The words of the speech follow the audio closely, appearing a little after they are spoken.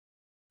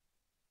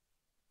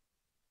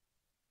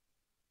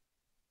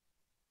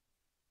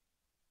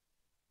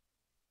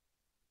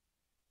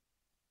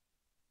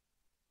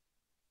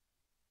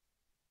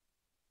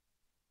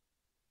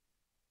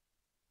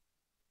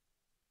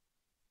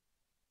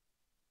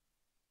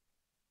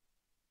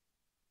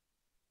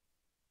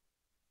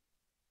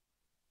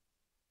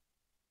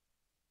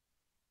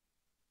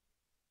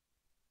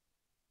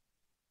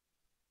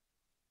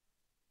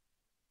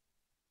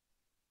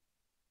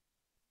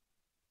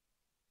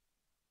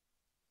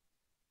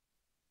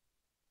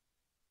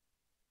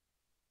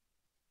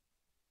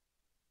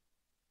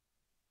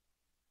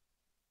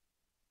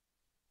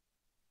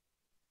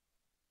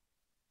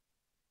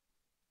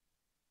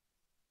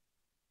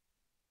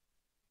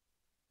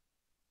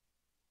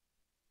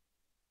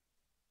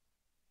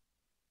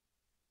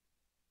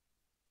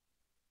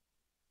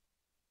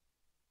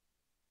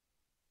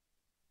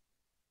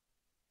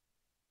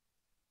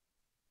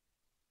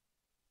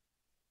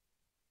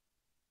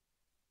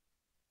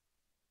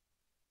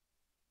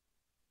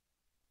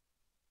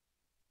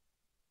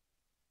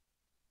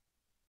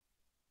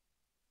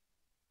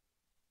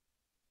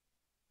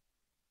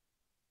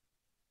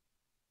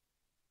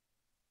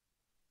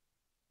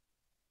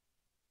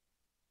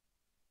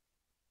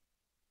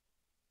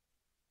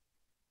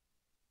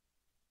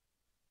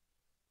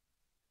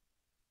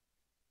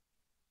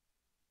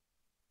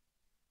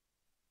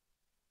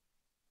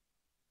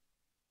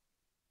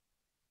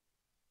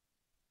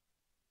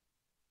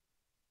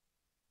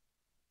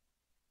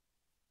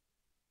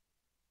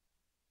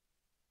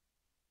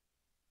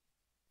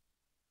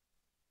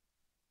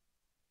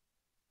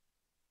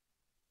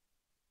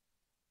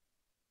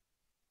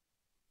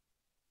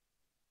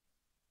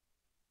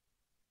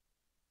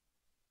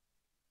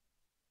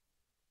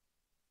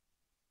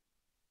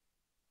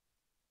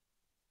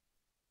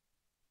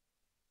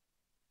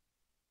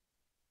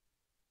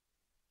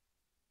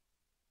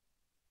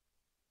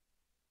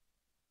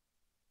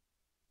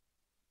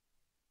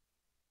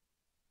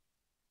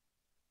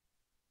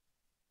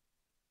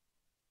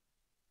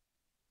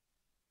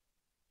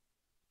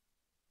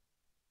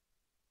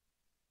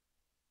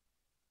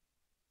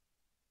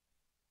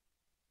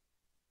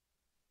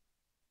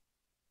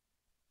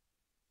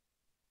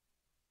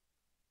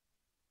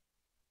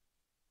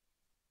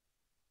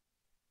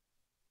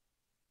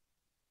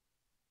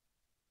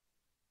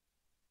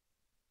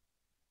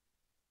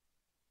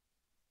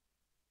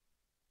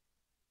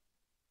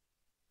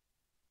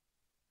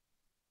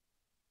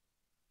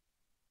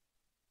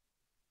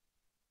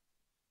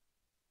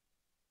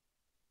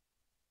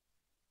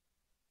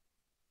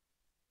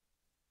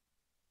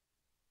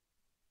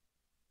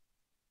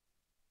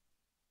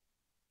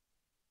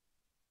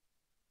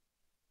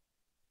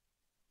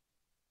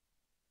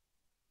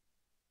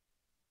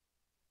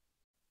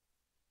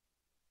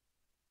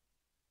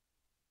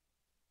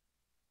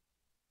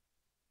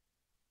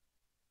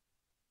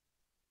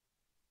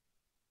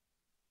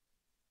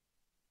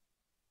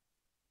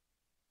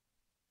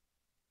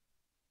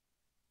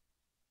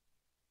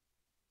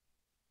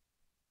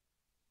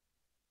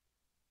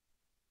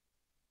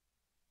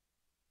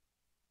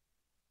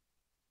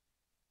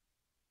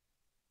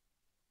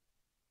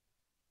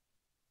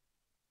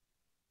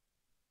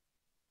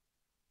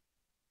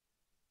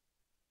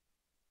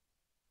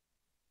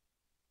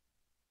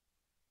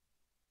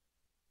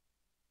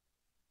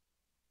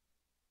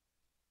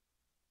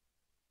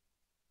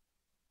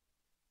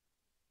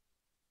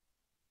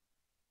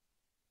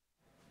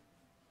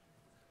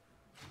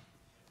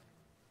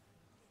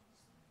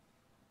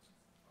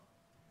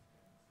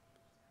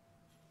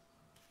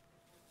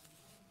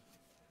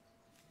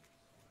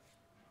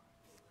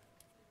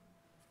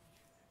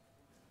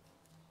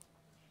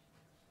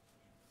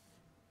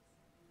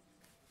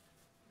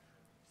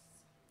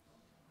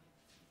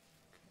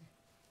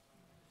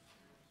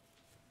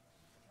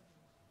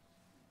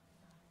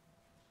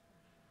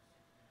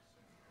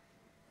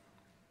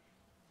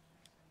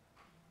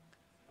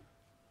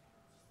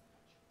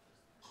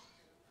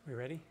We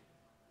ready?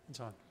 It's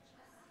on.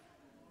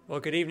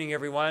 Well, good evening,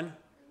 everyone.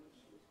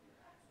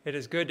 It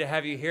is good to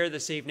have you here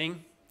this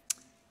evening.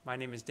 My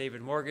name is David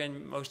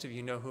Morgan. Most of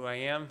you know who I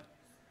am.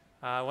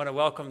 I want to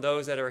welcome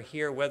those that are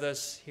here with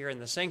us here in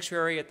the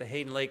sanctuary at the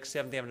Hayden Lake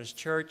Seventh Adventist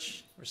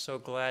Church. We're so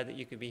glad that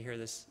you could be here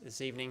this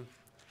evening.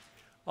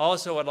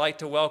 Also, I'd like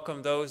to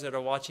welcome those that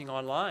are watching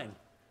online.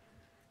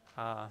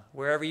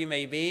 Wherever you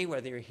may be,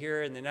 whether you're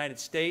here in the United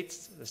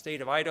States, the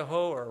state of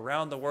Idaho, or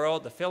around the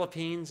world, the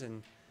Philippines,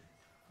 and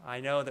I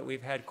know that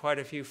we've had quite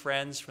a few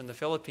friends from the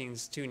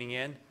Philippines tuning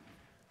in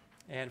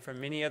and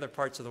from many other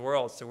parts of the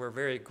world, so we're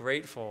very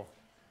grateful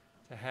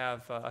to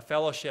have a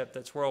fellowship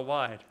that's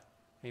worldwide.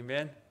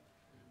 Amen?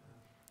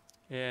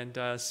 And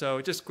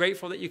so just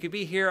grateful that you could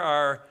be here.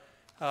 Our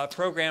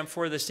program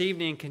for this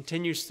evening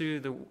continues through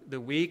the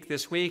week.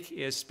 This week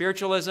is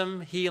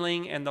Spiritualism,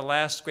 Healing, and the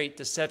Last Great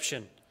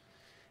Deception.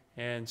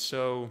 And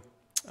so,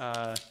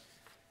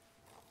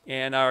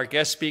 and our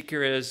guest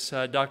speaker is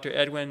Dr.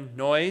 Edwin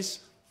Noyes,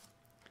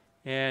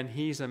 and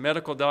he's a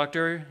medical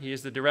doctor. He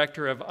is the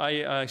director of,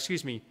 a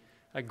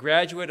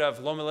graduate of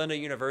Loma Linda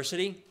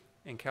University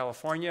in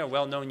California, a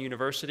well-known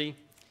university.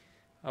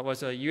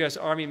 Was a U.S.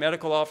 Army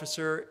medical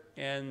officer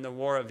in the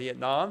War of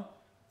Vietnam.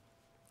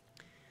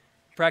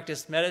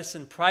 Practiced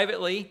medicine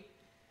privately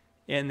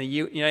in the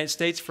United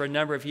States for a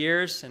number of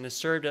years and has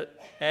served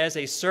as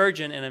a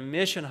surgeon in a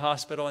mission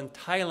hospital in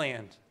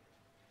Thailand.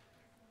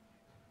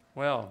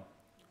 Well,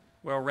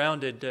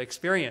 well-rounded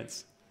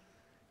experience.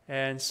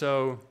 And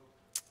so,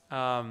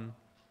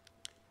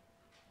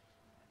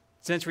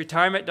 since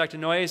retirement, Dr.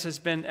 Noyes has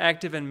been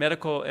active in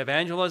medical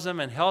evangelism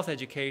and health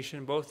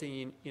education, both in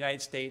the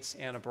United States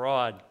and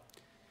abroad.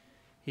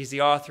 He's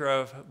the author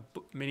of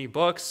many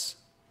books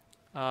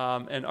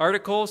and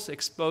articles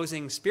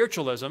exposing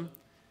spiritualism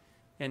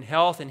in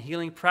health and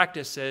healing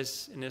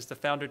practices, and is the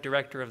founder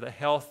director of the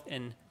Health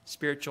and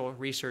Spiritual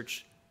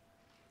Research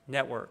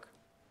Network.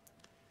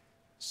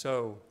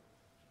 So,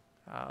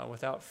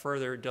 without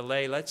further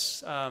delay,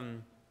 let's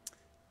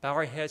bow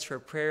our heads for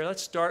prayer.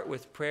 Let's start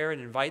with prayer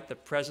and invite the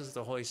presence of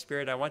the Holy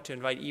Spirit. I want to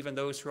invite even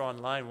those who are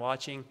online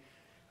watching.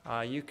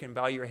 You can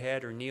bow your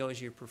head or kneel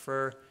as you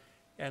prefer.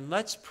 And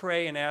let's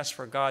pray and ask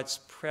for God's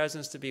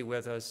presence to be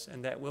with us,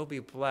 and that we'll be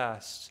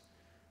blessed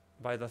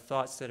by the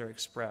thoughts that are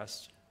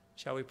expressed.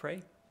 Shall we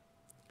pray?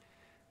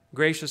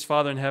 Gracious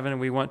Father in heaven,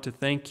 we want to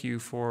thank you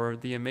for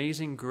the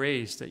amazing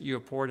grace that you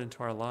have poured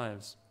into our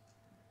lives.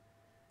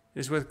 It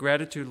is with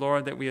gratitude,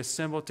 Lord, that we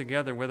assemble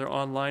together, whether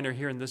online or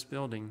here in this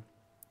building.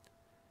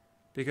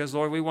 Because,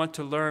 Lord, we want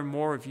to learn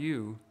more of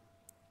you.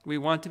 We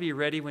want to be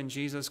ready when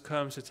Jesus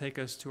comes to take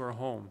us to our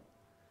home.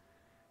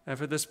 And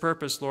for this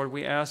purpose, Lord,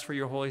 we ask for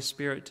your Holy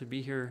Spirit to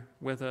be here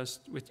with us,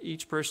 with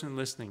each person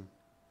listening.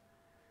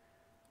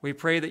 We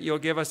pray that you'll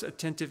give us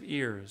attentive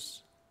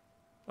ears,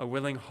 a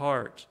willing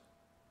heart,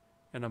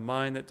 and a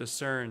mind that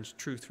discerns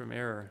truth from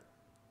error,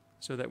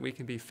 so that we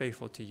can be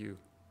faithful to you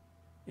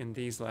in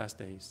these last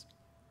days.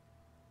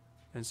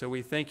 And so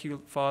we thank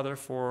you, Father,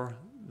 for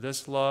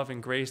this love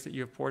and grace that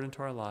you have poured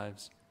into our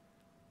lives.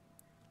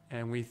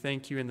 And we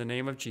thank you in the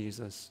name of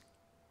Jesus.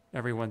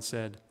 Everyone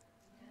said,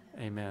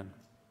 Amen.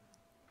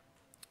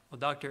 Well,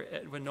 Dr.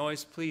 Edwin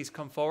Noyes, please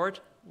come forward.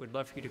 We'd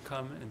love for you to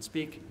come and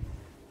speak.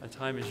 The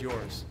time is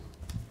yours.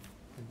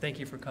 And thank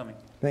you for coming.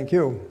 Thank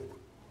you.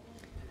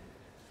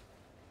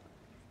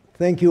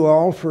 Thank you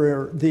all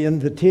for the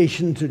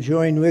invitation to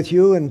join with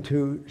you and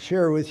to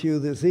share with you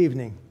this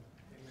evening.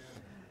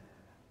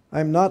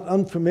 I'm not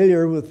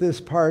unfamiliar with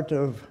this part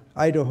of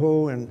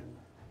Idaho and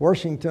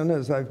Washington,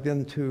 as I've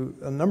been to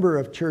a number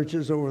of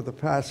churches over the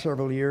past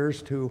several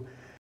years to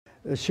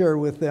share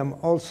with them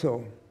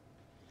also.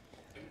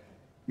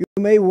 You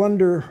may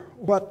wonder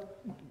what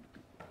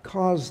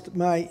caused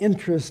my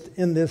interest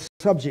in this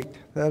subject,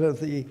 that of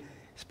the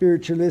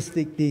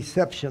spiritualistic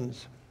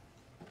deceptions.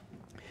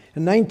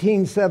 In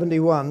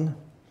 1971,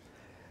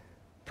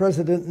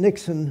 President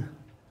Nixon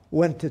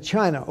went to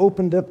China,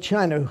 opened up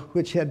China,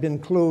 which had been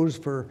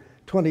closed for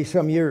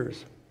 20-some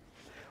years.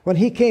 When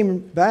he came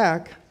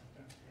back,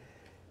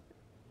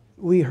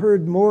 we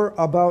heard more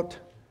about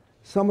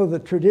some of the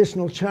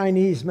traditional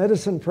Chinese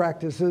medicine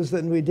practices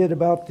than we did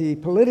about the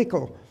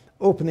political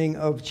opening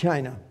of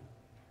China.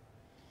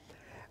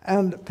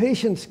 And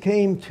patients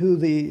came to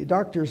the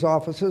doctor's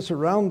offices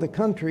around the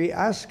country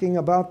asking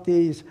about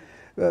these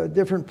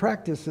different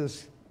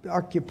practices.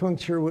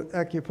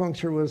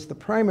 Acupuncture was the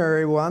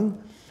primary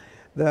one.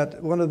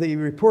 That one of the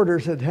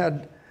reporters had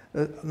had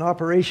an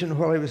operation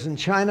while he was in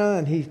China,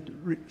 and he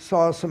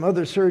saw some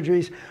other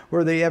surgeries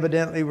where they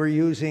evidently were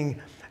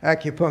using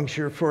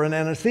acupuncture for an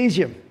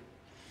anesthesia.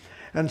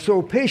 And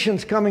so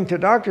patients coming to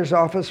doctor's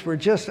office were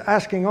just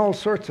asking all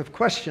sorts of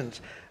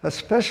questions,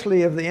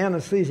 especially of the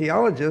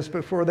anesthesiologist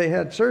before they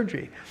had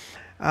surgery.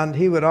 And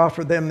he would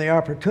offer them the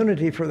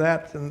opportunity for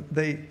that, and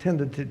they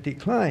tended to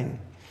decline.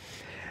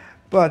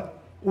 But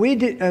we,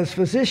 as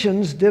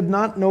physicians, did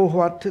not know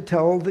what to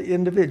tell the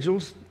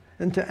individuals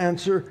and to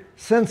answer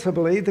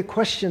sensibly the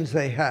questions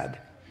they had.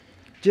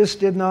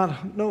 Just did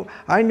not know.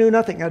 I knew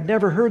nothing. I'd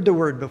never heard the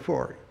word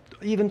before,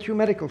 even through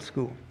medical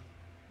school.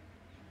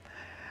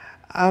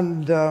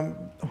 And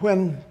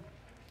when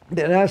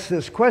they asked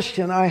this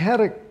question, I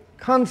had a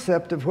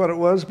concept of what it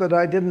was, but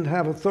I didn't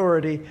have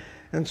authority,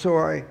 and so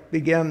I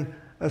began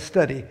a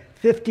study.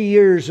 50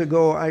 years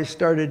ago, I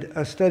started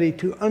a study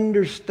to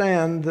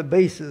understand the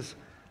basis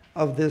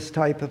of this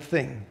type of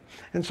thing.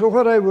 And so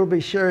what I will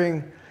be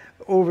sharing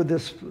over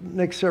this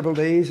next several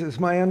days is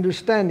my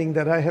understanding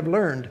that I have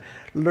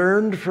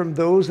learned from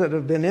those that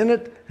have been in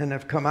it and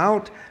have come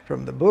out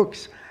from the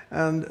books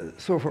and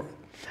so forth.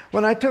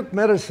 When I took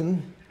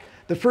medicine,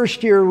 the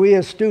first year we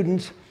as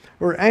students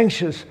were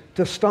anxious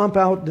to stomp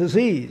out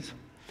disease.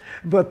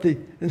 But the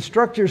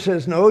instructor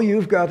says, no,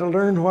 you've got to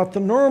learn what the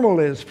normal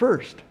is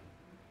first.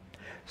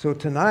 So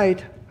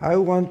tonight, I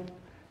want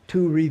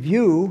to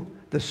review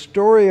the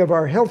story of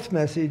our health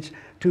message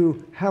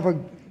to have a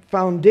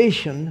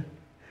foundation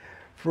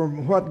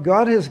from what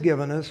God has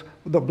given us,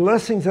 the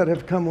blessings that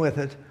have come with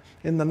it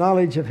in the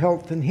knowledge of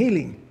health and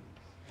healing.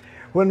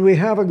 When we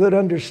have a good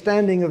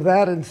understanding of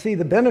that and see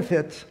the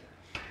benefits,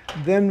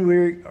 then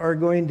we are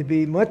going to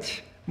be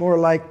much more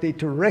likely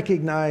to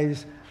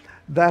recognize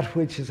that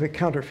which is a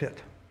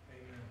counterfeit.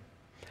 Amen.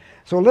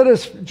 So let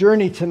us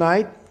journey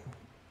tonight.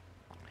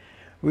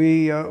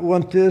 We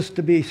want this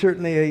to be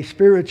certainly a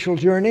spiritual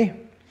journey,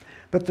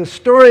 but the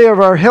story of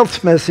our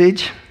health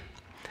message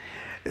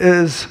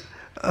is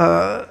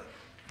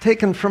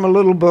taken from a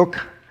little book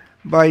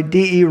by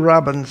D.E.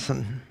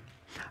 Robinson.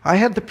 I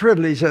had the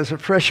privilege as a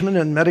freshman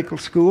in medical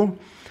school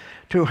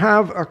to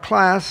have a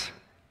class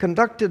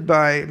conducted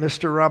by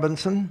Mr.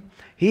 Robinson.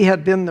 He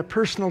had been the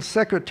personal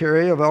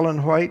secretary of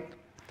Ellen White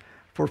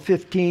for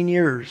 15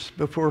 years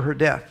before her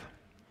death.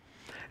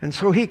 And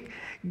so he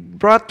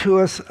brought to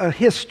us a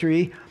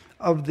history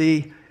of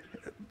the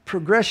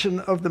progression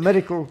of the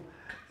medical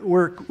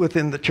work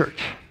within the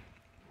church.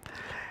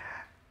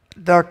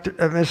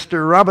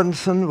 Mr.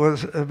 Robinson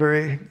was a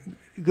very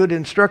good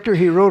instructor.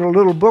 He wrote a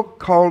little book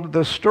called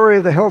The Story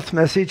of the Health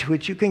Message,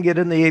 which you can get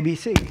in the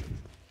ABC.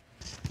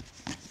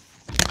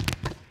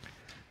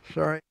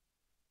 Sorry.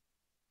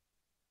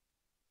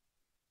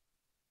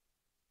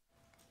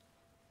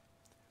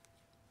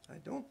 I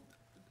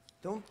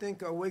don't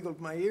think I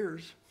wiggled my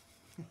ears.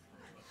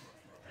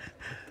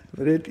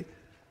 But it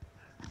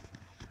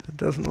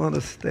doesn't want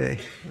to stay.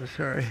 I'm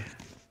sorry.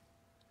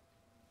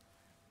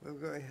 We'll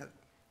go ahead.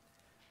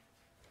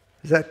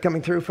 Is that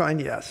coming through fine?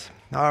 Yes.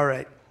 All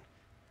right.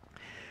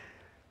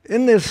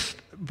 In this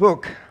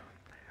book,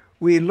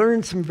 we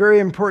learned some very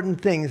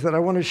important things that I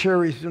want to share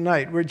with you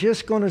tonight. We're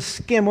just going to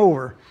skim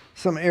over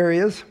some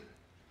areas.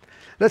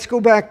 Let's go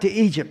back to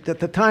Egypt at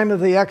the time of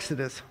the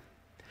Exodus.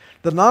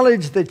 The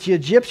knowledge that the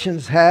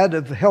Egyptians had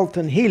of health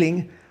and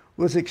healing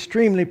was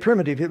extremely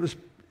primitive. It was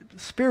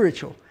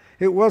spiritual.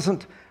 It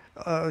wasn't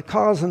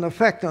cause and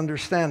effect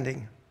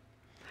understanding.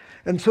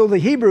 And so the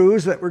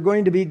Hebrews that were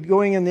going to be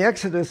going in the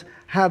Exodus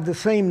had the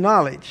same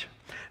knowledge.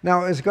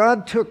 Now, as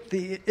God took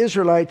the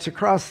Israelites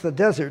across the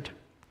desert,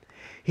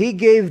 He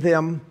gave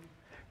them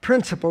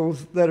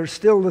principles that are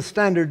still the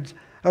standards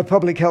of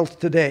public health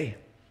today.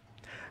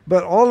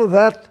 But all of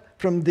that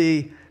from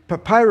the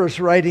papyrus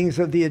writings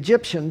of the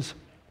Egyptians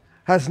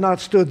has not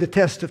stood the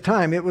test of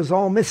time. It was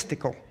all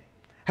mystical,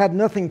 had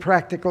nothing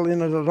practical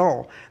in it at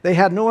all. They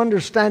had no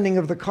understanding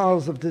of the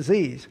cause of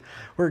disease.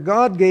 Where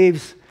God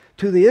gave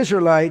to the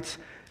Israelites,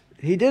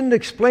 He didn't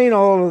explain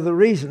all of the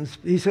reasons.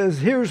 He says,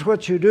 here's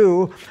what you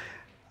do,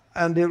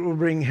 and it will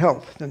bring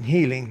health and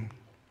healing.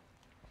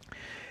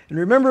 And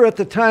remember at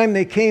the time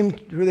they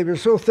were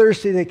so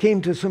thirsty, they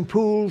came to some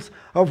pools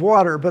of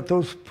water, but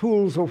those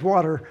pools of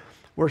water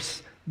were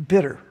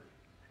bitter,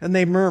 and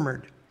they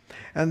murmured.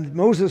 And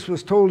Moses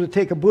was told to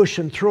take a bush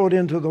and throw it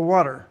into the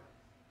water,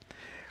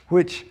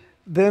 which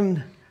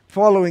then,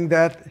 following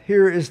that,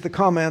 here is the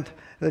comment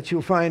that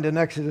you'll find in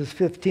Exodus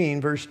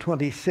 15, verse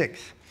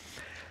 26,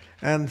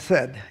 and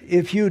said,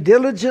 if you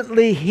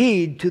diligently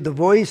heed to the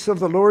voice of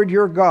the Lord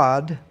your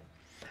God,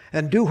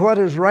 and do what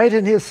is right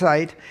in His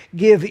sight,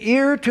 give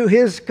ear to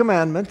His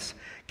commandments,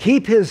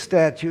 keep His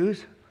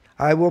statutes,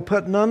 I will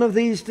put none of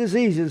these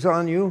diseases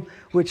on you,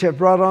 which I have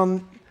brought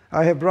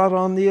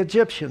on the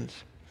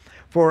Egyptians.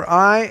 For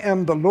I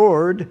am the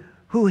Lord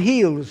who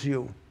heals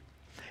you.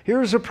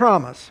 Here's a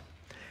promise.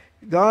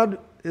 God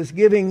is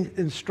giving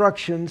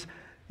instructions.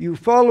 You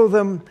follow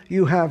them,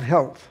 you have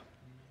health.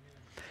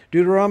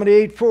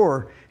 Deuteronomy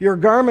 8:4, your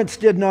garments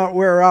did not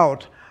wear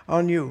out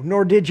on you,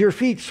 nor did your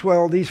feet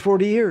swell these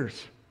 40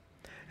 years.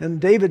 And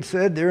David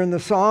said there in the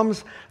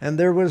Psalms, and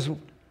there was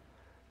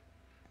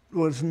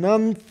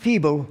none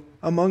feeble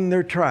among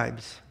their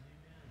tribes.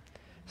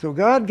 So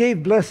God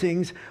gave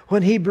blessings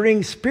when He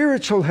brings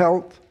spiritual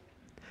health,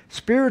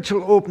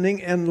 spiritual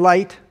opening and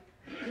light.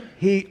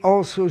 He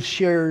also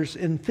shares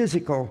in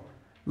physical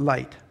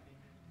light.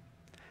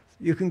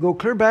 You can go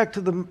clear back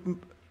to the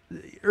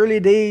early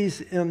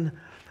days in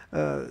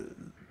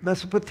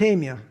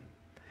Mesopotamia.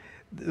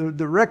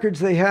 The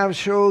records they have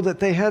show that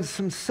they had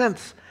some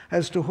sense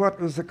as to what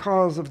was the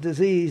cause of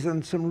disease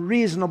and some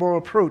reasonable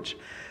approach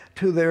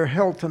to their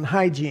health and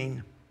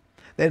hygiene.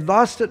 They'd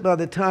lost it by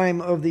the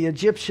time of the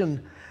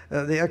Egyptian,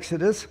 the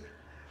Exodus,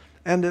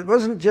 And it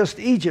wasn't just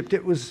Egypt,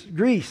 it was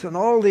Greece and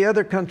all the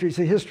other countries.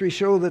 The history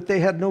show that they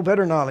had no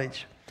better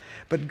knowledge.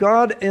 But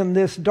God, in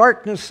this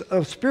darkness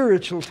of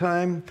spiritual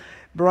time,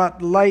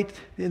 brought light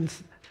in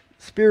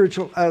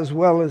spiritual as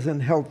well as in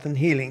health and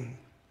healing.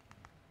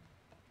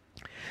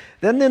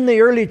 Then in the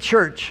early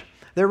church,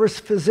 there were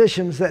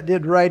physicians that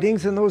did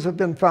writings, and those have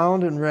been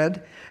found and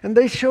read, and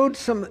they showed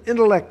some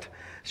intellect,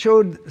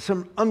 showed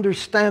some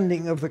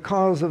understanding of the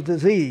cause of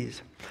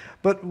disease.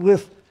 But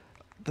with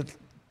the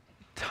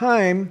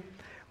time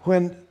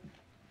when,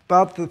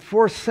 about the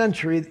 4th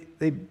century,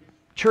 the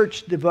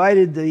church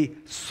divided the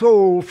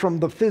soul from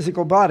the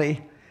physical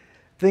body,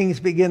 things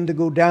began to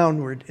go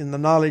downward in the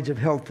knowledge of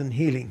health and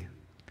healing.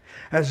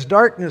 As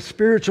darkness,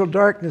 spiritual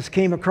darkness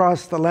came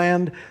across the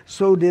land,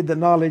 so did the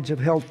knowledge of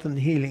health and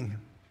healing.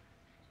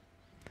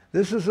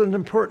 This is an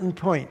important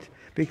point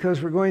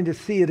because we're going to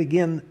see it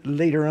again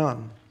later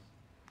on.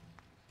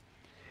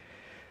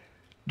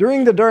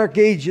 During the Dark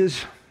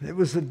Ages, it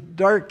was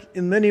dark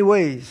in many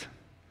ways.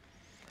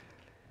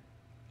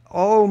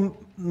 All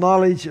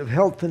knowledge of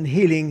health and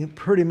healing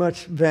pretty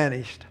much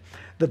vanished.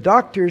 The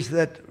doctors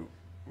that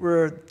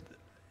were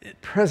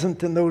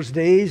present in those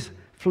days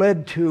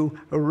fled to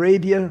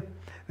Arabia.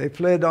 They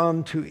fled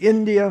on to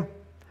India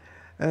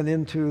and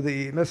into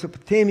the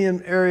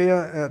Mesopotamian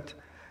area at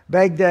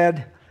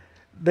Baghdad.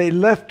 They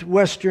left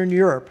Western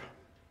Europe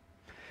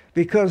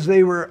because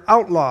they were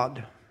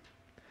outlawed.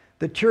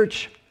 The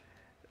church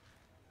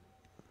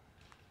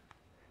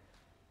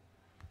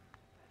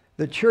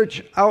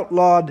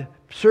outlawed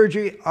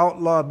surgery,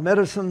 outlawed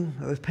medicine,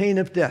 the pain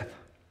of death.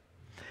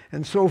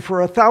 And so for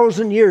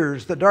 1,000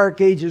 years, the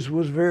Dark Ages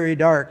was very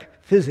dark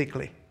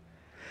physically.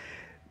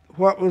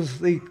 What was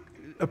the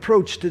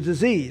approach to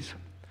disease?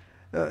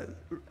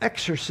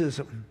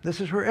 Exorcism.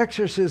 This is where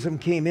exorcism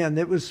came in.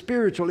 It was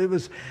spiritual. It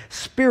was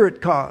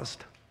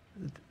spirit-caused.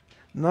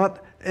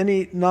 Not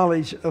any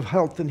knowledge of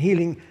health and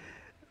healing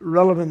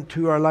relevant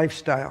to our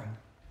lifestyle.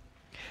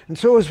 And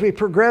so as we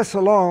progress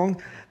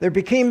along, there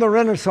became the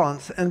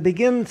Renaissance,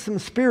 and some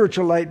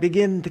spiritual light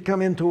began to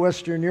come into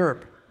Western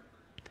Europe.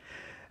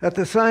 At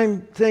the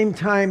same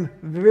time,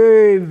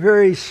 very,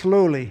 very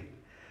slowly,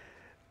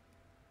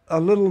 a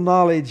little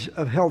knowledge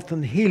of health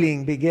and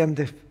healing began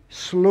to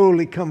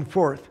slowly come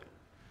forth.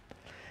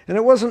 And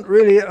it wasn't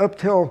really up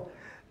till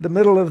the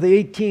middle of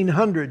the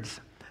 1800s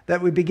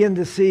that we begin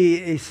to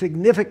see a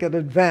significant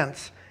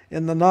advance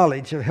in the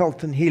knowledge of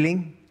health and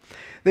healing.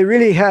 They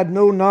really had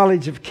no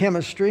knowledge of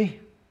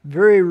chemistry,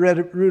 very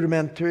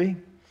rudimentary,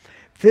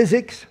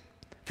 physics,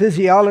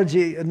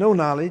 physiology, no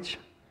knowledge,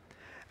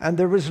 and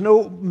there was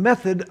no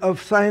method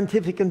of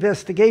scientific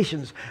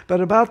investigations. But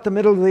about the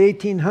middle of the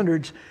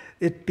 1800s,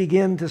 it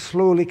began to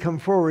slowly come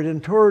forward.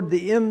 And toward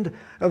the end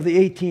of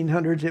the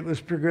 1800s, it was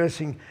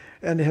progressing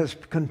and has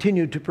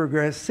continued to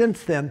progress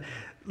since then,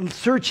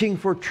 searching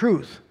for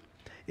truth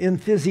in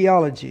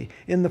physiology,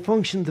 in the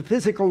functions, the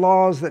physical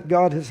laws that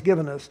God has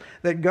given us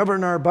that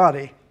govern our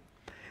body.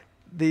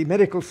 The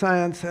medical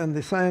science and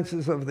the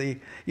sciences of the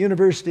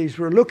universities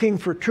were looking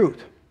for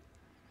truth.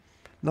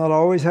 Not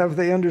always have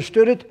they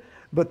understood it,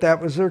 but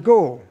that was their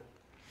goal.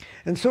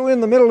 And so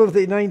in the middle of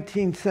the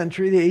 19th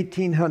century, the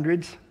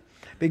 1800s,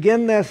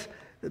 began this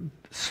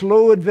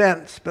slow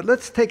advance. But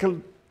let's take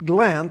a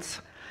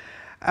glance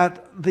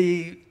at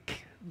the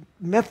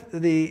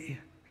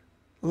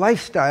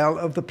lifestyle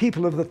of the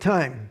people of the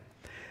time.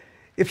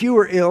 If you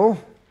were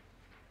ill,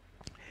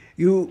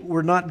 you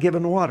were not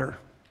given water.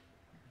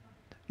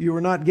 You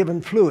were not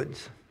given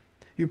fluids.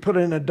 You put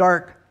in a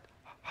dark,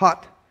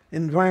 hot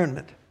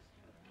environment.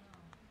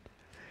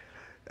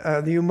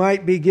 You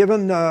might be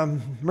given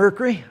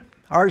mercury,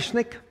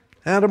 arsenic,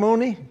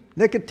 antimony,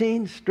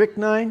 nicotine,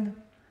 strychnine.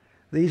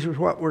 These are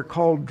what were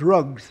called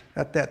drugs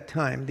at that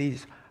time,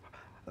 these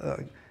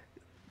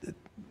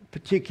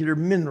particular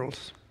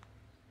minerals.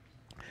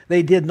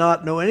 They did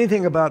not know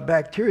anything about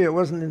bacteria. It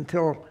wasn't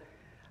until,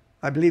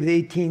 I believe,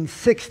 the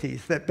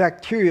 1860s that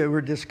bacteria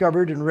were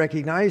discovered and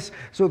recognized,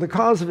 so the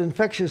cause of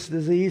infectious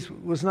disease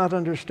was not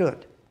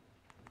understood.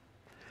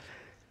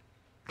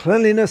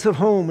 Cleanliness of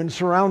home and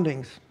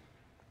surroundings,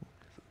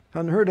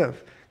 unheard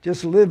of.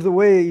 Just live the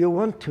way you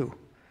want to.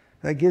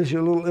 That gives you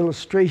a little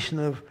illustration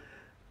of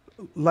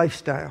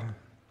lifestyle.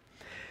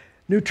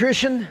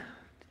 Nutrition,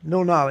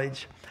 no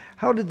knowledge.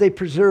 How did they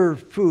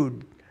preserve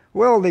food?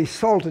 Well, they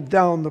salted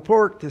down the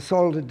pork, they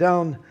salted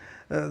down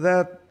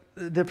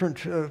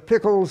different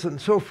pickles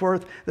and so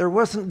forth. There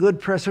wasn't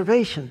good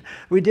preservation.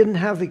 We didn't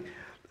have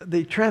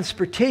the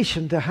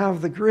transportation to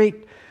have the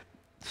great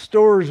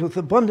stores with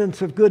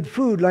abundance of good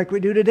food like we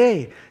do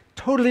today.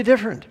 Totally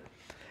different.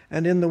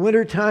 And in the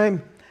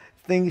wintertime,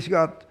 things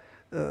got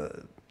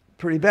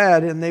pretty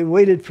bad, and they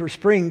waited for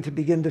spring to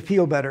begin to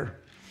feel better.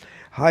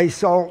 High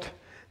salt,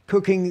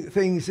 cooking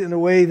things in a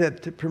way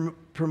that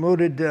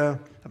promoted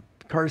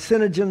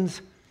carcinogens,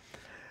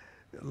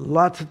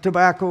 lots of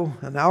tobacco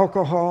and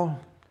alcohol.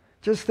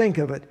 Just think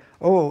of it.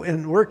 Oh,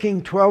 and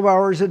working 12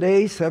 hours a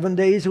day, 7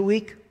 days a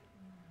week.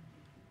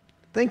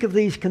 Think of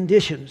these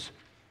conditions.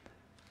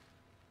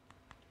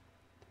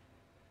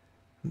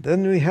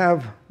 Then we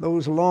have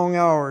those long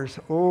hours.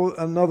 Oh,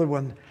 another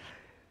one.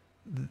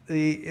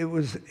 It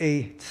was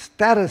a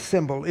status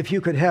symbol if you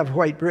could have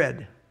white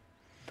bread,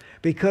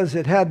 because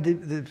it had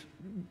the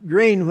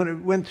grain when it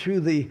went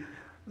through the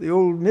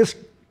old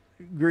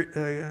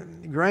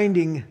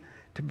grinding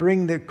to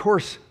bring the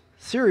coarse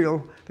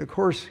cereal, the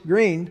coarse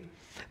grain.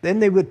 Then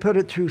they would put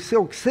it through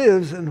silk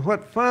sieves, and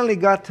what finally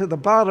got to the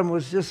bottom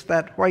was just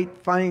that white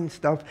fine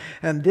stuff.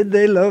 And did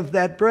they love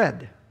that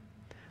bread?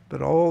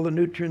 But all the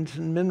nutrients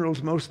and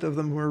minerals, most of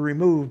them were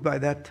removed by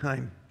that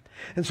time.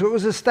 And so it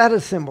was a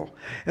status symbol.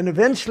 And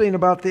eventually in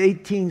about the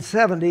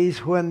 1870s,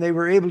 when they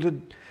were able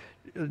to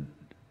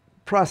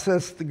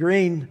process the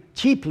grain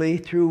cheaply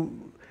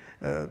through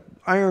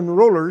iron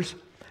rollers,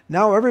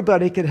 now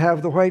everybody could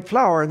have the white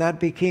flour, and that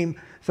became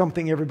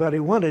something everybody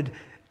wanted,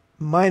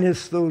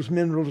 minus those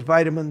minerals,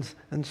 vitamins,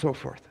 and so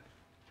forth.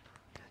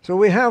 So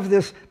we have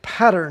this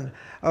pattern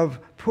of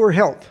poor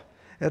health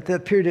at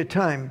that period of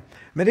time.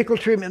 Medical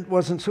treatment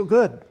wasn't so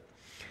good,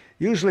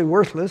 usually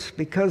worthless,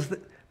 because the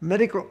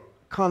medical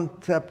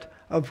concept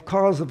of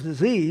cause of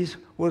disease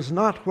was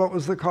not what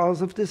was the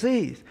cause of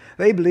disease.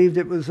 They believed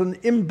it was an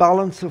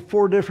imbalance of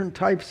 4 different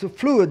types of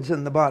fluids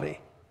in the body.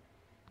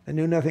 They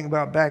knew nothing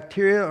about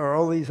bacteria or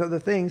all these other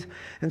things.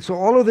 And so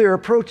all of their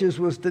approaches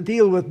was to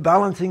deal with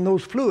balancing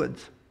those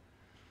fluids.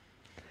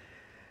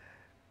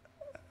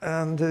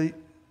 And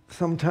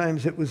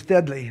sometimes it was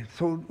deadly.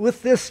 So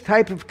with this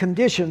type of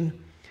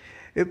condition,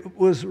 it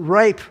was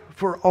ripe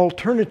for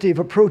alternative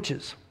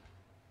approaches.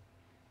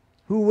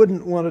 Who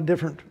wouldn't want a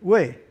different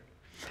way?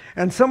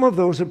 And some of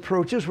those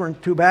approaches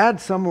weren't too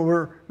bad, some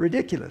were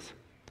ridiculous.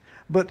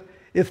 But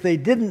if they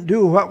didn't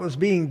do what was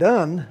being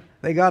done,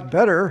 they got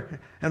better,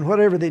 and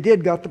whatever they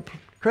did got the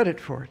credit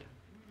for it.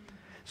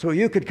 So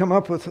you could come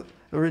up with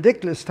a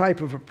ridiculous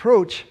type of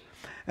approach,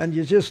 and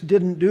you just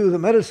didn't do the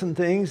medicine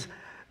things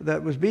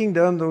that was being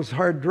done, those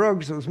hard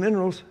drugs, those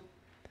minerals,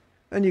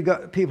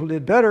 and people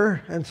did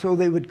better, and so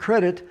they would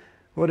credit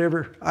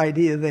whatever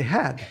idea they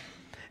had.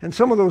 And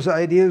some of those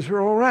ideas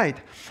were all right.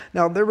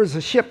 Now, there was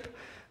a ship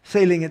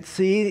sailing at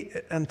sea,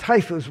 and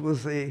typhus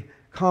was a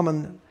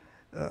common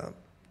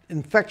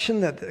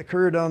infection that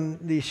occurred on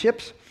these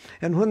ships.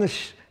 And when the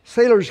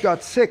sailors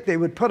got sick, they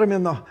would put them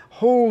in the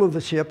hold of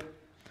the ship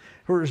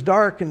where it was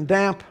dark and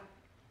damp,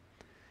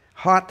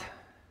 hot,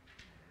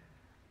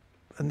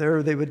 and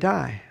there they would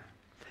die.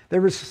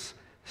 There was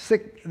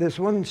sick. This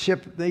one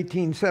ship,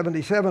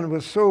 1877,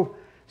 was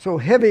so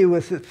heavy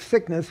with its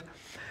sickness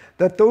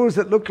that those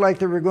that looked like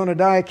they were going to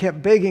die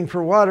kept begging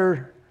for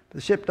water.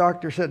 The ship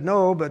doctor said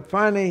no, but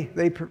finally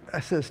they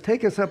says,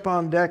 take us up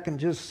on deck and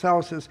just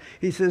souse us.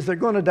 He says, they're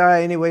going to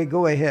die anyway,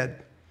 go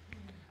ahead.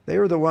 They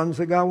were the ones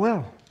that got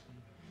well.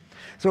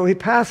 So he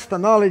passed the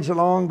knowledge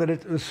along, but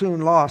it was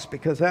soon lost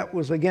because that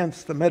was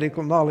against the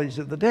medical knowledge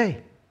of the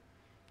day.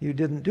 You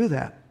didn't do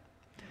that.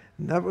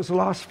 And that was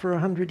lost for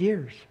 100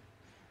 years.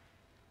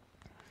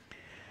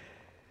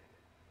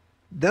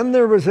 Then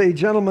there was a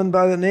gentleman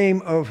by the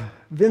name of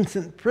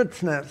Vincent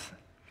Prinzeness.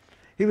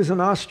 He was in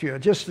Austria,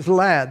 just as a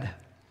lad.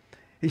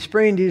 He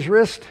sprained his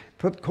wrist,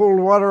 put cold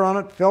water on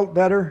it, felt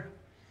better,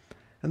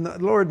 and the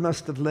Lord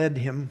must have led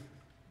him.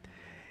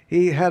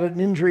 He had an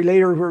injury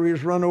later where he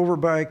was run over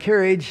by a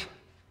carriage,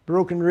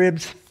 broken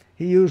ribs.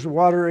 He used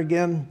water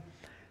again,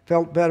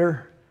 felt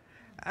better.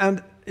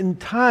 And in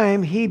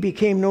time, he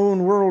became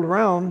known world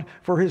round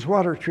for his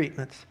water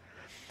treatments.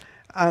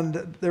 And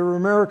there were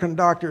American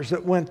doctors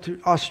that went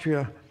to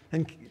Austria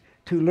and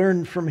to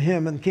learn from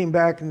him and came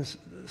back and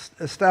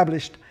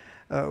established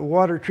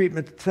water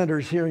treatment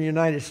centers here in the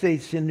United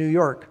States, in New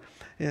York.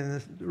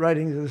 In the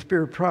writings of the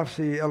Spirit of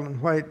Prophecy, Ellen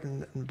White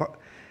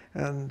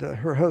and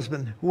her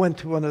husband went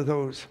to one of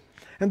those.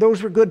 And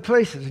those were good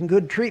places and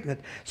good treatment.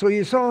 So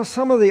you saw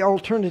some of the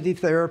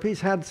alternative therapies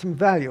had some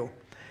value.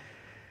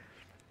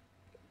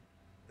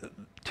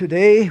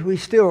 Today,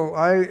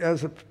 I,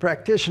 as a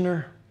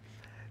practitioner,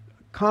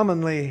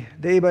 commonly,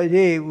 day by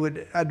day,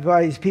 would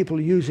advise people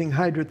using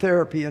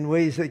hydrotherapy in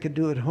ways they could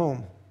do at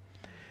home.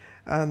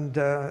 And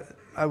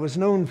I was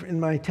known in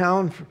my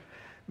town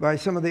by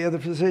some of the other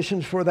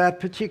physicians for that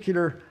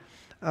particular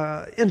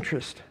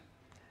interest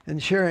in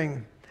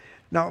sharing.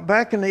 Now,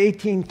 back in the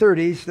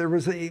 1830s, there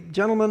was a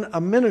gentleman, a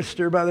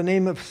minister by the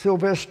name of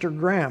Sylvester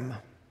Graham.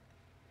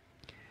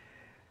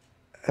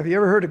 Have you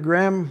ever heard of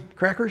graham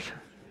crackers?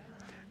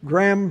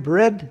 Graham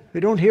bread? We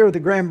don't hear of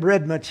the graham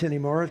bread much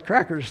anymore. The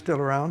crackers still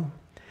around.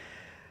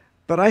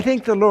 But I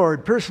think the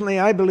Lord, personally,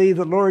 I believe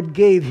the Lord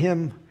gave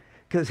him,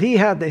 because he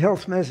had the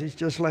health message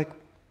just like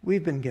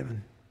we've been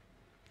given.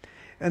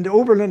 And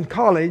Oberlin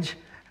College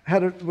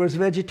was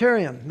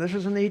vegetarian. This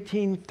was in the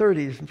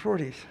 1830s and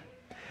 40s.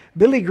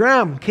 Billy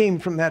Graham came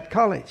from that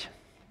college,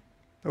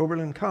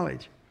 Oberlin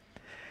College.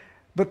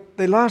 But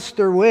they lost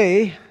their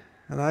way,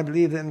 and I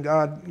believe then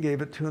God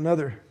gave it to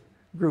another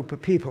group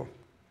of people.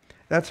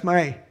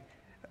 I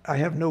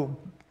have no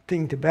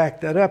thing to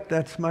back that up.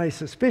 That's my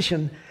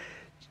suspicion.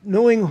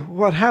 Knowing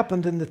what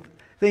happened in the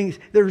things,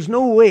 there was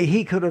no way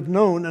he could have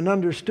known and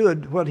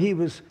understood what he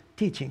was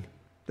teaching.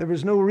 There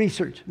was no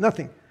research,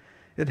 nothing.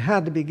 It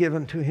had to be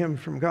given to him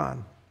from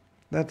God.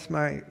 That's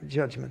my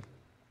judgment.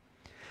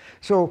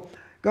 So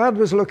God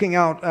was looking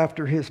out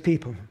after his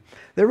people.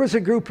 There was a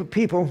group of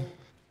people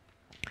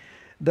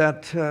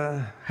that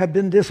had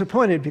been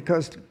disappointed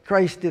because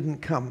Christ didn't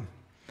come.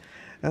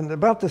 And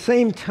about the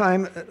same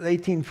time,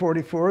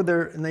 1844,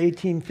 there in the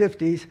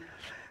 1850s,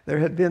 there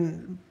had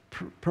been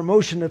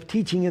promotion of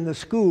teaching in the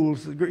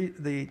schools,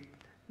 the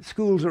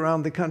schools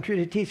around the country,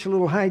 to teach a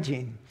little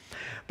hygiene.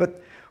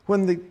 But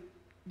when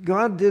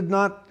God did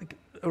not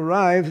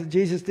arrive,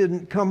 Jesus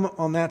didn't come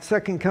on that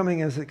second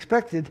coming as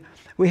expected,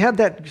 we had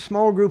that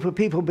small group of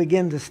people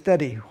begin to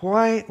study.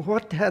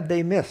 What had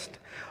they missed?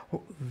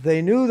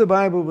 They knew the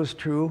Bible was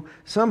true.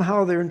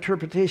 Somehow their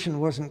interpretation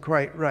wasn't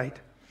quite right.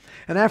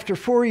 And after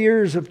 4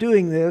 years of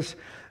doing this,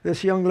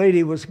 this young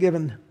lady was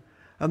given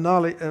a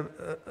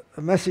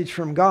message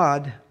from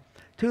God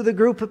to the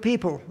group of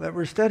people that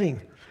were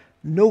studying.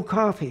 No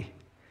coffee,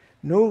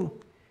 no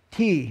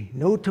tea,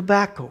 no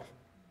tobacco.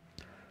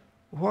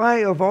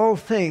 Why, of all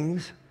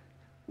things,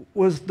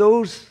 was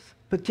those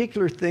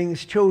particular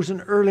things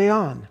chosen early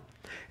on?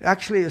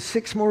 Actually, it's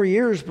 6 more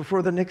years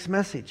before the next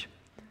message.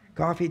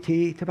 Coffee,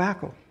 tea,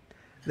 tobacco.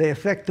 They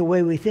affect the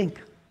way we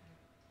think.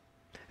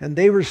 And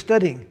they were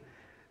studying,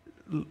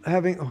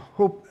 having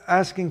hope,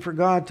 asking for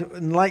God to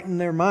enlighten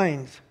their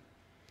minds.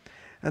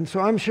 And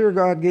so I'm sure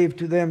God gave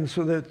to them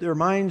so that their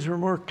minds were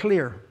more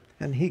clear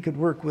and he could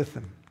work with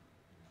them.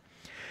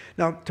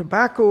 Now,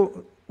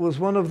 tobacco was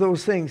one of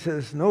those things,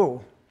 says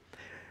no.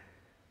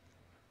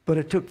 But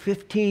it took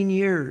 15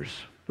 years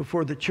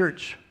before the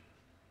church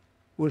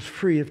was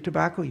free of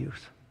tobacco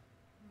use.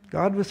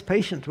 God was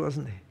patient,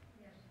 wasn't he?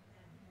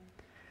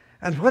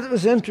 And what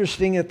was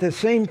interesting, at the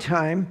same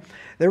time,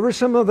 there were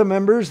some of the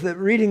members that,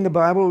 reading the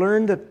Bible,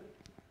 learned that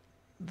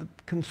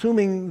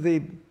consuming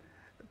the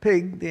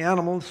pig, the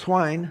animal,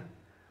 swine,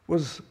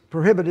 was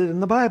prohibited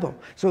in the Bible.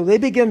 So they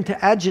began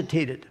to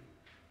agitate it.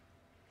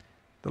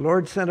 The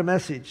Lord sent a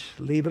message,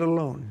 leave it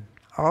alone.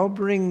 I'll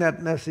bring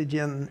that message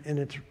in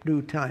its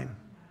due time.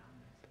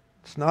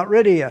 It's not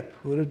ready yet.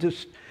 It would have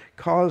just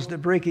caused a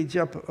breakage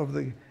up of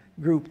the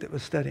group that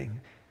was studying.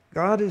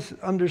 God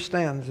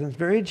understands and is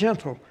very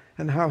gentle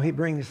in how he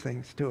brings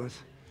things to us.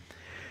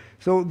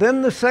 So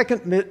then the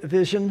second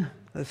vision,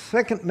 the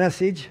second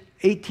message,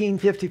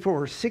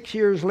 1854, 6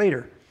 years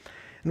later.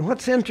 And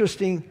what's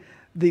interesting,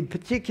 the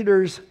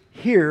particulars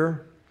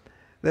here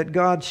that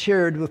God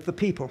shared with the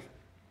people.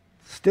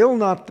 Still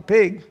not the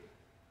pig.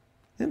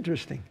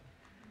 Interesting.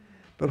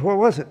 But what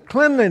was it?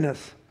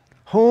 Cleanliness.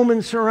 Home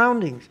and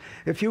surroundings.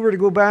 If you were to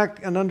go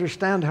back and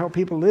understand how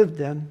people lived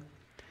then,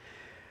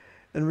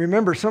 and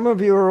remember, some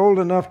of you are old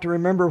enough to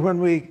remember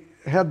when we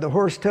had the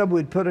horse tub,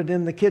 we'd put it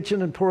in the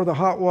kitchen and pour the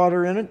hot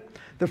water in it.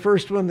 The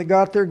first one that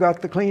got there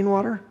got the clean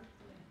water.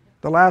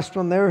 The last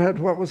one there had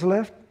what was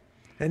left.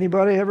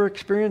 Anybody ever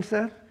experienced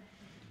that?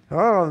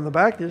 Oh, in the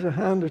back there's a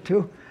hand or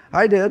two.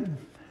 I did.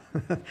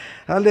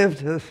 I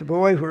lived as a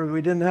boy where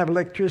we didn't have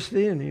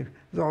electricity, and it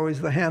was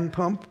always the hand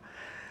pump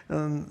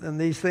and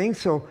these things.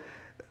 So,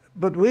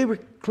 but we were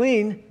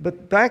clean.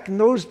 But back in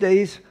those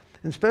days,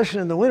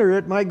 especially in the winter,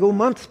 it might go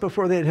months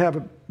before they'd have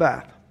a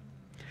bath.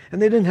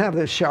 And they didn't have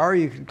the shower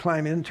you could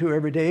climb into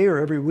every day or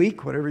every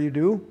week, whatever you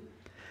do.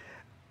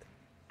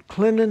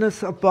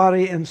 Cleanliness of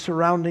body and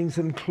surroundings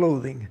and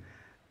clothing.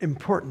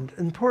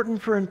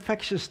 Important for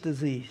infectious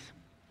disease.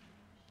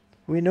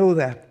 We know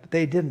that, but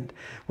they didn't.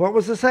 What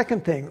was the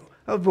second thing?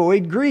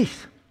 Avoid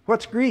grease.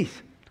 What's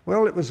grease?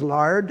 Well, it was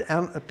lard,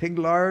 and pig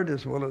lard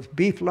as well as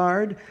beef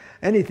lard.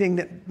 Anything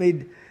that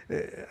made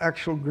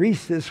actual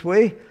grease this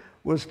way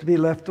was to be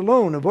left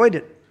alone. Avoid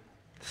it.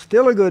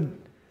 Still a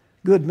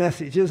good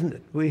message, isn't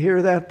it? We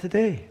hear that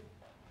today.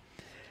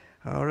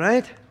 All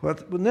right,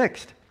 what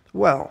next?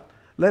 Well,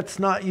 let's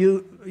not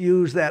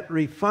use that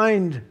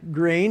refined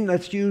grain.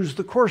 Let's use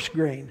the coarse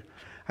grain.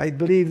 I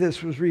believe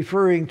this was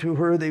referring to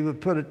where they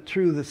would put it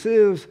through the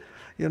sieves,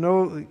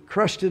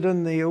 crushed it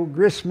in the old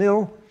grist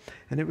mill,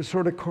 and it was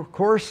sort of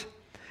coarse,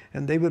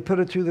 and they would put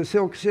it through the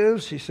silk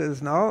sieves. She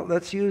says, no,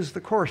 let's use the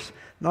coarse,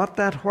 not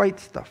that white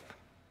stuff.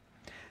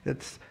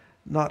 It's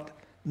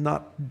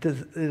it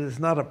is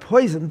not a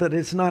poison, but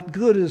it's not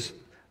good as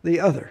the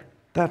other.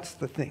 That's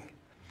the thing.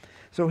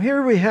 So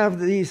here we have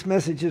these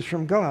messages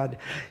from God.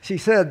 She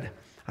said,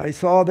 I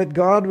saw that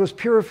God was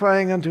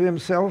purifying unto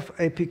himself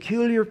a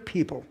peculiar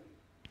people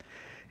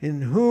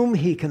in whom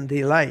he can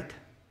delight.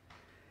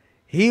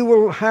 He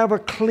will have a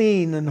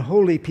clean and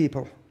holy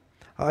people.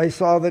 I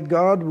saw that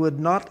God would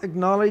not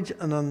acknowledge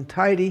an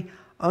untidy,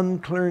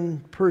 unclean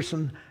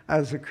person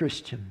as a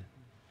Christian.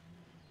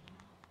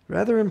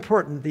 Rather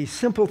important, these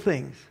simple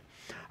things.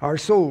 Our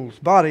souls,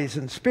 bodies,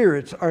 and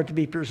spirits are to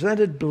be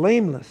presented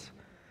blameless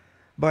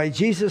by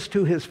Jesus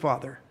to his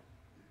Father.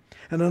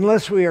 And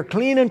unless we are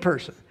clean in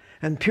person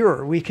and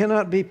pure, we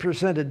cannot be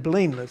presented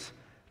blameless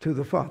to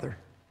the Father.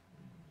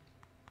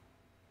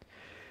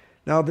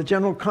 Now, the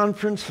General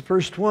Conference, the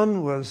first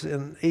one was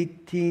in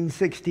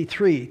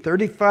 1863.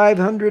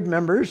 3,500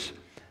 members,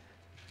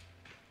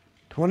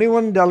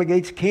 21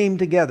 delegates came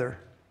together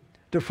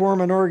to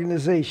form an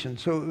organization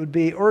so it would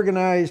be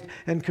organized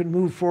and could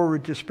move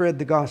forward to spread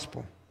the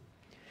gospel.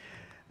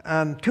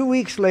 And 2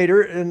 weeks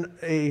later, in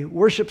a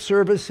worship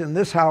service in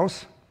this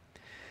house,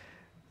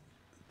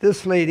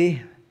 this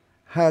lady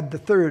had the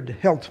third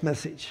health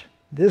message.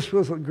 This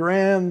was a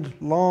grand,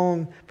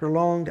 long,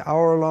 prolonged,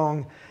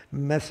 hour-long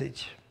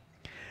message.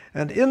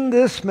 And in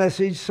this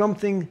message,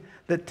 something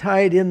that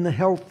tied in the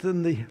health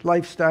and the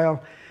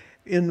lifestyle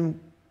in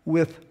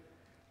with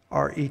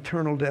our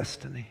eternal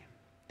destiny.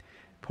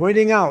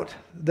 Pointing out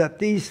that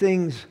these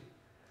things,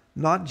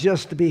 not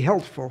just to be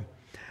healthful,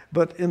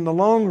 but in the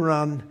long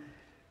run,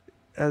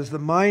 as the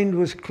mind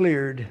was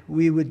cleared,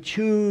 we would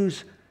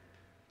choose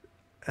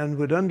and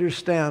would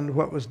understand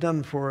what was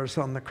done for us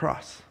on the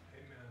cross.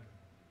 Amen.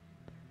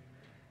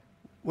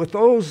 With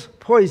those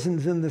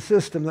poisons in the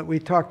system that we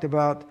talked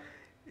about,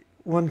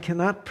 one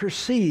cannot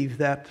perceive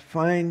that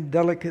fine,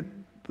 delicate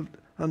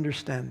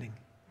understanding.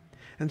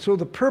 And so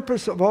the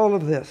purpose of all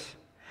of this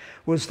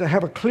was to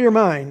have a clear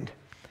mind.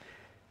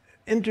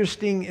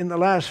 Interesting, in the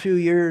last few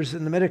years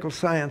in the medical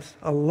science,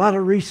 a lot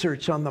of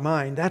research on the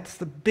mind. That's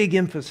the big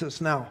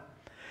emphasis now.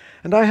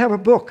 And I have a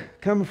book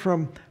come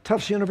from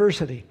Tufts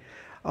University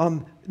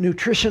on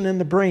nutrition in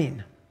the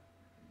brain.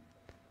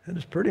 And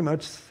it's pretty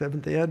much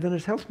Seventh-day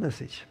Adventist health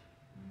message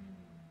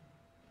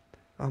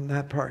on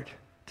that part.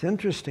 It's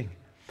interesting.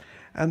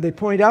 And they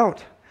point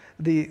out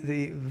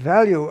the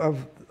value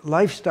of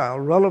lifestyle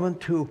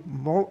relevant to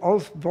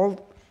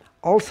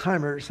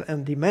Alzheimer's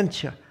and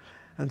dementia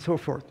and so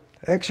forth.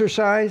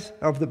 Exercise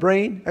of the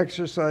brain,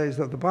 exercise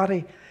of the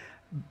body,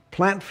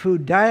 plant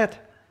food diet,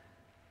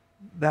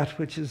 that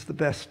which is the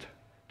best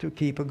to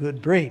keep a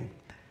good brain.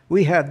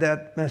 We had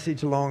that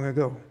message long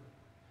ago.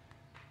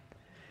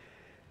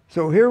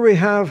 So here we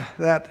have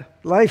that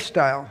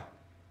lifestyle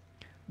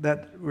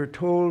that we're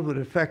told would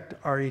affect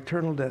our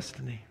eternal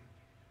destiny.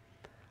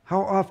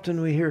 How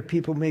often we hear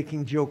people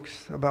making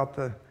jokes about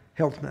the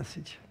health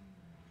message.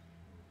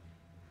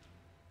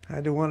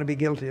 I don't want to be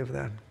guilty of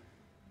that.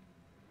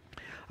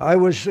 I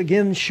was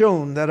again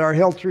shown that our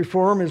health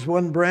reform is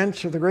one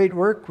branch of the great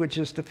work which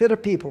is to fit a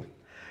people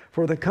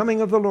for the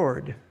coming of the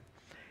Lord.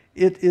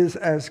 It is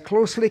as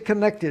closely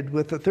connected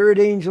with the third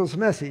angel's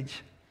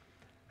message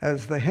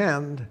as the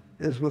hand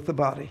is with the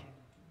body.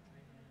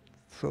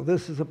 So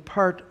this is a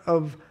part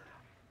of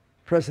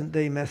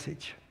present-day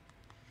message.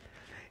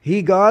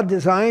 He, God,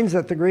 designs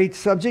that the great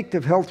subject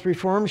of health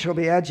reform shall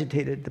be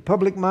agitated, the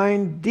public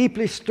mind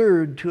deeply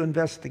stirred to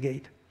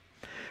investigate.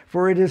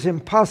 For it is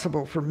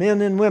impossible for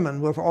men and women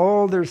with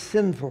all their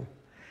sinful,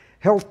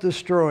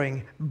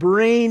 health-destroying,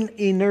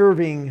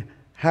 brain-enerving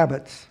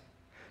habits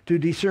to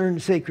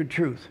discern sacred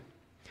truth,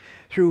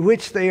 through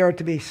which they are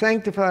to be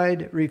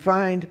sanctified,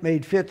 refined,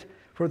 made fit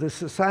for the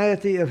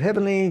society of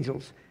heavenly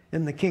angels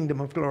in the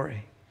kingdom of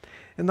glory.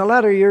 In the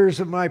latter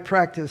years of my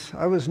practice,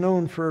 I was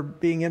known for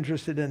being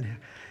interested in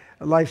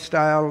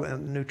lifestyle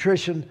and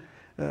nutrition.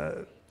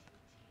 And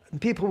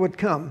people would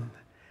come,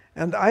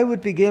 and I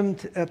would begin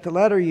to, at the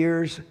latter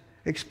years,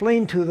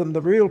 explain to them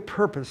the real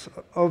purpose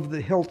of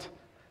the health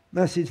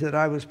message that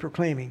I was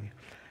proclaiming.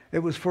 It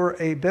was for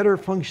a better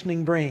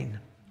functioning brain.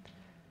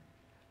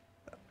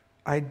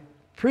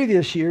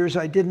 Previous years,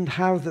 I didn't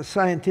have the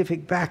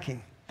scientific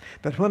backing.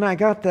 But when I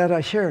got that,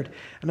 I shared.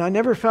 And I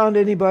never found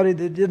anybody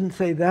that didn't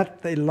say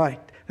that they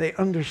liked. They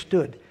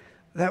understood.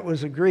 That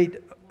was a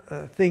great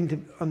thing to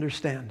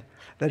understand.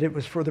 That it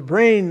was for the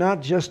brain,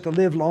 not just to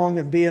live long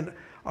and be an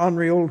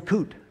ornery old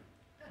coot,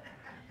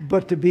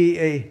 but to be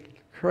a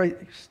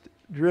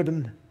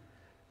Christ-driven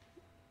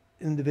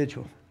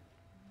individual.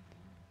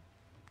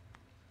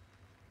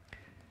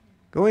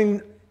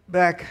 Going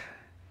back,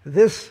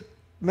 this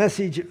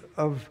message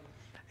of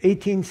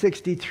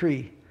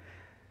 1863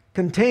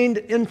 contained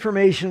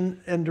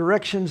information and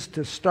directions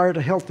to start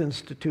a health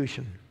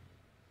institution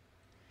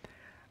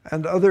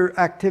and other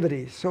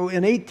activities. So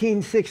in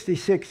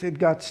 1866 it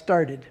got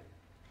started.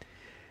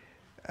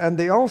 And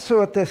they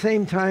also at the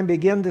same time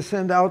began to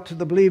send out to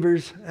the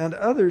believers and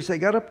others, they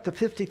got up to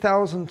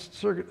 50,000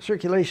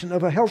 circulation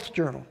of a health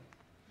journal.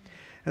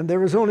 And there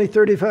was only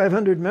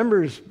 3,500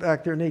 members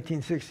back there in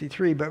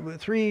 1863, but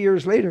 3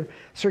 years later,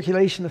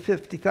 circulation of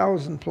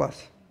 50,000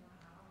 plus.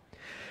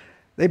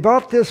 They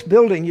bought this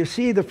building. You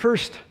see the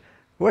first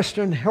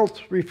Western Health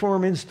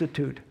Reform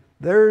Institute.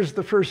 There's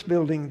the first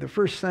building, the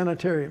first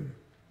sanitarium.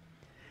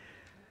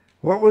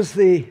 What was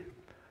the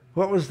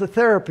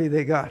therapy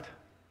they got?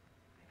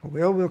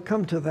 Well, we'll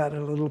come to that in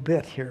a little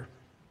bit here.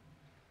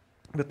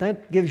 But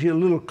that gives you a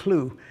little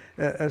clue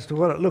as to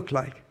what it looked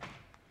like.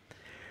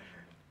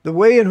 The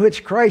way in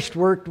which Christ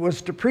worked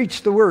was to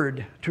preach the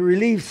word, to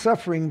relieve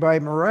suffering by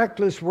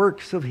miraculous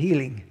works of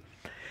healing.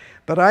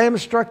 But I am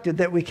instructed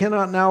that we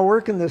cannot now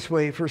work in this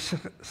way, for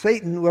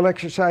Satan will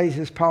exercise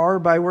his power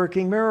by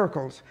working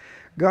miracles.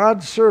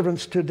 God's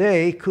servants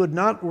today could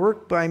not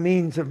work by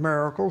means of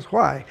miracles.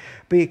 Why?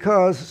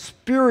 Because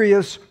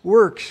spurious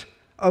works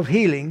of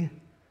healing,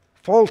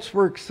 false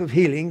works of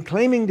healing,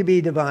 claiming to be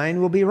divine,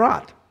 will be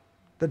wrought.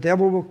 The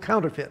devil will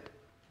counterfeit.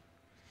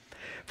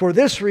 For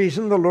this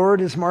reason, the Lord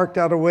has marked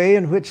out a way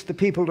in which the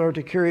people are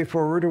to carry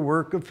forward a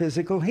work of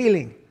physical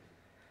healing.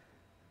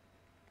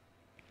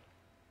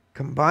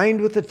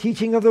 Combined with the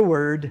teaching of the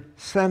Word,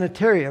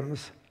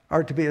 sanitariums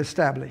are to be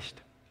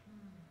established.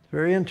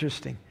 Very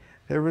interesting.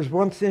 There was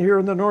once here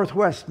in the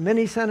Northwest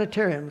many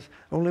sanitariums,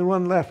 only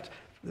one left,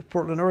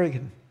 Portland,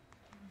 Oregon.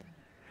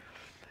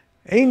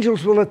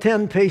 Angels will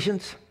attend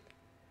patients.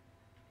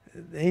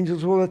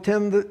 Angels will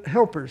attend the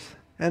helpers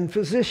and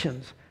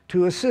physicians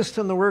to assist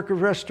in the work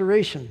of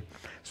restoration,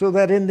 so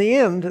that in the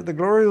end the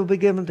glory will be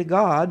given to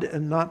God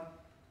and not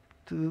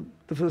to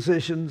the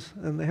physicians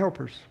and the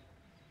helpers.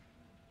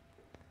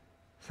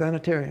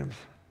 Sanitariums.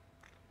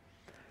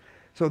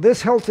 So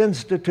this health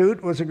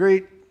institute was a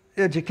great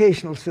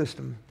educational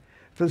system.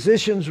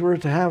 Physicians were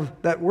to have,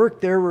 that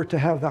worked there were to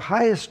have the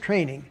highest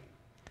training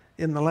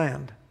in the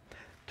land,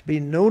 to be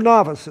no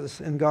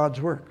novices in God's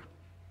work.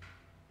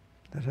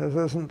 That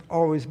hasn't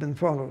always been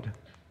followed.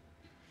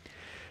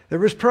 There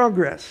was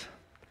progress.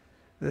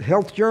 The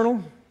Health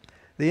Journal,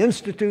 the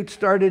Institute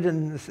started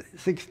in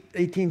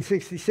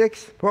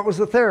 1866. What was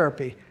the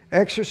therapy?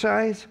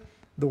 Exercise,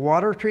 the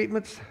water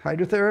treatments,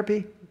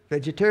 hydrotherapy,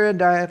 vegetarian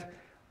diet,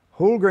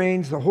 whole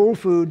grains, the whole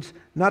foods,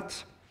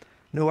 nuts,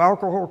 no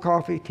alcohol,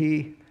 coffee,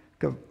 tea,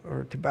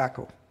 or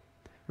tobacco.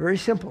 Very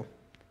simple.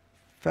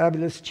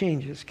 Fabulous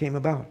changes came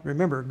about.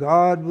 Remember,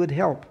 God would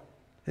help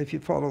if you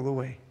follow the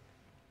way.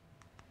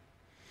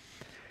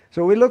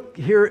 So we look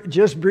here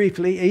just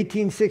briefly.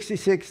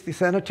 1866, the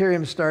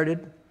sanitarium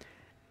started.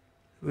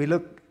 We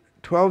look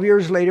 12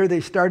 years later,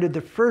 they started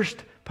the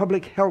first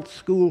public health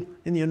school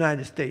in the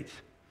United States.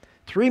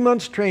 3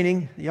 months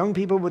training, young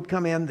people would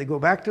come in, they go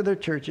back to their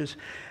churches,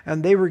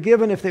 and they were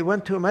given, if they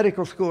went to a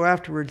medical school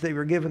afterwards, they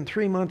were given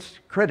 3 months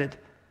credit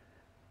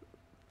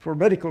for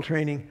medical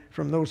training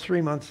from those 3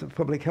 months of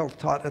public health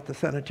taught at the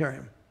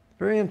sanitarium.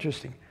 Very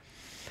interesting.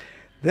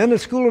 Then a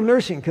school of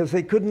nursing, because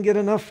they couldn't get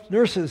enough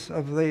nurses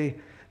of the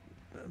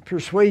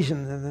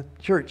persuasion in the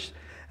church,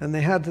 and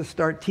they had to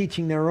start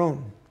teaching their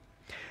own.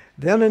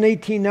 Then in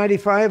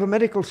 1895, a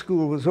medical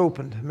school was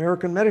opened,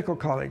 American Medical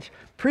College.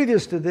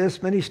 Previous to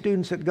this, many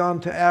students had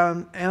gone to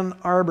Ann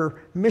Arbor,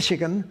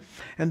 Michigan,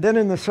 and then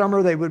in the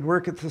summer they would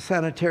work at the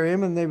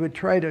sanitarium, and they would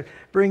try to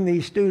bring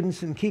these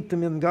students and keep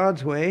them in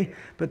God's way,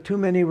 but too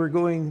many were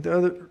going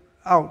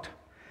out.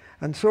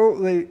 And so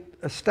they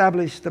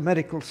established the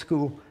medical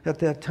school at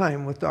that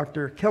time with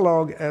Dr.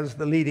 Kellogg as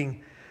the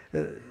leading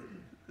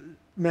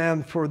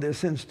man for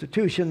this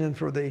institution and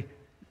for the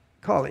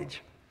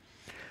college.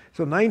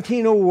 So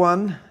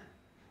 1901,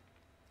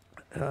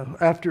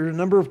 after a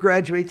number of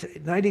graduates,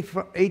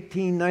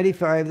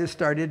 1895 this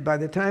started. By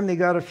the time they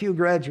got a few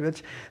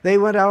graduates, they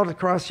went out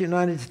across the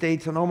United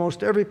States, and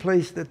almost every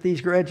place that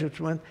these graduates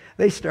went,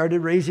 they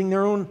started raising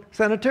their own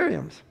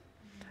sanitariums.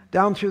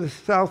 Down through the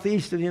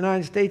southeast of the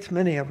United States,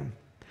 many of them.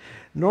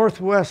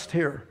 Northwest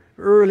here,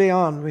 early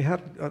on, we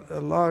had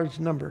a large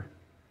number.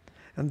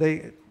 And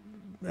they,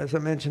 as I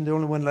mentioned, the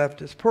only one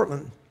left is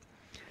Portland.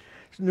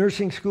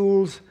 Nursing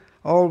schools,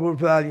 all were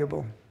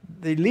valuable.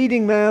 The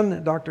leading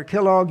man, Dr.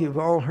 Kellogg, you've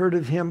all heard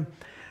of him,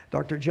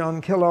 Dr.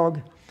 John Kellogg,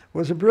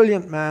 was a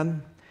brilliant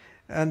man,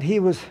 and he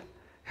was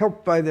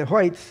helped by the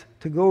whites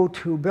to go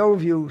to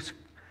Bellevue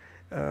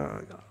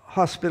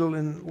Hospital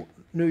in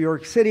New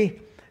York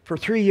City for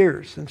 3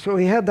 years. And so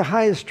he had the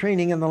highest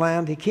training in the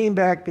land. He came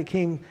back,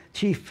 became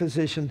chief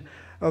physician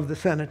of the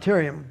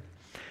sanitarium.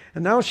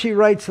 And now she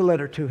writes a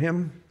letter to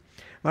him.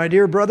 My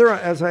dear brother,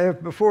 as I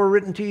have before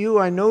written to you,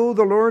 I know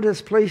the Lord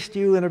has placed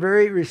you in a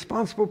very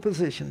responsible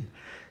position,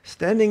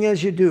 standing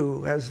as you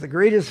do, as the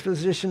greatest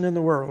physician in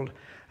the world,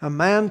 a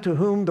man to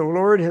whom the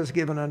Lord has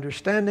given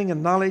understanding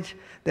and knowledge,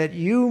 that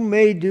you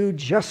may do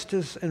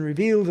justice and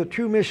reveal the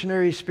true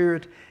missionary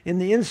spirit in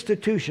the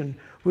institution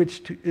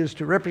which is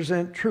to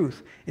represent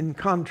truth in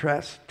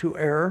contrast to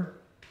error.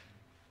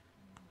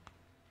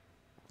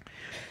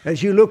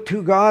 As you look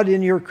to God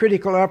in your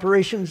critical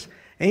operations,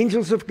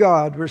 angels of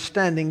God were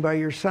standing by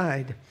your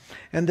side,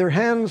 and their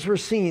hands were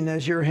seen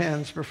as your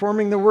hands,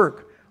 performing the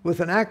work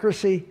with an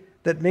accuracy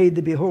that made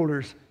the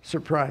beholders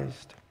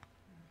surprised.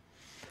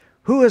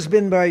 Who has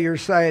been by your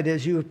side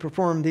as you have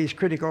performed these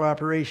critical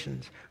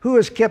operations? Who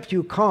has kept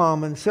you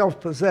calm and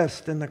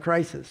self-possessed in the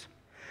crisis,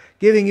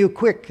 giving you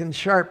quick and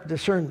sharp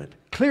discernment,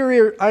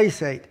 clear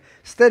eyesight,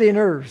 steady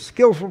nerves,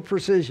 skillful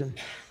precision?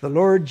 The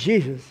Lord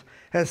Jesus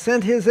has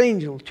sent his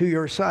angel to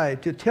your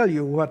side to tell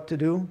you what to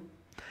do.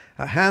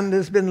 A hand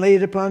has been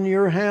laid upon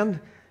your hand.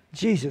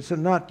 Jesus,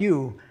 and not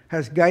you,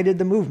 has guided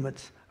the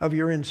movements of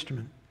your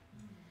instrument.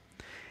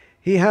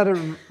 He had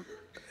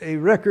a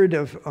record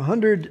of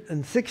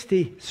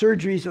 160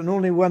 surgeries and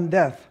only one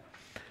death.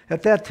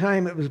 At that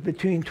time, it was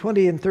between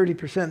 20 and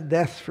 30%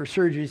 deaths for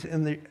surgeries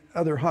in the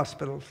other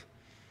hospitals.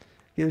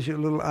 Gives you a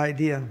little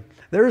idea.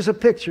 There is a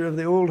picture of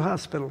the old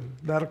hospital,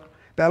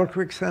 Battle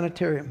Creek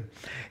Sanitarium.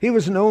 He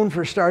was known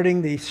for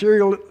starting the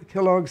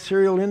Kellogg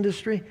cereal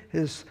industry.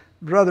 His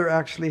brother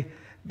actually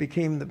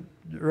became the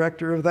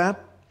director of that,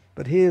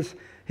 but his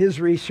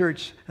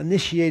research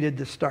initiated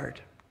the start.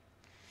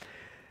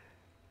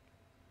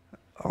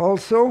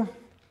 Also,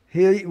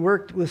 He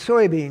worked with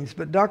soybeans,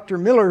 but Dr.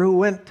 Miller, who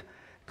went,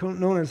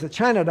 known as the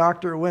China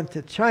doctor, went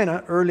to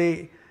China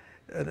in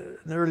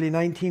the early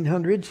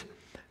 1900s,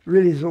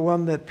 really is the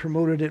one that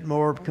promoted it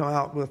more, come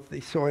out with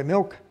the soy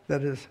milk,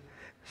 that is,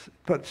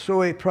 put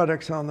soy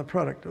products on the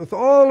product. With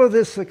all of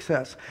this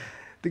success,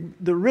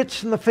 the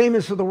rich and the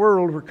famous of the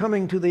world were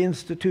coming to the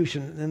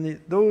institution, and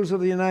those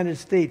of the United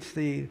States,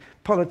 the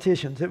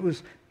politicians.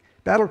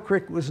 Battle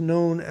Creek was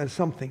known as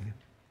something.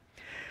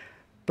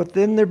 But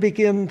then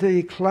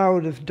the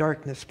cloud of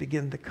darkness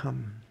began to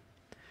come.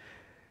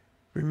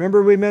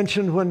 Remember we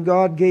mentioned when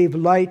God gave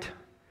light,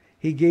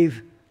 He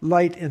gave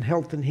light in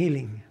health and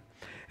healing.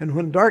 And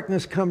when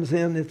darkness comes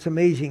in, it's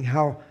amazing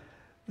how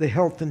the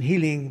health and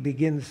healing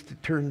begins to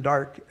turn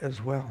dark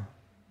as well.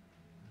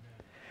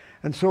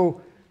 And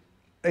so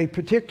a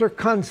particular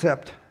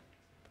concept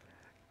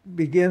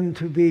began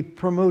to be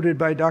promoted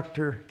by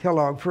Dr.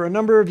 Kellogg for a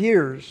number of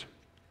years.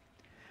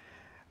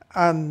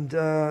 And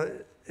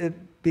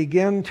it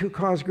began to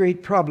cause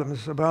great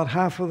problems. About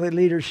half of the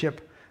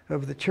leadership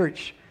of the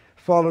church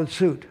followed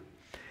suit.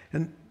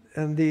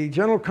 And the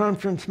General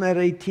Conference met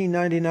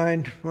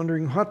 1899,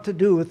 wondering what to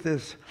do with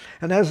this.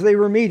 And as they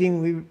were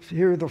meeting, we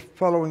hear the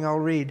following I'll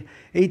read.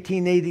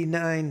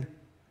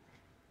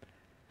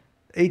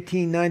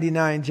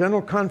 1899,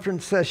 General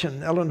Conference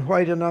session, Ellen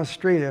White in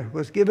Australia,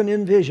 was given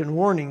in vision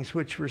warnings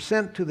which were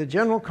sent to the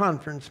General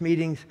Conference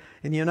meetings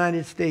in the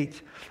United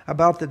States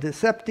about the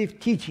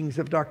deceptive teachings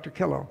of Dr.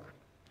 Kellogg.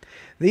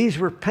 These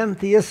were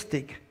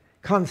pantheistic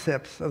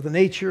concepts of the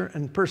nature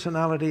and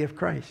personality of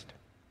Christ.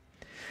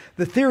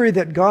 The theory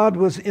that God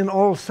was in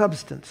all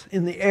substance,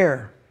 in the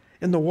air,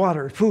 in the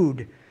water,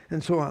 food,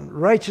 and so on.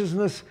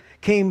 Righteousness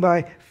came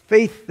by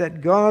faith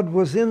that God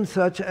was in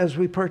such as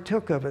we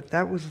partook of it.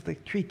 That was the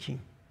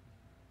teaching.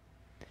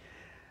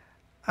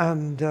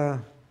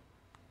 And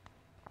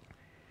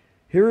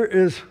here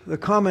is the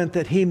comment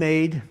that he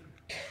made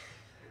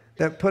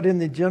that put in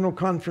the General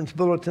Conference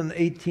Bulletin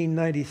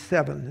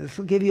 1897. This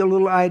will give you a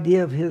little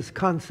idea of his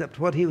concept,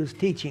 what he was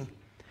teaching,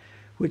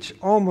 which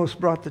almost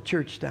brought the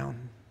church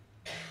down.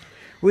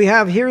 We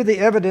have here the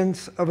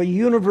evidence of a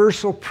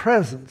universal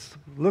presence.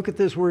 Look at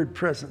this word,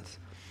 presence.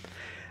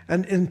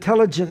 An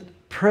intelligent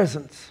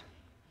presence,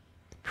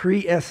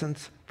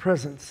 pre-essence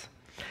presence,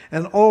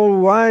 an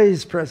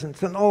all-wise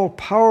presence, an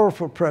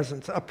all-powerful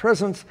presence, a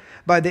presence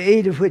by the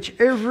aid of which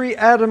every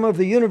atom of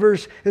the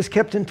universe is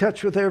kept in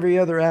touch with every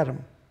other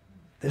atom.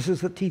 This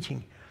is the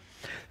teaching.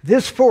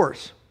 This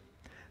force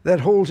that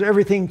holds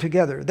everything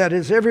together, that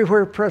is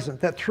everywhere present,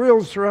 that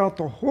thrills throughout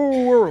the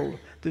whole world,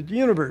 the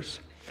universe,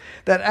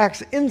 that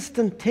acts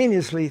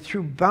instantaneously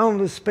through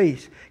boundless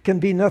space, can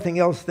be nothing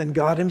else than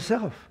God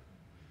Himself.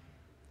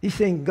 He's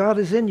saying God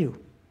is in you.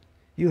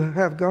 You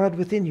have God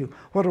within you.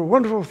 What a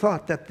wonderful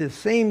thought that this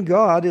same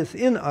God is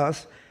in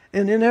us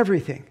and in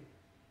everything.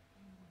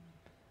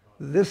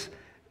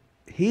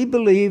 He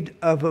believed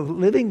of a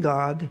living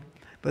God,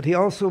 but he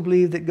also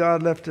believed that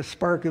God left a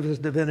spark of His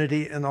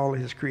divinity in all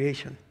His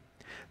creation.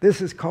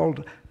 This is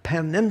called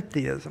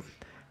panentheism.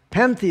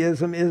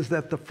 Pantheism is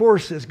that the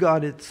force is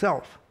God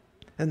itself,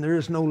 and there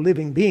is no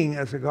living being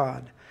as a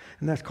God.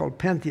 And that's called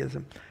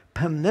pantheism.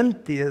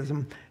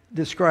 Panentheism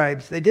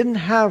describes, they didn't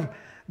have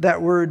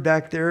that word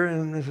back there,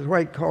 and Mrs.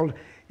 White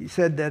he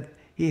said that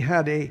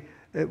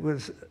it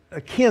was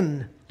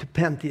akin to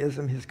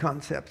pantheism, his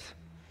concepts.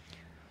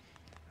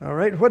 All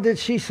right, what did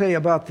she say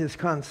about this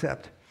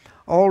concept?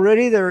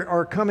 Already there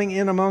are coming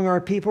in among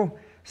our people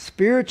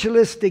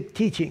spiritualistic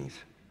teachings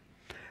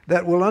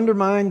that will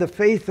undermine the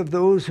faith of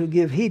those who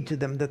give heed to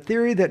them. The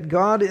theory that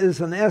God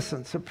is an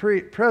essence, a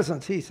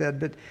presence, he said,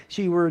 but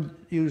she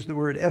used the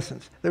word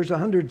essence. There's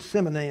 100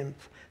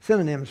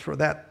 synonyms for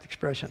that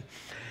expression.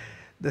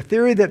 The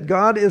theory that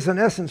God is an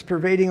essence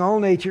pervading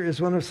all nature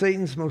is one of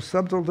Satan's most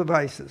subtle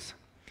devices.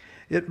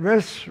 It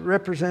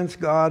represents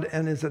God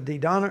and is a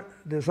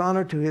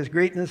dishonor to His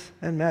greatness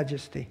and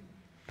majesty.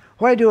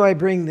 Why do I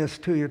bring this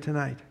to you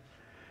tonight?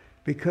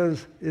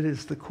 Because it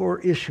is the core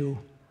issue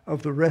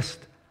of the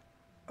rest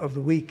of the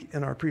week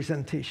in our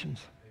presentations.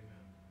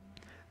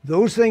 Amen.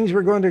 Those things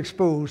we're going to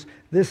expose,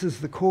 this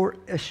is the core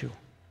issue.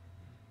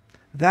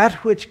 That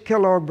which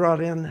Kellogg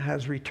brought in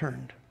has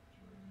returned.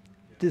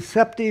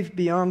 Deceptive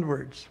beyond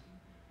words.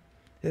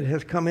 It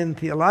has come in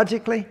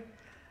theologically,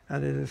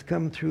 and it has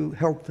come through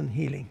health and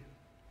healing.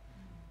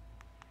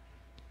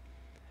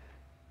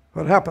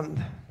 What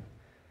happened?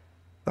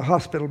 The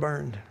hospital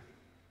burned.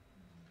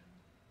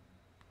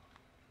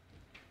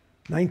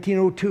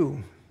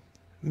 1902.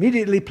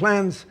 Immediately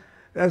plans,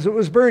 as it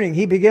was burning,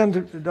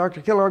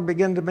 Dr. Kellogg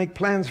began to make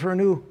plans for a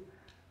new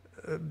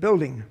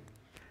building.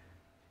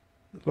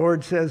 The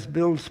Lord says,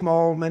 build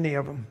small, many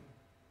of them.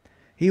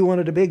 He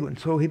wanted a big one,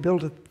 so he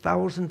built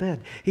 1,000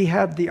 bed. He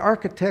had the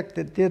architect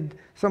that did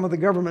some of the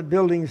government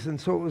buildings, and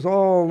so it was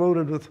all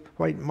loaded with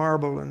white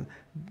marble and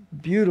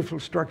beautiful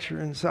structure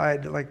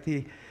inside, like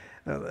the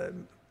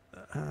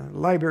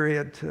library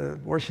at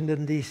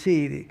Washington,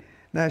 D.C., the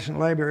National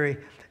Library.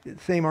 The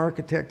same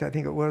architect, I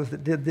think it was,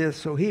 that did this.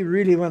 So he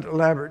really went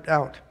elaborate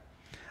out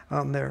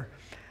on there.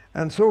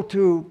 And so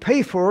to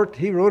pay for it,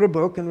 he wrote a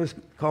book and was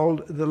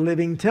called The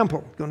Living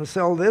Temple. Going to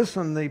sell this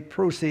and the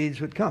proceeds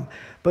would come.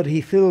 But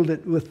he filled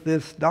it with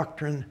this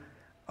doctrine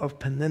of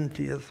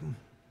panentheism.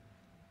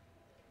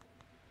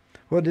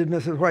 What did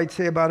Mrs. White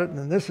say about it?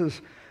 And this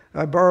is,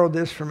 I borrowed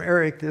this from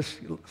Eric, this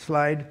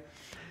slide.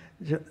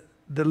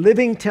 The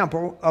Living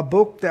Temple, a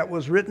book that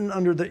was written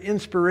under the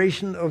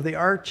inspiration of the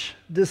arch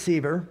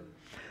deceiver.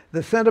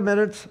 The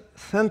sentiments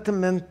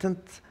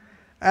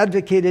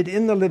advocated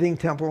in the Living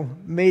Temple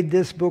made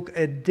this book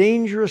a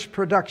dangerous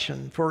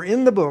production, for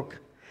in the book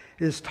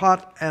is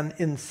taught an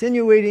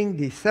insinuating,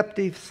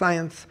 deceptive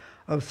science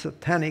of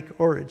satanic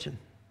origin.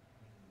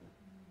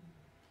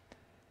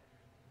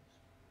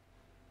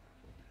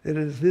 It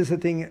is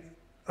visiting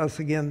us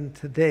again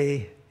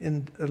today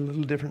in a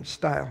little different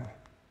style.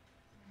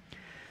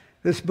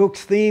 This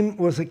book's theme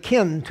was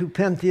akin to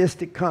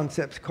pantheistic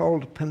concepts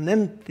called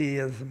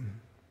panentheism,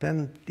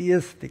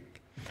 pantheistic.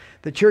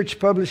 The church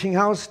publishing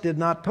house did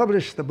not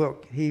publish the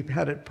book. He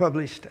had it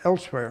published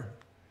elsewhere.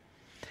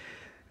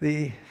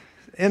 The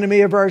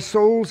enemy of our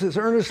souls is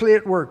earnestly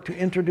at work to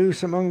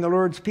introduce among the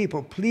Lord's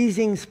people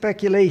pleasing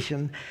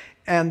speculation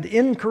and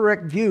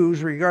incorrect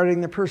views regarding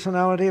the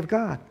personality of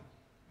God.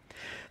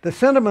 The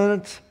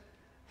sentiments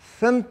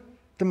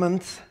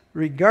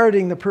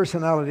regarding the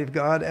personality of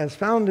God, as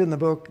found in the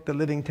book, The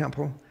Living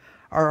Temple,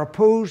 are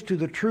opposed to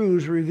the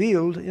truths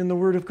revealed in the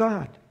Word of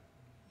God.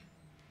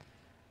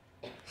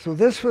 So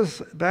this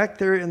was, back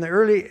there in the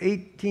early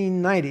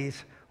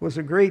 1890s, was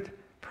a great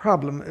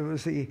problem. It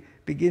was the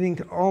beginning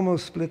to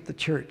almost split the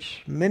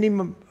church. Many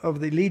of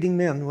the leading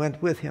men went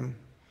with him.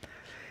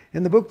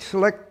 In the book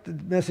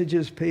Selected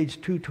Messages, page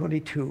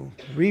 222,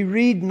 we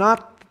need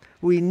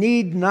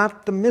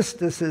not the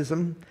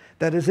mysticism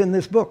that is in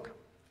this book,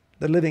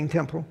 The Living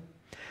Temple.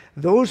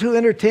 Those who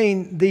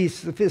entertain these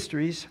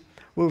sophistries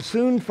will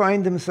soon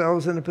find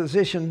themselves in a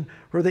position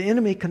where the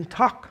enemy can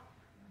talk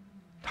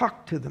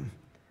to them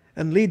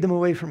and lead them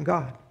away from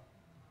God.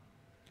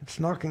 It's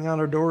knocking on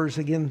our doors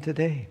again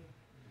today.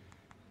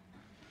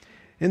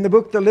 In the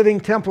book, The Living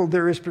Temple,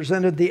 there is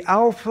presented the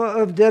alpha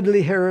of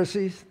deadly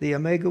heresies. The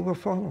omega will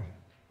follow,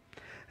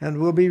 and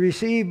will be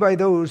received by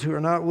those who are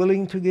not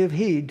willing to give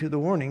heed to the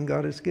warning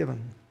God has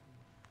given.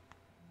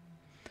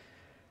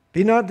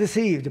 Be not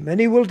deceived.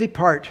 Many will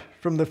depart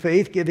from the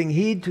faith, giving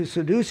heed to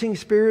seducing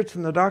spirits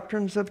and the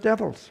doctrines of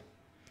devils.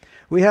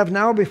 We have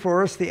now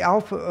before us the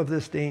alpha of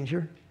this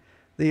danger.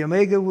 The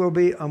omega will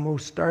be a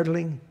most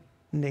startling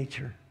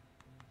nature.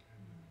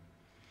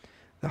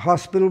 The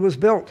hospital was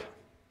built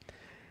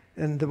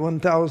and the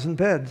 1,000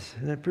 beds,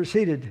 and it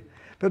proceeded.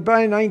 But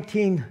by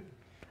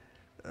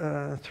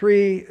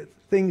 1903,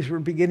 things were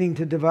beginning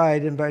to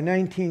divide, and by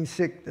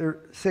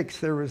 1906,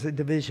 there was a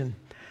division.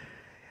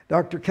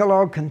 Dr.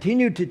 Kellogg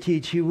continued to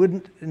teach. He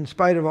wouldn't, in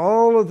spite of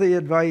all of the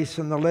advice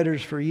and the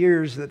letters for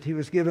years that he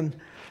was given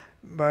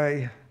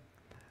by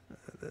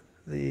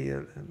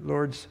the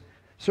Lord's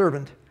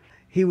servant,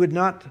 he would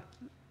not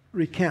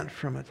recant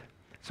from it.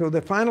 So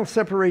the final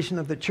separation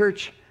of the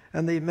church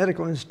and the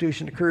medical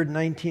institution occurred in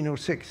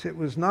 1906. It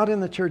was not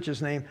in the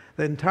church's name.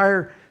 The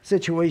entire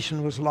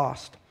situation was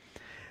lost.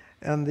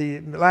 And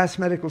the last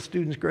medical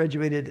students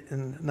graduated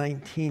in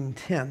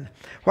 1910.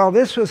 While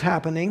this was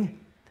happening,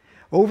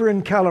 over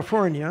in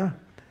California,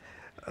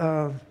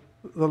 the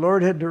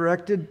Lord had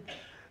directed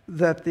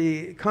that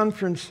the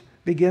conference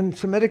begin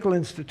some medical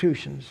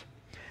institutions.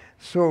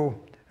 So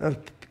a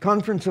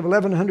conference of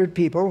 1,100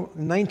 people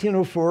in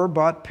 1904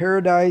 bought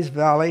Paradise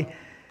Valley.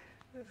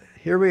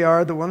 Here we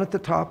are. The one at the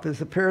top is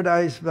the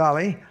Paradise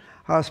Valley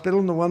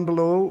Hospital, and the one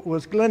below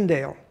was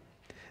Glendale.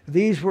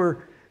 These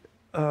were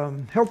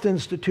health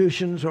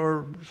institutions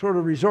or sort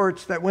of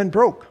resorts that went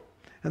broke,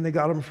 and they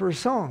got them for a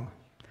song.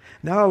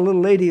 Now a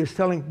little lady is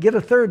telling, get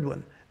a third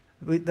one.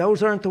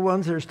 Those aren't the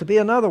ones. There's to be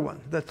another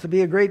one. That's to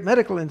be a great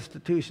medical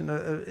institution,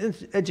 an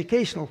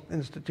educational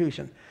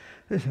institution.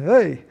 They say,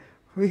 hey,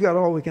 we got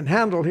all we can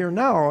handle here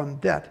now on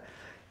debt.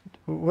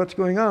 What's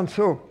going on?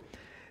 So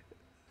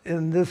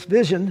in this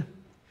vision,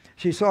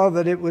 she saw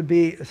that it would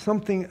be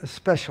something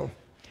special.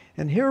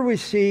 And here we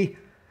see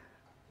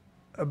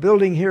a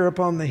building here up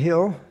on the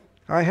hill.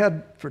 I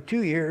had for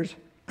 2 years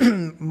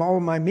all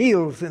my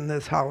meals in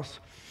this house.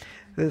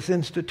 This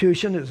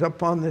institution is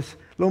up on this,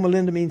 Loma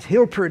Linda means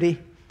hill pretty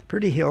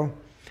hill.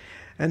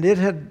 And it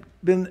had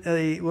been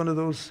one of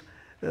those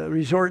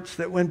resorts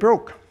that went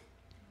broke.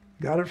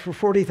 Got it for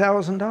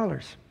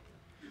 $40,000.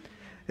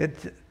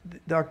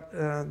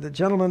 The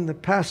gentleman, the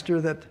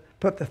pastor that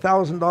put the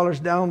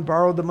 $1,000 down,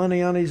 borrowed the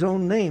money on his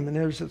own name. And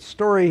there's a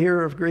story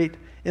here of great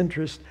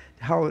interest,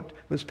 how it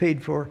was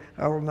paid for.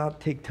 I will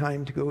not take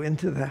time to go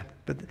into that.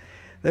 But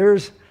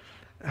there's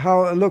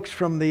how it looks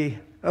from the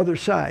other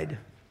side.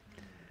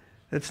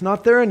 It's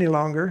not there any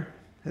longer.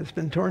 It's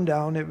been torn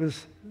down. It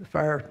was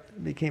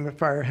became a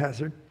fire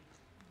hazard.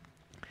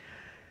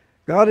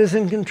 God is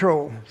in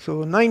control.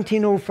 So in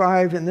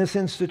 1905, in this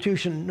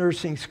institution,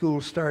 nursing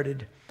school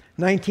started.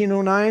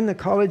 1909, the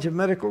College of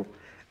Medical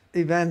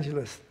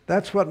Evangelists.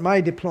 That's what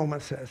my diploma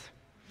says.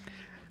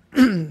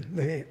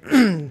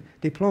 the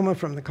diploma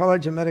from the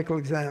College of Medical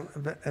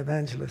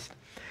Evangelists.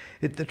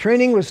 The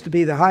training was to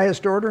be the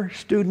highest order,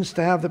 students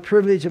to have the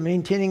privilege of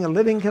maintaining a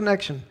living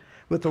connection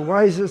with the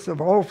wisest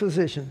of all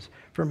physicians,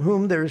 from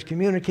whom there is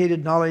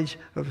communicated knowledge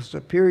of a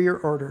superior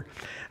order.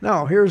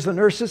 Now, here's the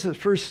nurses that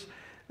first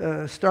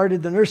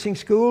started the nursing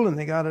school, and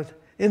they got an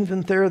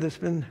infant there that's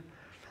been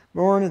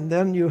born, and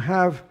then you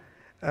have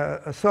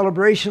a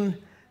celebration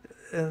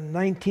in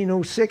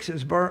 1906. It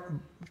was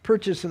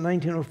purchased in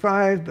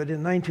 1905, but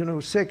in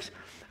 1906,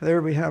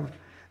 there we have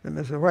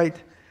Mr.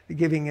 White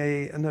giving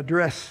an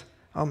address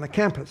on the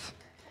campus.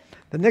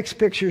 The next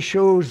picture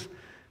shows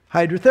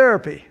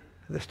hydrotherapy,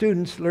 the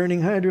students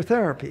learning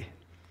hydrotherapy.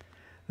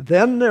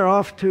 Then they're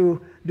off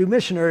to do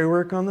missionary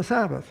work on the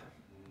Sabbath.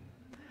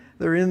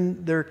 They're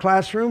in their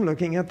classroom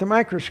looking at the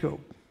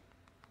microscope.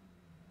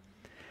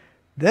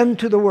 Then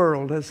to the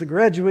world. As the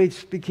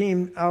graduates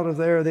became out of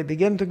there, they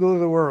began to go to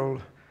the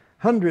world.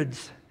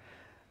 Hundreds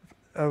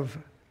of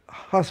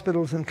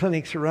hospitals and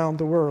clinics around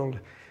the world.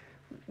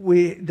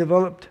 We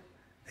developed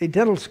a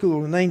dental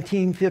school in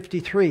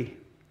 1953.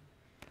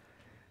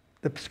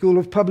 The School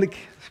of Public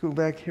Health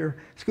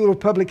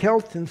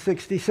in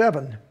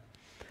 1967.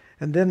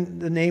 And then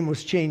the name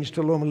was changed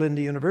to Loma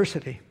Linda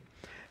University.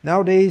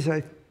 Nowadays,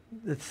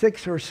 it's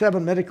 6 or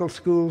 7 medical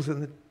schools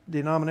in the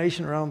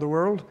denomination around the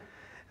world,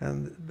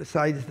 and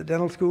besides the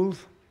dental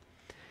schools.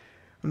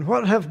 And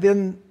what have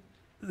been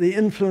the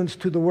influence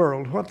to the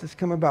world? What has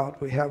come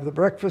about? We have the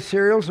breakfast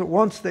cereals. At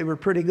once they were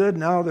pretty good.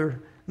 Now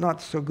they're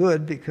not so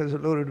good because they're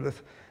loaded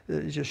with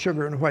just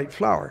sugar and white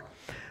flour.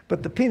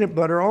 But the peanut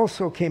butter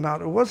also came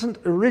out. It wasn't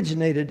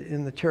originated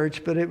in the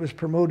church, but it was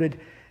promoted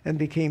and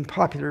became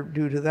popular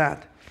due to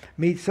that.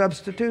 Meat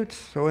substitutes,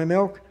 soy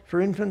milk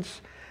for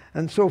infants,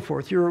 and so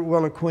forth. You're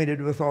well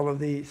acquainted with all of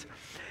these.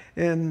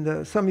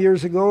 And some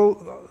years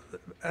ago,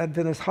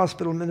 Adventist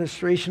Hospital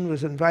Administration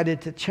was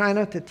invited to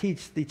China to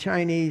teach the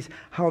Chinese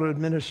how to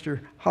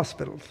administer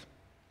hospitals.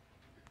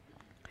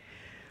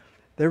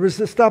 There was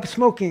the Stop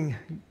Smoking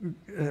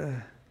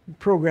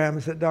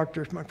programs that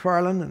Dr.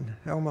 McFarland and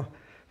Elma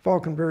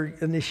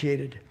Falkenberg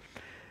initiated.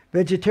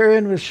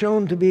 Vegetarian was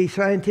shown to be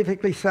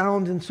scientifically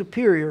sound and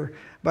superior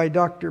by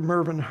Dr.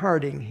 Mervyn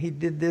Harding. He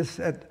did this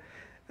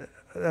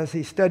as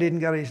he studied and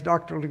got his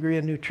doctoral degree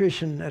in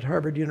nutrition at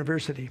Harvard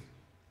University.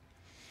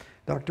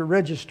 Dr.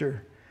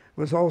 Register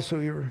was also,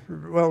 you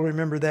well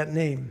remember that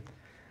name.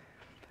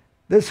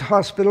 This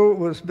hospital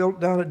was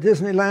built down at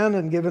Disneyland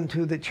and given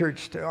to the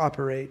church to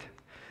operate.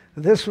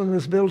 This one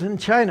was built in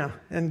China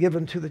and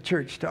given to the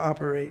church to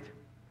operate.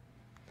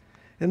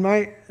 In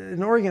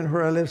Oregon,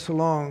 where I lived so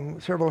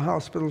long, several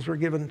hospitals were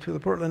given to the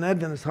Portland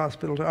Adventist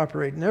Hospital to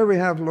operate. And there we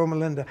have Loma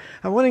Linda.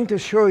 I'm wanting to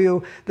show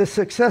you the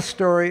success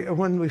story of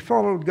when we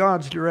followed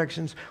God's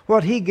directions,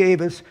 what He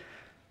gave us.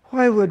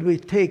 Why would we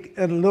take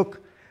and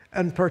look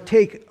and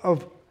partake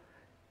of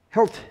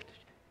health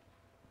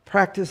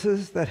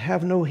practices that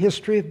have no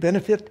history of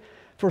benefit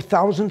for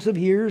thousands of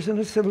years in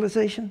a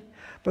civilization?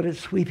 But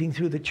it's sweeping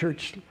through the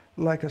church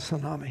like a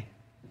tsunami.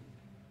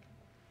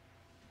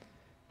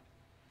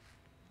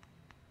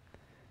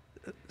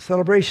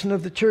 Celebration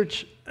of the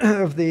church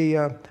of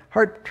the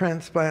heart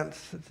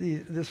transplants.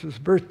 This was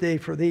birthday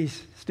for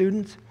these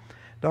students.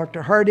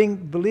 Dr. Harding,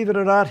 believe it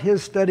or not,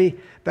 his study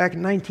back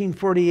in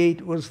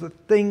 1948 was the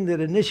thing that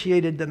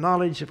initiated the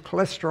knowledge of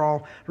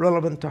cholesterol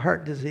relevant to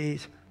heart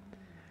disease.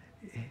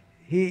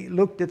 He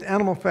looked at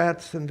animal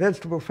fats and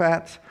vegetable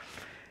fats,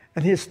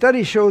 and his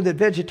study showed that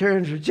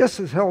vegetarians were just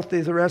as healthy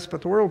as the rest,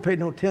 but the world paid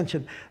no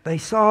attention. They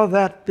saw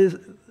that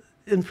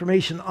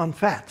information on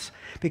fats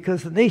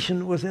because the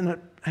nation was in a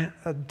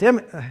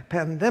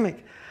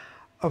pandemic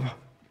of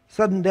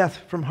sudden death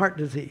from heart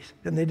disease,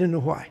 and they didn't know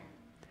why.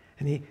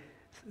 And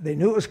they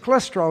knew it was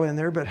cholesterol in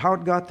there, but how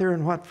it got there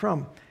and what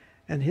from.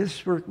 And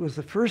his work was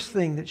the first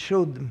thing that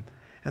showed them.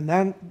 And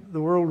then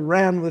the world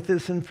ran with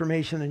this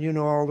information, and you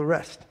know all the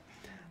rest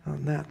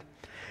on that.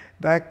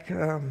 Back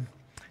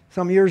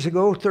some years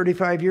ago,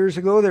 35 years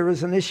ago, there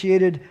was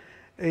initiated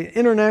an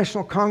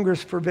International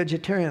Congress for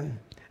Vegetarian.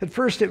 At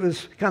first it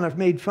was kind of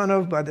made fun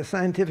of by the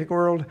scientific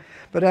world,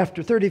 but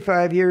after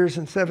 35 years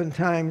and 7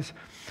 times,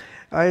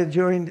 I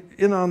joined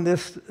in on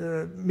this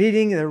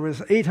meeting. There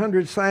was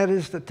 800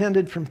 scientists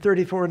attended from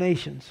 34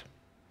 nations.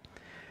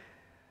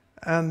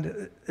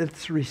 And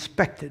it's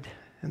respected,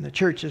 and the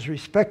church is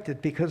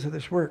respected because of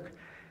this work.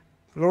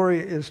 Glory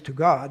is to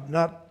God,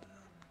 not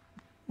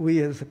we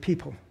as a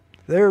people.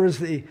 There was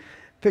the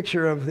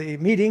picture of the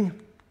meeting.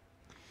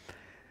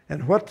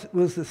 And what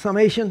was the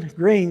summation?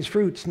 Grains,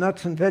 fruits,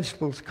 nuts, and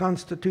vegetables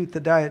constitute the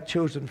diet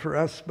chosen for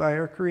us by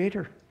our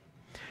Creator.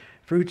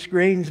 Fruits,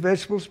 grains,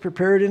 vegetables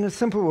prepared in a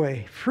simple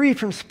way, free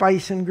from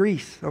spice and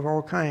grease of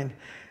all kind.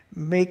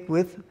 Make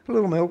with a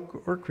little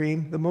milk or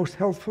cream the most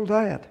healthful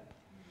diet.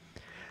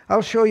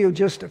 I'll show you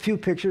just a few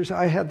pictures.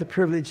 I had the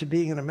privilege of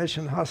being in a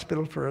mission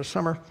hospital for a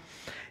summer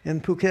in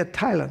Phuket,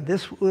 Thailand.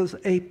 This was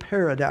a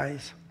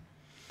paradise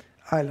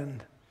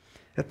island.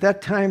 At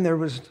that time, there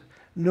was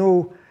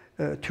no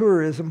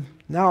tourism.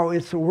 Now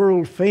it's a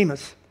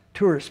world-famous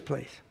tourist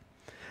place.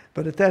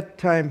 But at that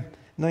time,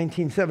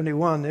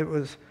 1971. It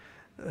was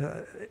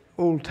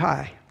Old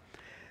Thai.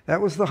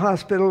 That was the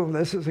hospital.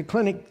 This is a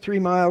clinic 3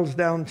 miles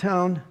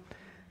downtown,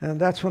 and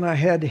that's when I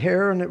had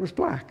hair and it was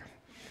black.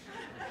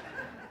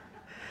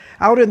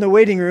 Out in the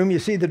waiting room, you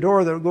see the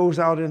door that goes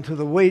out into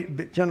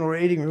the general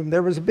waiting room.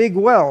 There was a big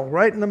well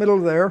right in the middle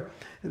there.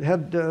 It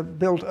had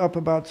built up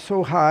about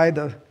so high,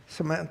 the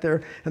cement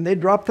there, and they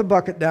dropped the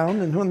bucket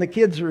down, and when the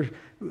kids were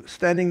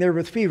standing there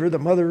with fever, the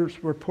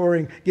mothers were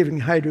giving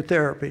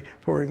hydrotherapy,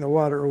 pouring the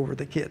water over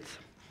the kids.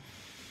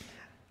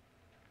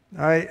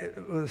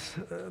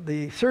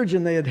 The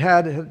surgeon they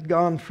had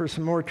gone for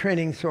some more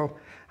training, so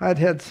I'd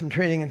had some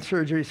training in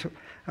surgery, so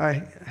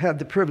I had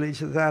the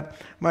privilege of that.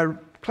 My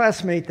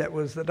classmate that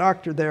was the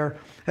doctor there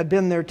had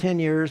been there 10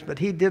 years, but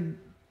he didn't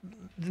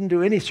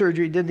do any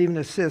surgery, didn't even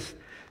assist,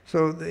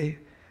 so they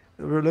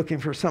were looking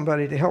for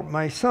somebody to help.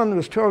 My son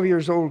was 12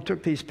 years old,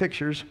 took these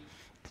pictures.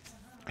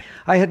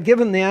 I had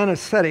given the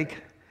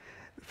anesthetic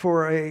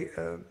for a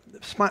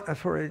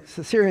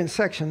cesarean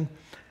section,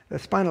 a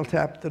spinal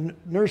tap. The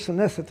nurse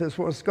anesthetist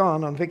was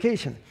gone on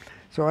vacation,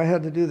 so I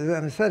had to do the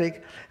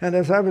anesthetic. And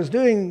as I was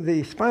doing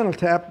the spinal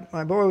tap,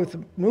 my boy with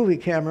the movie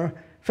camera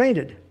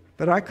fainted,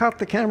 but I caught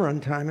the camera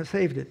in time and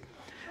saved it.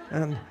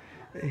 And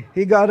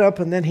he got up,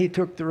 and then he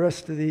took the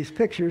rest of these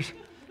pictures.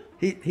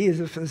 He is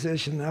a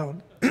physician now.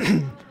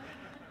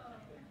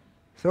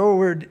 So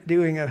we're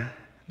delivering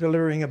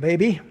a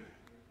baby.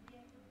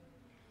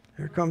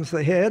 Here comes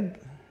the head.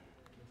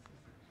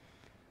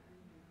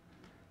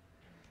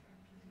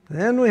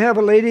 Then we have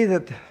a lady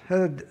that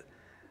had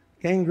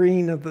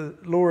gangrene of the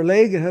lower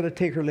leg and had to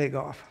take her leg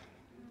off.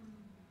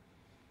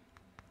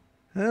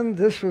 And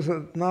this was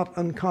a not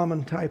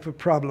uncommon type of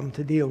problem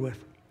to deal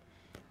with.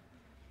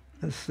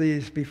 This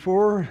is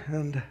before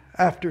and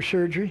after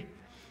surgery.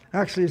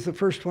 Actually, it's the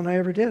first one I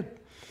ever did.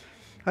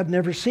 I'd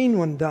never seen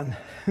one done.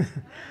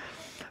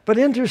 But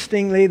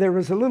interestingly, there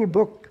was a little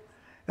book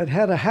that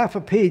had a half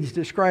a page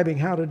describing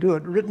how to do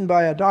it, written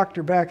by a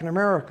doctor back in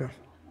America.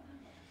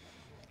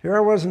 Here I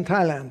was in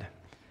Thailand.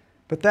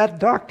 But that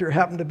doctor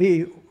happened to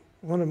be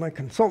one of my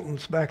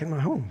consultants back in my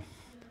home.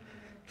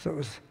 So it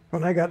was,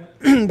 when I got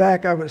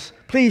back, I was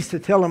pleased to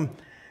tell him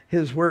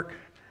his work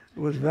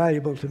was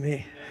valuable to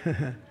me.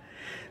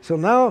 So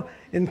now,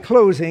 in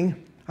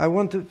closing, I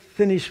want to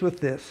finish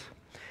with this.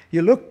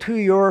 You look to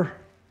your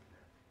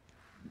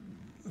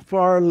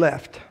far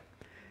left.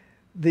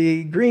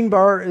 The green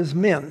bar is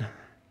men,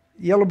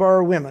 yellow bar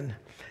are women.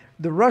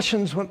 The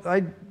Russians,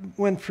 I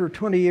went for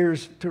 20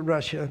 years to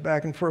Russia,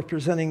 back and forth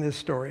presenting this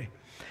story.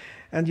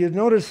 And you'd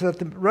notice that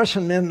the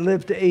Russian men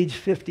lived to age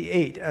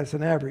 58 as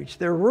an average.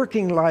 Their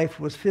working life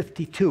was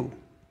 52.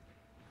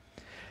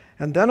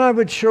 And then I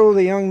would show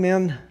the young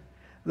men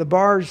the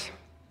bars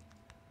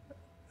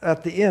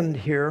at the end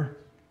here,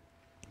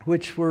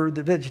 which were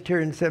the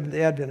vegetarian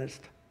Seventh-day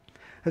Adventists.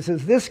 I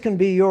says, this can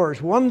be yours.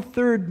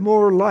 1/3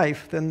 more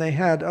life than they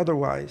had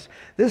otherwise.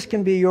 This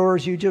can be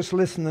yours. You just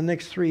listen the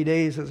next 3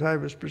 days as I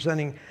was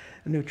presenting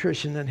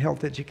nutrition and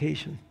health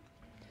education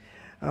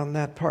on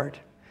that part.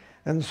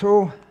 And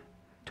so,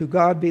 to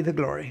God be the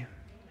glory.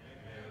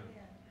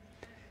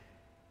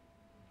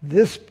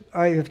 This,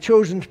 I have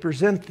chosen to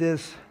present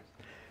this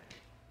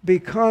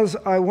because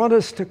I want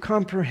us to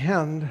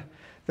comprehend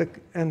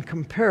and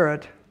compare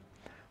it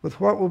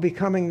with what will be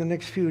coming the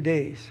next few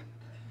days.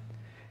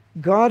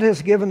 God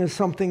has given us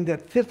something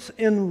that fits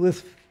in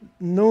with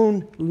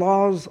known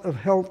laws of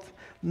health,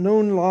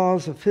 known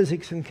laws of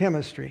physics and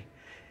chemistry.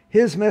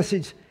 His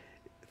message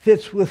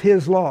fits with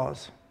His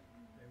laws.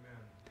 Amen.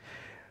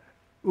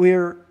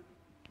 We're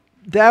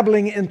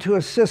dabbling into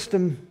a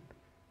system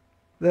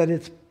that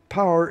its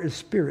power is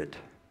spirit,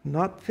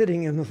 not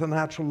fitting in with the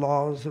natural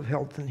laws of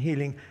health and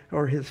healing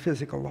or His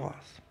physical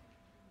laws.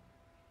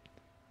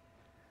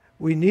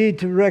 We need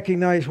to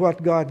recognize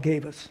what God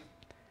gave us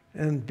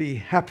and be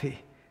happy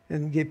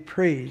and give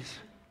praise.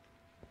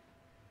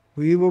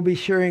 We will be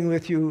sharing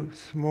with you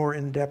some more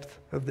in depth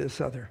of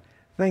this other.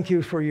 Thank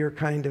you for your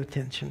kind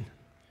attention.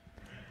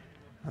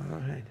 All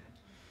right.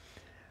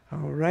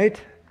 All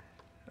right.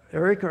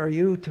 Eric, are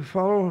you to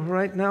follow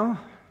right now?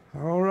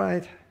 All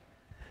right.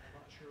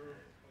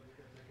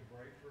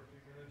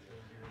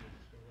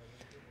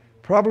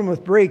 Problem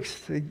with breaks,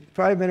 the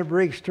 5-minute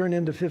breaks turn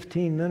into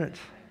 15 minutes.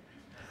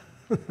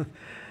 I'm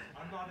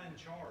not in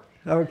charge.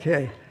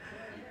 Okay.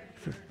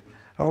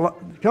 I'll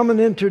come and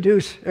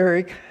introduce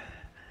Eric.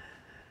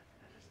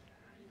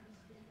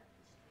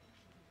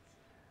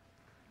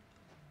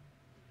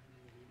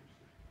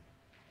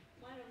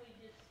 Why don't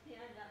we just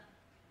stand up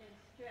and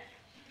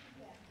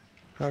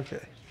stretch?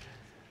 Okay.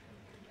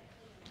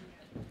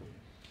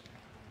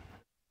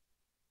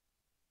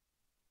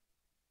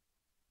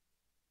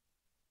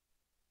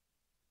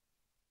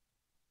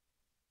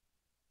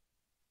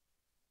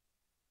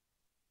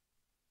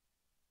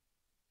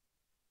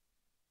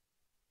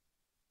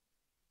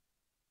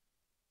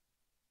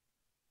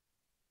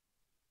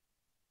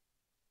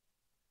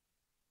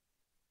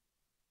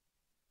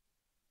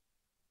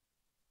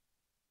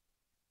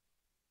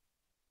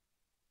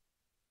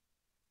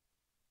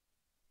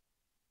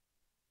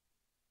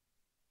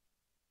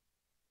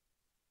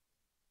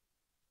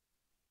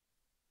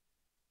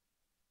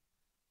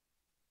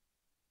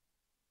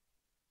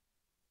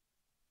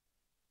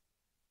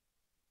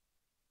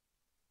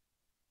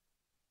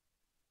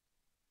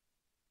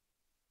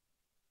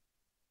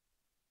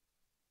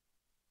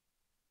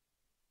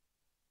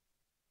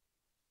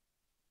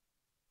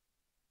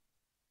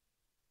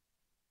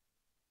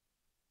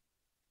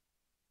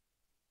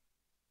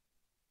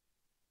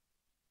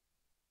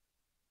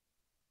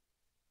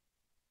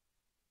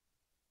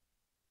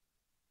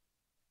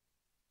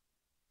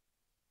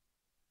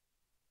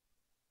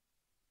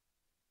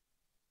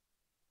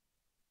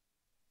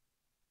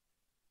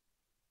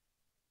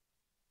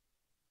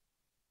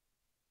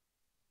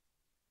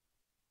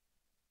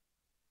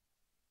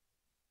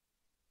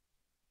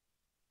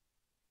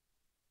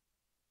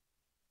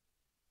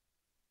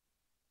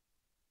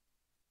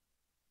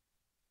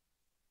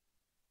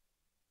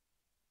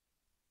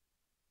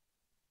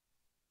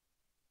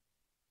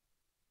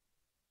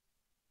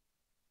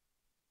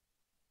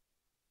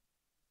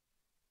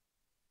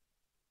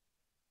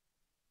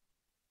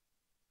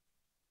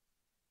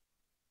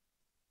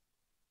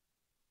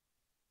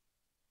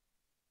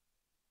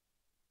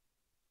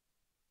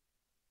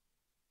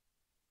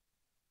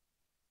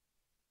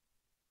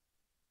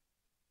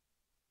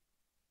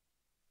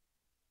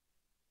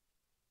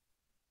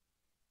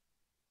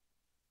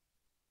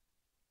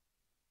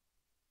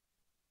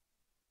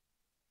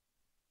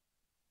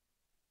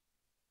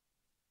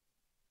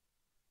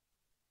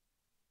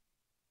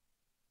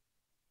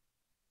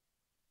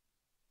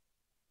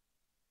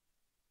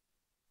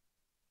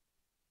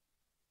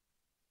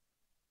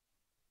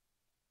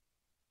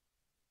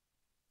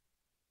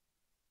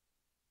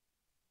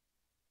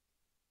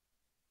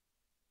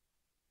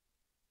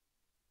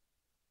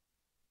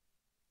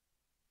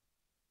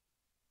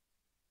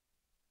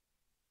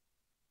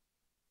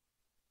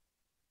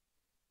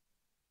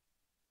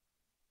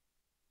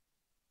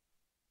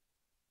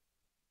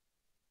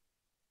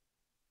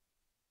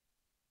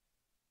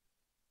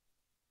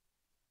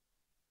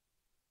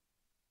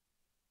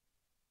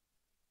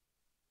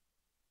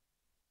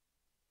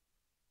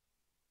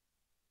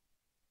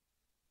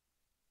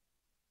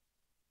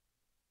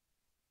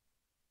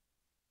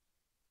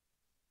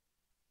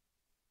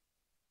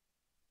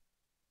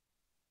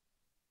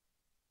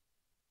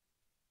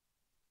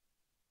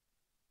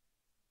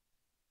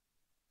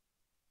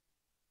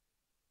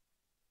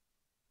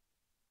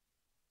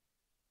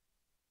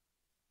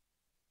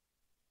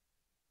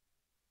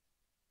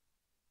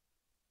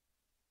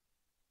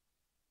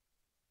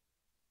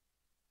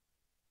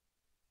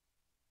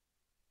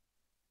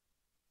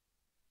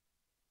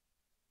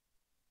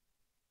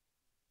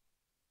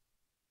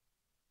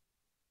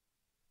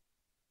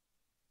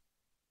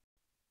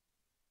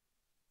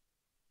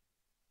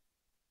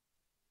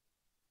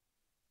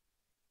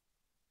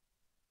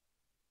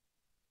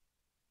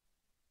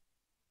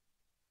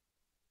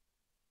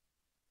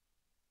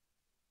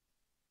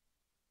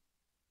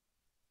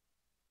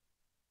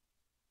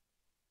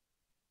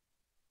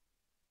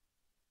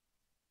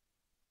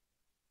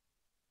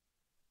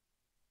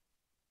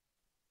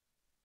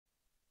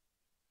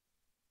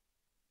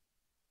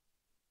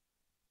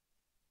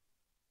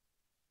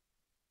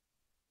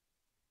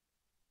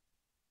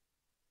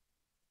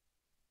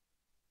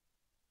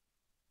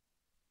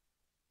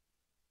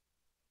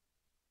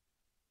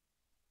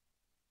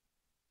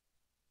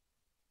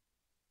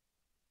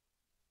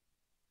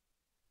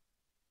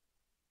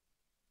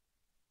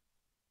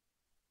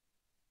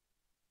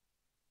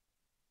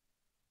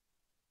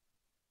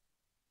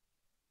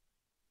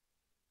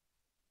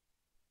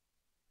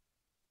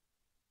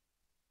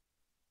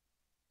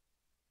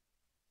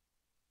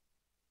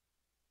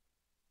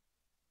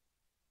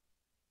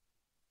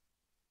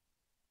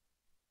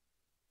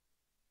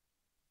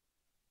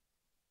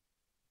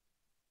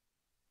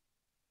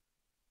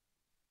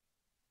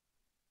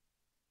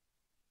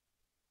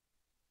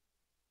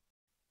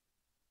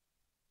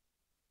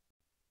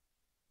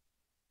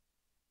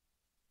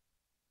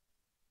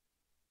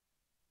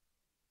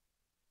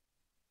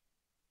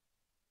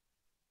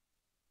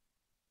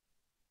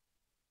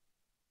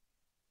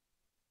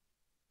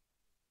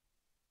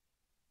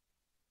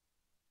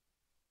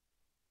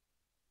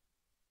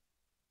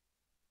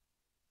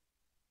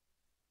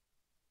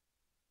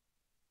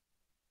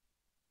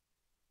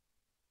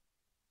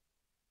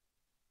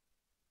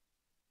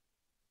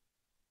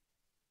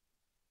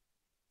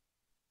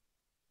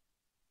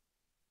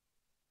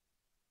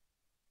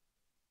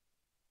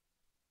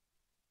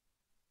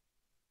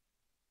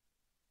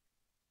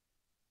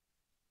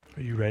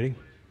 Are you ready?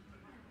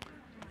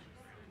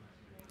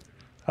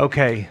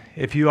 Okay,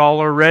 if you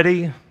all are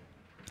ready,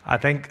 I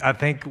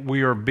think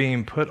we are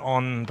being put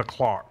on the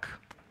clock.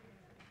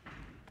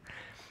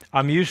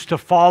 I'm used to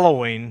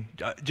following.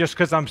 Just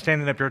because I'm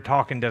standing up here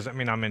talking doesn't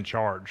mean I'm in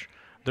charge.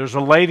 There's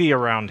a lady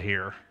around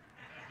here.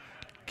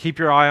 Keep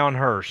your eye on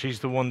her.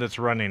 She's the one that's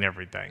running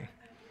everything.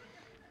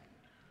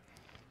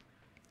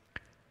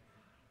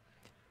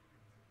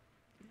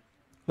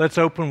 Let's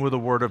open with a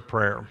word of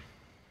prayer.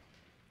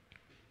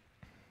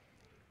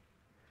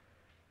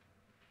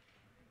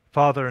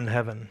 Father in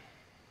heaven,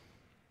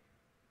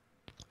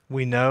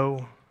 we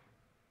know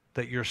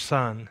that your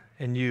Son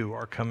and you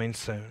are coming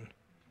soon.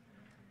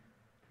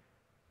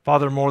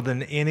 Father, more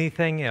than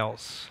anything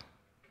else,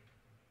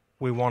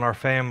 we want our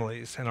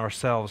families and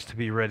ourselves to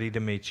be ready to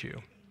meet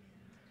you.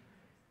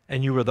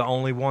 And you are the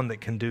only one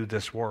that can do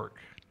this work.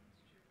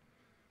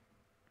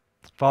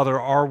 Father,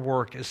 our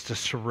work is to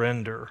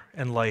surrender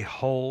and lay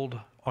hold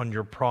on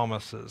your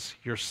promises,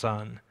 your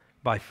Son,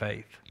 by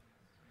faith.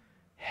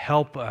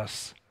 Help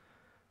us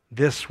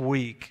this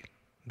week,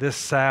 this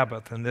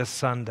Sabbath, and this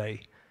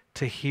Sunday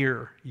to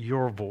hear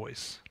your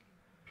voice.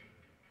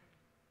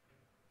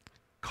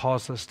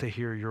 Cause us to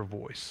hear your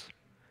voice.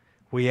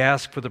 We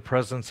ask for the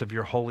presence of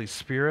your Holy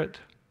Spirit,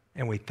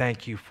 and we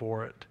thank you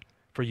for it,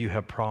 for you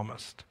have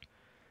promised.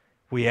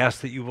 We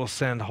ask that you will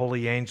send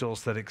holy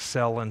angels that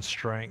excel in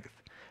strength.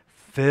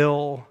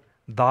 Fill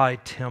thy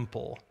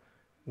temple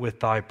with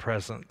thy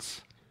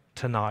presence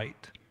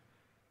tonight.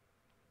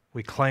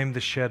 We claim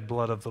the shed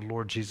blood of the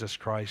Lord Jesus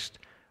Christ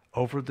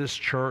over this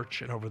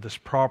church and over this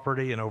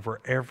property and over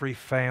every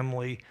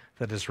family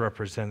that is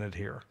represented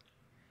here.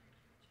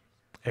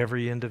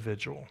 Every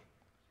individual.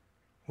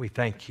 We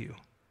thank you.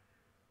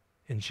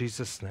 In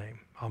Jesus' name,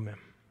 amen.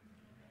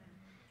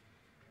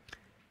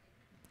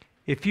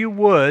 If you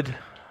would,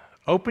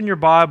 open your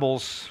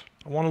Bibles.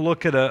 I want to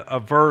look at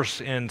a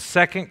verse in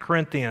 2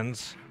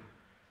 Corinthians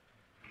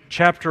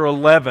chapter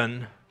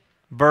 11,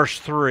 verse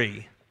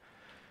 3.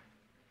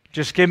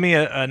 Just give me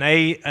an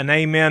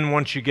amen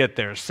once you get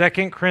there.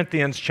 2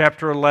 Corinthians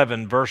chapter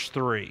 11, verse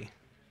 3.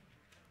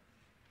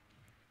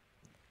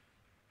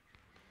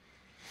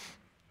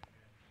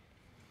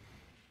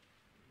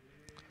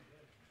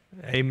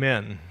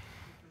 Amen.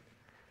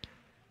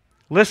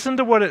 Listen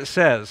to what it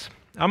says.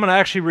 I'm going to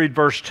actually read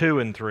verse 2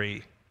 and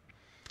 3.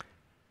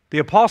 The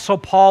Apostle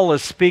Paul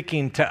is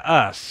speaking to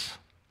us,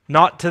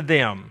 not to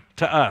them,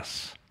 to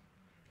us.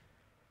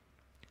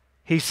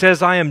 He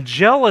says, I am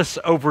jealous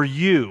over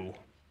you.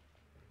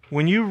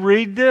 When you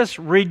read this,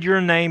 read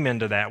your name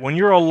into that. When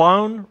you're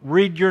alone,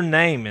 read your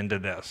name into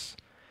this.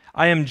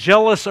 I am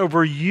jealous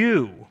over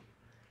you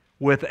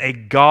with a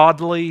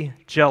godly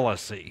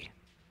jealousy.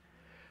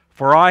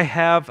 For I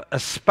have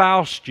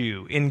espoused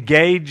you,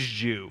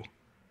 engaged you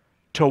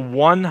to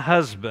one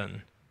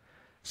husband,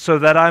 so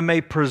that I may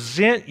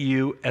present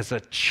you as a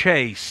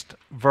chaste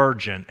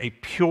virgin, a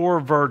pure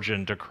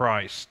virgin to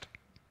Christ.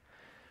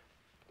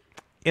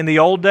 In the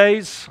old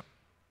days,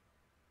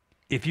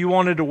 if you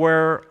wanted to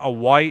wear a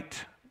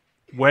white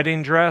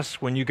wedding dress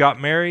when you got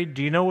married,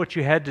 do you know what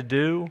you had to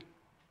do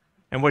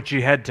and what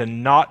you had to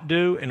not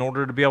do in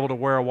order to be able to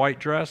wear a white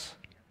dress?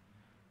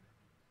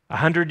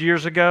 100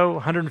 years ago,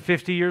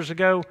 150 years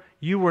ago,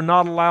 you were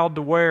not allowed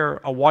to wear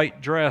a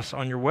white dress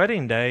on your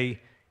wedding day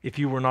if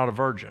you were not a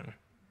virgin.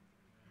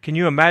 Can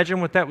you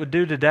imagine what that would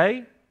do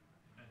today?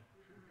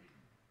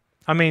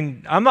 I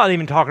mean, I'm not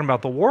even talking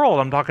about the world,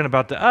 I'm talking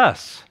about to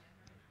us.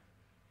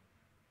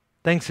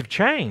 Things have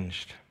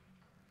changed.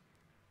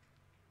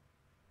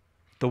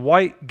 The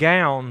white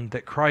gown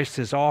that Christ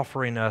is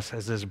offering us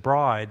as His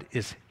bride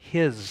is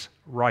His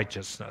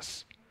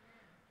righteousness.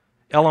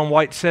 Ellen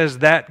White says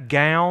that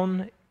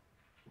gown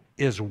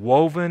is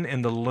woven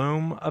in the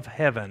loom of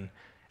heaven,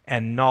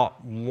 and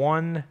not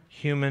one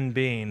human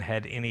being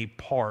had any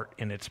part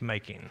in its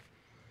making.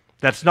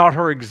 That's not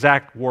her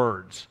exact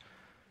words.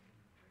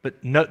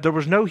 But no, there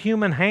was no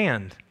human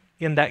hand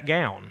in that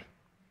gown.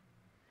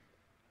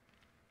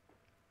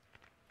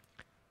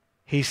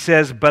 He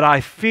says, but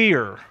I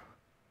fear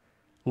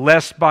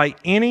lest by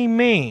any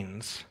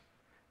means,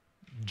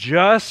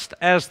 just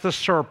as the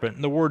serpent,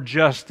 and the word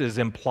just is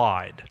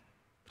implied.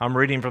 I'm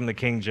reading from the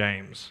King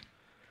James.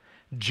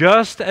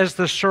 Just as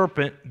the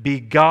serpent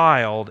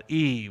beguiled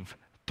Eve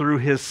through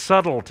his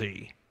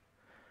subtlety,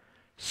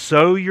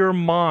 so your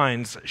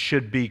minds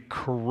should be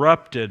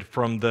corrupted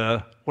from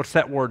the, what's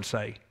that word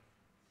say?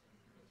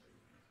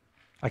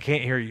 I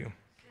can't hear you.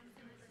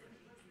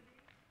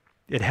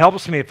 It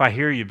helps me if I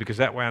hear you because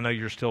that way I know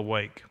you're still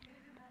awake.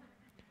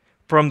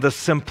 From the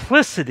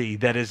simplicity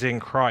that is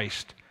in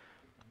Christ.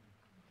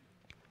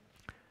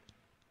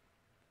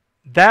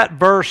 That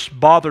verse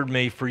bothered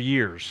me for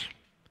years.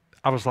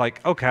 I was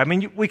like, okay, I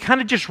mean, we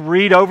kind of just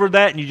read over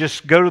that and you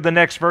just go to the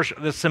next verse,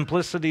 the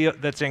simplicity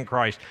that's in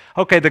Christ.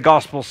 Okay, the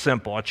gospel's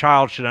simple. A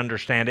child should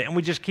understand it. And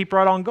we just keep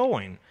right on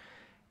going.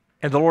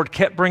 And the Lord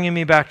kept bringing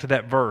me back to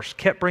that verse,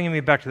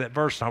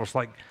 And I was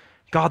like,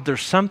 God,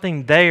 there's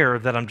something there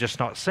that I'm just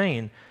not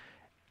seeing.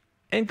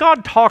 And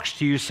God talks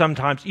to you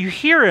sometimes. You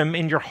hear Him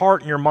in your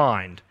heart and your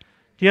mind.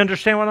 Do you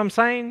understand what I'm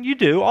saying? You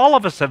do. All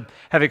of us have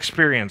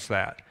experienced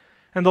that.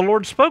 And the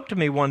Lord spoke to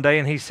me one day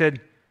and He said,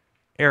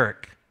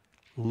 Eric,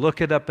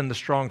 look it up in the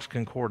Strong's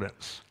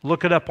Concordance.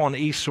 Look it up on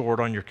eSword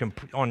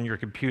on your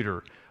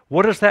computer.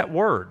 What is that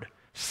word?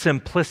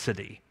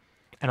 Simplicity.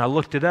 And I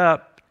looked it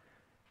up,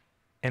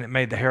 and it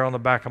made the hair on the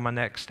back of my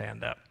neck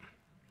stand up.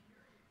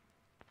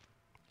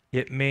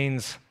 It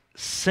means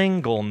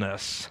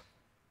singleness,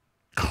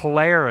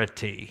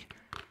 clarity,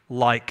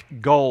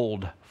 like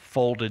gold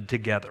folded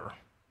together.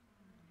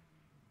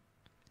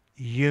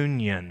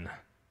 Union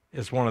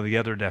is one of the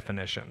other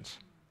definitions.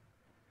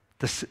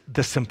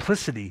 The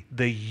simplicity,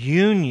 the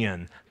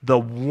union, the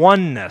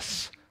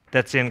oneness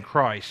that's in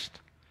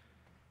Christ.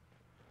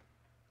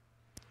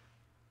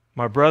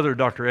 My brother,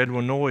 Dr.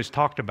 Edwin Noyes,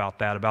 talked about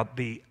that, about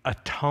the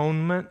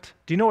atonement.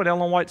 Do you know what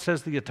Ellen White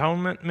says the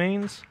atonement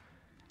means?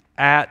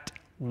 At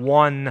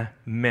one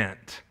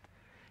meant.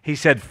 He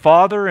said,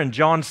 Father, in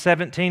John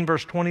 17,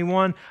 verse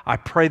 21, I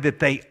pray that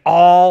they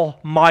all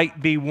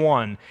might be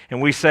one.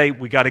 And we say,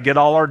 we got to get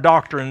all our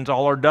doctrines,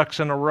 all our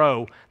ducks in a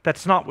row.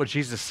 That's not what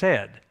Jesus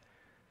said.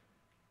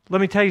 Let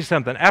me tell you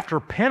something. After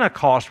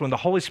Pentecost, when the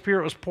Holy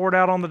Spirit was poured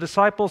out on the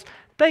disciples,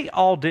 they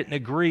all didn't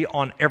agree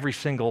on every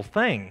single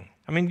thing.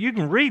 I mean, you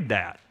can read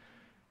that.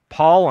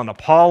 Paul and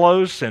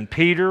Apollos and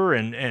Peter,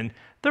 and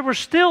there were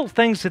still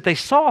things that they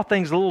saw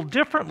things a little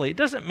differently. It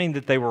doesn't mean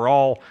that they were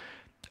all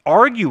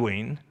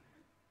arguing,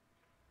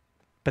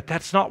 but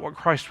that's not what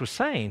Christ was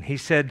saying. He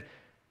said,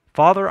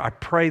 Father, I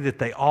pray that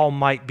they all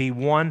might be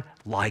one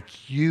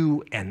like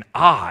you and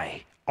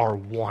I are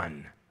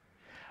one.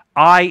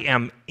 I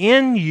am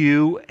in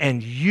you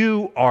and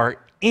you are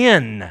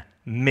in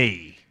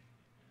me.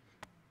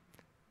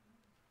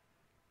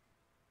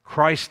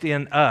 Christ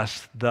in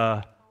us,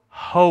 the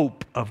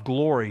hope of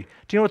glory.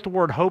 Do you know what the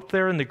word hope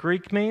there in the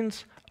Greek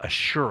means?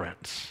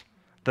 Assurance.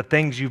 The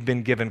things you've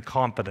been given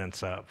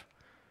confidence of.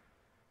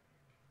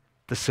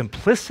 The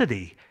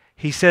simplicity.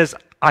 He says,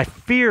 I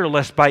fear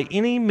lest by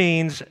any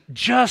means,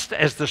 just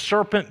as the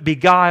serpent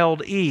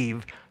beguiled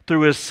Eve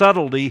through his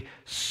subtlety,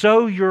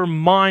 so your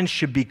mind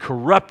should be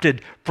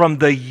corrupted from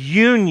the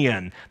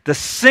union, the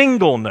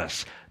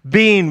singleness,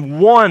 being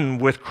one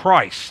with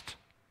Christ.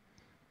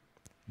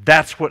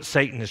 That's what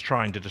Satan is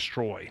trying to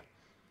destroy.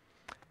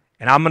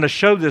 And I'm going to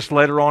show this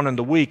later on in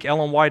the week.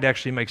 Ellen White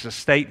actually makes a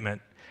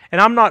statement.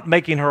 And I'm not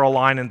making her a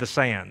line in the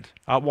sand.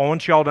 I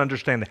want you all to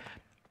understand that.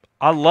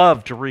 I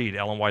love to read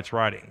Ellen White's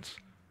writings.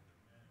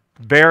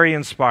 Very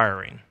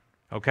inspiring.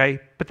 Okay?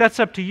 But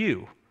that's up to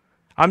you.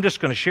 I'm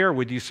just going to share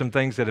with you some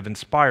things that have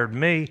inspired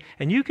me,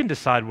 and you can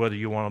decide whether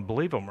you want to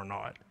believe them or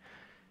not.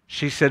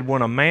 She said,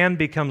 when a man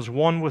becomes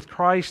one with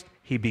Christ,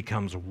 he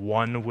becomes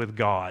one with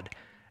God.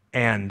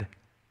 And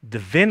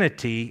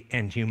divinity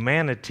and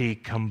humanity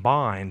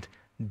combined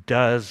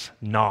does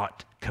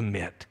not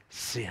commit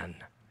sin.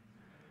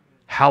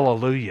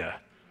 Hallelujah.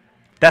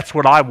 That's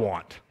what I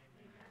want.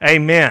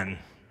 Amen.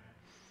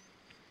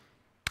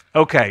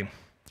 Okay,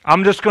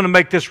 I'm just going to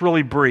make this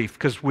really brief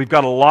because we've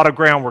got a lot of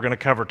ground we're going to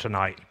cover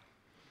tonight.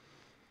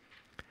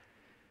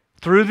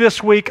 Through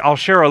this week, I'll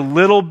share a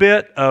little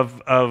bit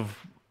of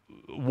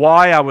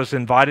why I was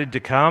invited to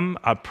come.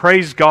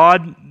 Praise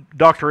God,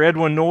 Dr.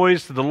 Edwin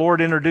Noyes, the Lord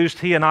introduced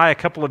he and I a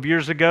couple of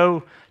years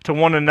ago to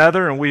one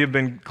another, and we have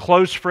been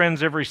close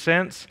friends ever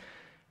since.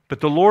 But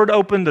the Lord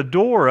opened the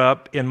door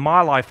up in my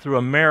life through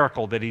a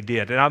miracle that He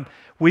did. And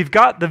we've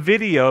got the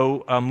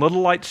video. Little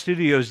Light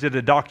Studios did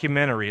a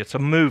documentary. It's a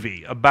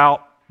movie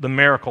about the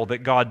miracle that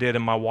God did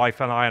in my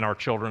wife and I and our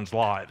children's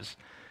lives.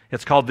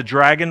 It's called The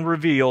Dragon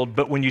Revealed,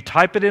 but when you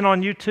type it in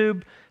on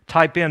YouTube,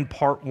 type in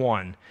Part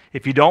 1.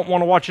 If you don't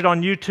want to watch it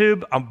on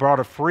YouTube, I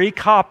brought a free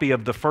copy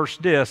of the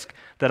first disc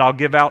that I'll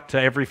give out to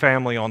every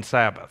family on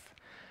Sabbath.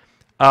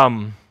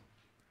 God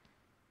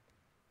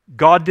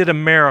did a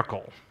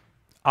miracle.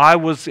 I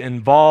was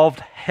involved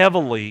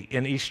heavily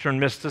in Eastern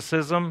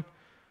mysticism,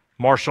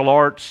 martial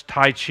arts,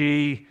 Tai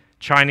Chi,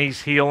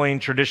 Chinese healing,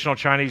 traditional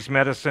Chinese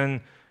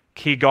medicine,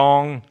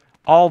 Qigong,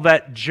 all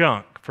that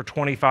junk for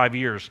 25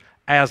 years.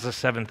 As a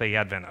Seventh-day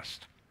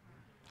Adventist.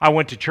 I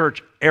went to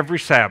church every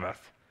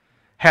Sabbath,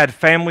 had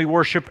family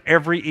worship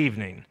every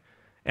evening,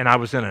 and I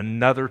was in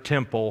another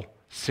temple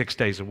 6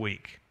 days a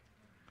week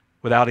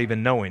without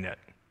even knowing it.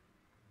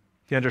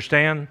 You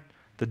understand?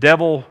 The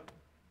devil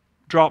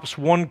drops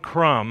one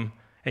crumb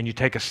and you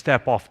take a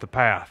step off the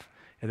path,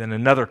 and then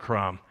another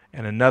crumb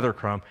and another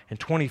crumb, and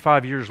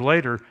 25 years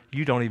later,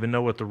 you don't even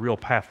know what the real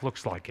path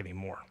looks like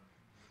anymore.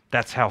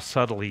 That's how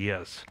subtle he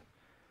is.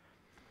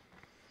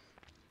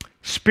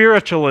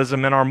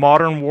 Spiritualism in our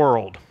modern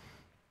world.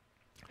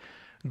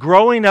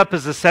 Growing up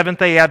as a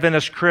Seventh-day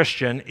Adventist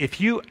Christian, if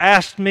you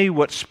asked me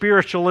what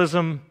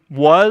spiritualism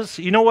was,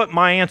 you know what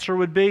my answer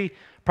would be?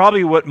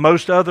 Probably what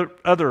most other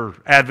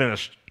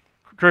Adventist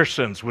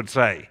Christians would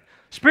say.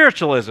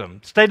 Spiritualism,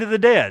 state of the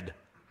dead,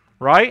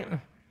 right?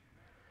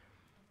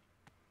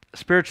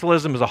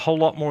 Spiritualism is a whole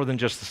lot more than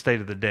just the state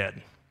of the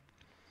dead.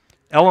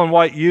 Ellen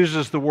White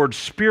uses the word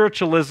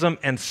spiritualism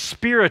and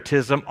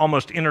spiritism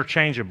almost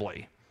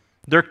interchangeably.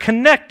 They're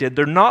connected.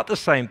 They're not the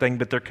same thing,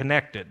 but they're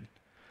connected.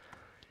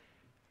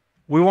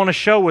 We want to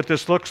show what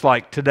this looks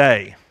like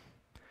today.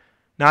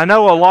 Now, I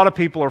know a lot of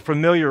people are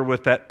familiar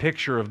with that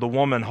picture of the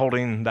woman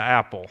holding the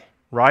apple,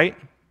 right?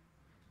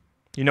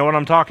 You know what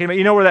I'm talking about?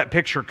 You know where that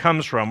picture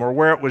comes from or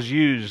where it was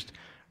used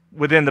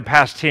within the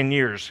past 10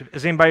 years.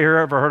 Has anybody here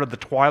ever heard of the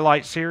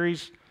Twilight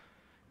series?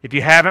 If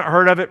you haven't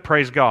heard of it,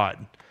 praise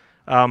God.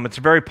 It's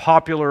a very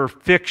popular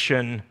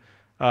fiction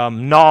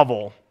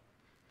novel.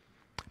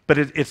 But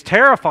it's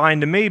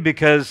terrifying to me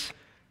because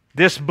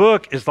this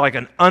book is like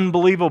an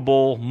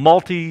unbelievable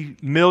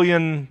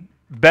multi-million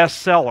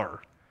bestseller.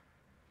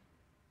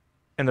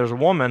 And there's a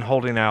woman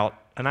holding out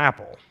an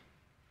apple.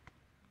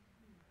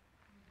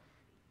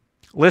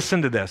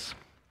 Listen to this.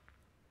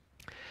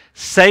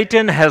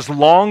 Satan has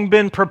long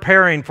been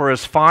preparing for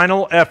his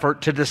final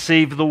effort to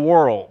deceive the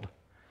world.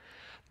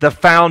 The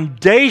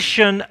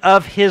foundation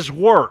of his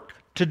work,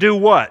 to do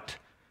what?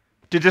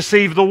 To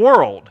deceive the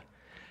world.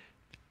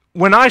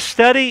 When I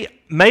study,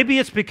 maybe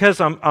it's because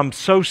I'm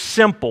so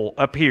simple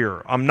up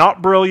here. I'm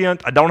not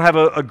brilliant. I don't have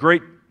a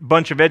great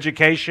bunch of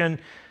education.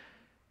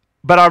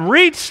 But I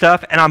read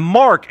stuff and I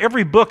mark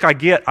every book I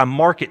get, I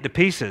mark it to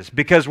pieces.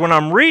 Because when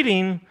I'm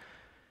reading,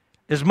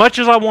 as much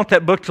as I want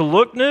that book to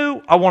look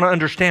new, I want to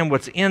understand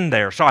what's in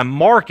there. So I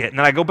mark it, and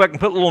then I go back and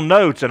put little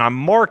notes, and I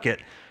mark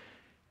it.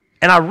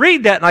 And I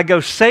read that, and I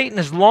go, Satan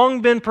has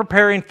long been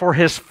preparing for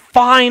his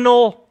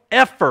final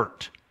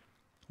effort.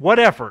 What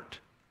effort?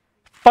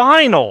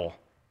 Final.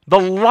 The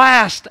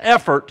last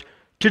effort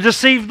to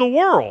deceive the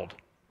world.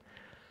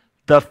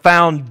 The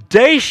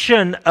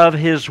foundation of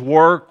his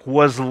work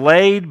was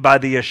laid by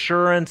the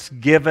assurance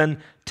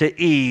given to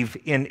Eve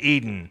in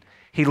Eden.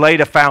 He laid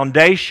a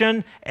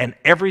foundation, and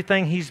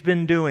everything he's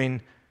been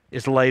doing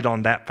is laid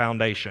on that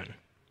foundation.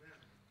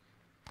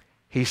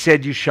 He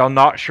said, you shall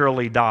not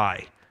surely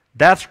die.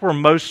 That's where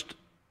most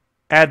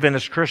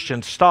Adventist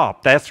Christians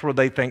stop. That's where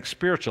they think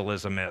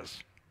spiritualism is.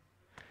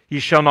 You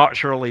shall not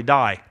surely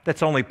die.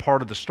 That's only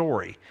part of the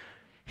story.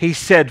 He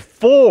said,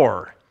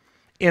 for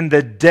in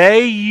the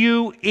day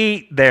you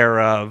eat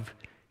thereof,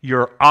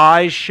 your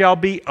eyes shall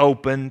be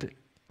opened.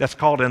 That's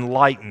called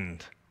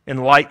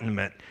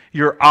enlightenment.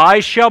 Your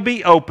eyes shall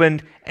be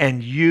opened,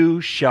 and you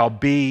shall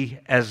be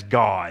as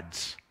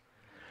gods.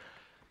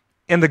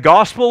 In the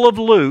Gospel of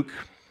Luke,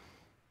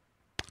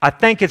 I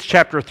think it's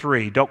chapter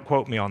 3. Don't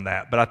quote me on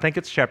that, but I think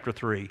it's chapter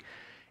 3.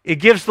 It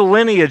gives the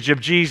lineage of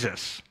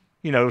Jesus.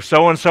 You know,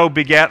 so-and-so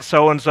begat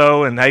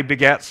so-and-so, and they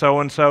begat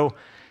so-and-so.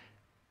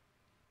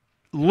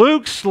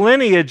 Luke's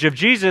lineage of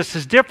Jesus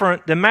is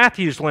different than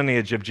Matthew's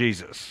lineage of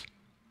Jesus,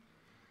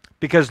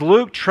 because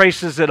Luke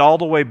traces it all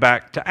the way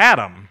back to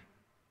Adam.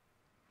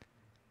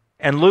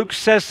 And Luke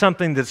says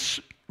something that's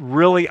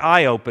really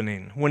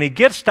eye-opening. When he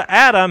gets to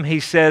Adam,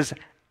 he says,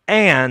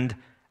 and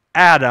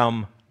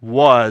Adam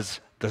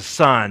was the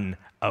Son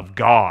of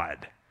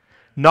God.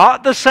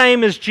 Not the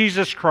same as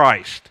Jesus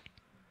Christ.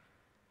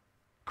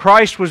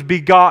 Christ was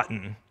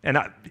begotten. And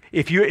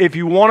if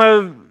you want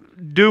to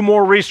do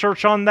more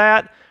research on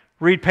that,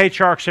 read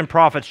Patriarchs and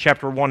Prophets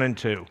chapter 1 and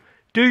 2.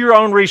 Do your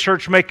own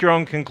research, make your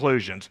own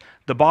conclusions.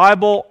 The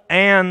Bible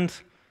and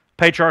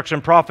Patriarchs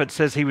and Prophets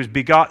says he was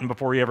begotten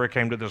before he ever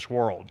came to this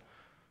world.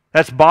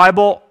 That's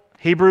Bible,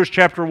 Hebrews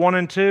chapter 1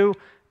 and 2,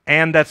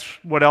 and that's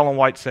what Ellen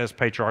White says,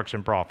 Patriarchs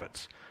and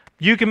Prophets.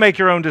 You can make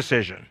your own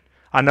decision.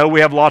 I know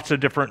we have lots of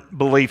different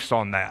beliefs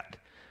on that.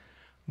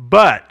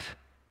 But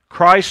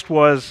Christ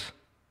was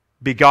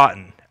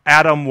begotten.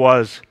 Adam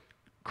was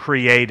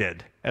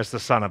created as the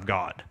Son of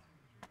God.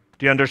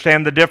 Do you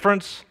understand the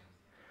difference?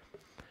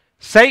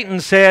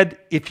 Satan said,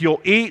 if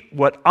you'll eat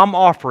what I'm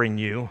offering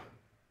you,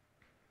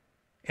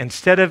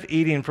 instead of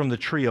eating from the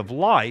tree of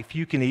life,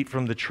 you can eat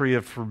from the tree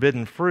of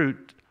forbidden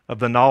fruit of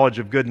the knowledge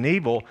of good and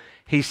evil.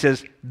 He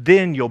says,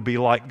 then you'll be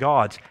like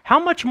gods. How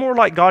much more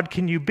like God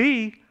can you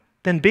be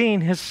than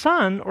being his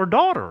son or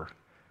daughter?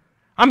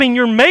 I mean,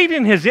 you're made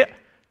in his...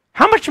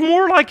 How much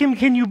more like him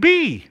can you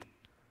be?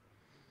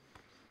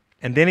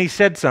 And then he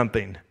said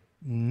something,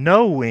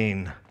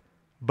 knowing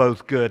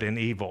both good and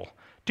evil.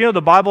 Do you know the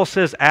Bible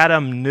says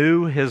Adam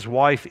knew his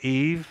wife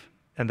Eve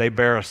and they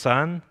bare a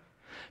son?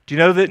 Do you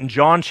know that in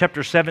John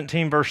chapter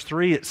 17 verse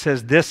 3 it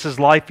says this is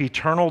life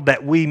eternal,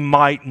 that we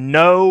might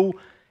know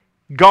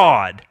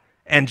God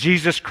and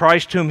Jesus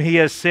Christ whom he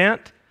has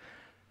sent?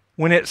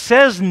 When it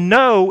says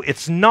know,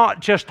 it's not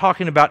just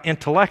talking about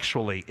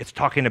intellectually, it's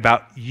talking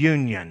about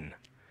union.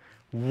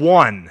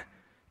 One.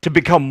 To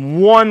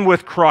become one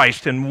with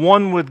Christ and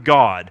one with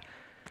God.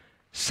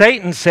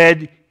 Satan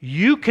said,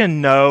 you can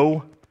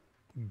know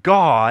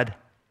God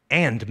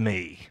and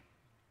me.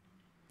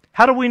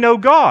 How do we know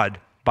God?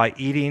 By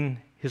eating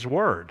his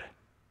word.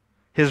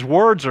 His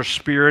words are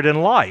spirit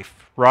and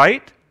life,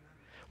 right?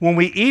 When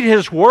we eat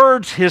his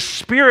words, his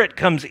spirit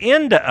comes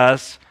into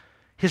us.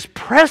 His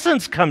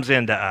presence comes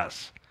into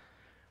us.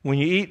 When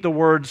you eat the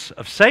words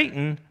of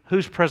Satan,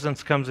 whose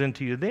presence comes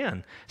into you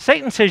then?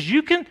 Satan says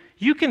you can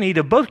eat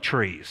of both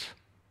trees.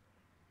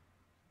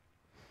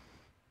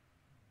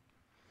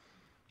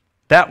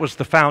 That was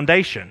the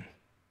foundation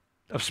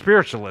of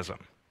spiritualism.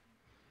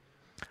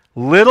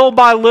 Little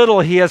by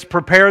little, he has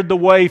prepared the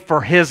way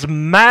for his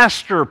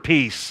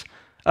masterpiece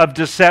of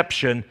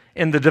deception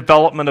in the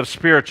development of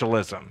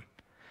spiritualism.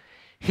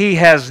 He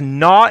has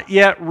not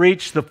yet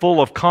reached the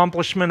full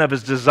accomplishment of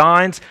his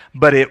designs,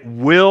 but it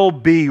will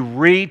be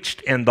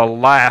reached in the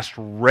last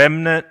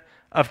remnant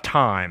of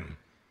time.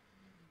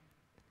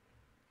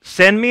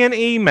 Send me an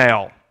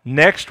email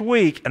next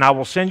week, and I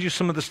will send you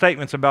some of the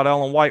statements about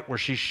Ellen White where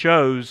she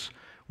shows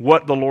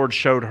what the Lord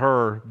showed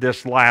her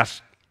this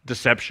last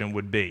deception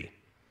would be.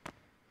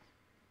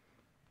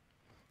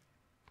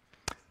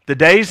 The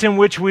days in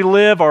which we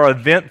live are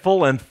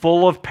eventful and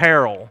full of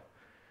peril.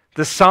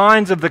 The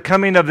signs of the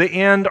coming of the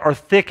end are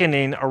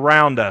thickening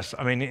around us.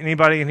 I mean,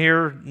 anybody in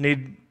here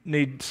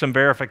need some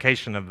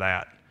verification of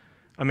that?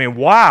 I mean,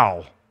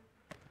 wow.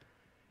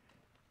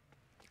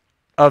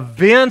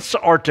 Events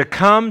are to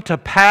come to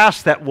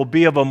pass that will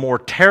be of a more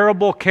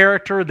terrible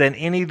character than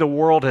any the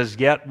world has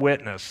yet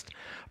witnessed.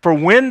 For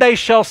when they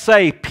shall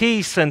say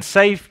peace and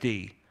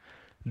safety,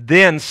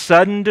 then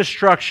sudden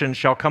destruction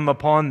shall come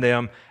upon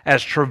them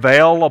as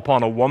travail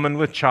upon a woman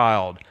with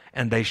child,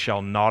 and they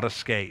shall not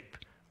escape.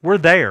 We're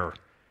there.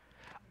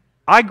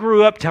 I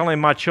grew up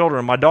telling my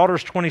children, my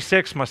daughter's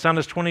 26, my son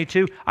is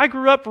 22. I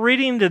grew up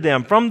reading to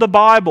them from the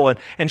Bible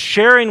and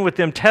sharing with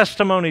them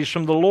testimonies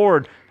from the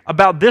Lord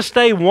about this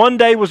day, one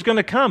day was going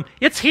to come.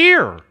 It's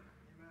here.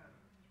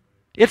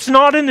 It's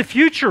not in the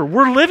future.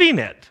 We're living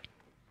it.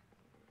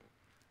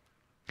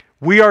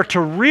 We are to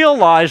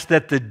realize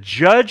that the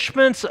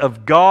judgments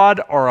of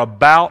God are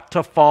about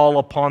to fall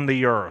upon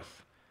the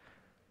earth.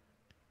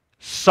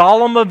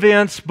 Solemn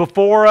events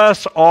before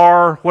us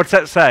are, what's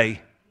that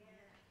say?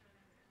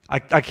 I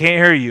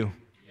can't hear you.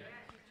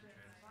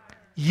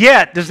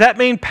 Yet, does that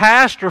mean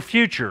past or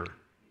future?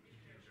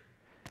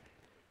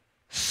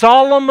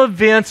 Solemn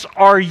events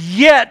are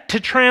yet to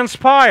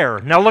transpire.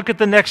 Now look at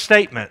the next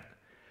statement.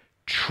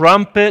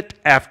 Trumpet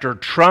after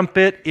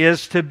trumpet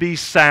is to be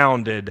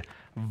sounded.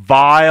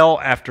 Vial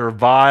after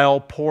vial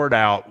poured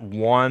out,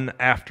 one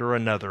after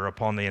another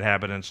upon the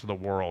inhabitants of the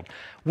world.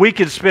 We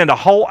could spend a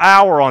whole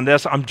hour on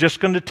this. I'm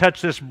just going to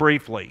touch this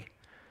briefly.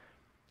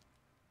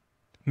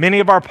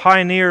 Many of our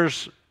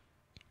pioneers,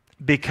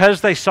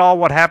 because they saw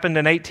what happened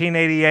in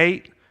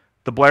 1888,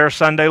 the Blair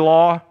Sunday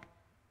Law.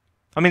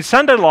 I mean,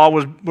 Sunday Law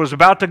was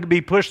about to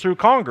be pushed through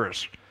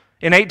Congress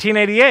in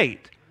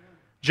 1888.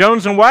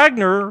 Jones and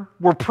Wagner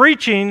were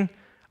preaching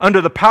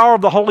under the power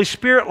of the Holy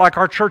Spirit like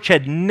our church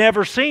had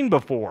never seen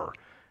before.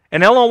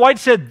 And Ellen White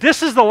said,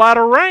 this is the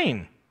latter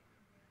rain.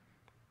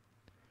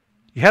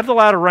 You have the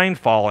latter rain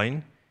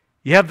falling.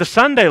 You have the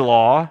Sunday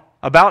law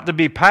about to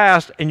be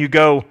passed, and you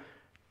go,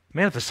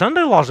 man, if the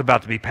Sunday law is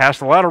about to be passed,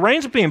 the latter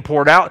rain's being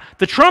poured out,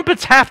 the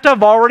trumpets have to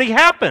have already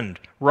happened,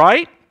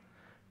 right?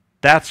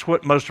 That's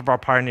what most of our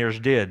pioneers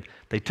did.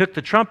 They took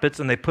the trumpets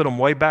and they put them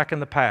way back in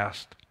the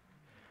past.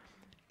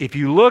 If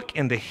you look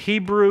in the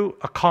Hebrew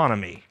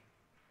economy,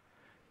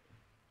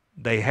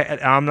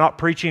 I'm not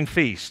preaching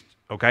feast,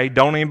 okay?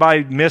 Don't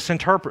anybody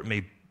misinterpret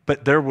me.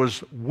 But there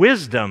was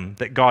wisdom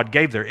that God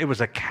gave there. It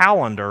was a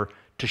calendar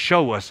to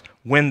show us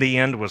when the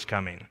end was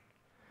coming.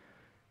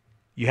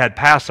 You had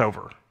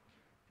Passover.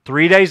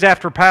 3 days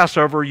after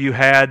Passover, you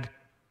had,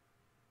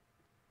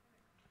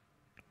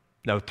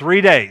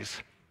 3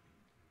 days.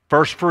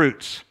 First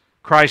fruits.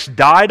 Christ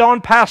died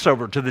on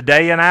Passover to the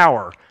day and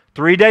hour.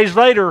 3 days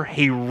later,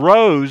 he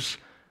rose.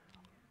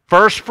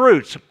 First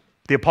fruits.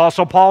 The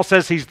Apostle Paul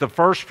says he's the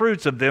first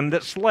fruits of them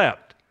that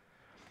slept.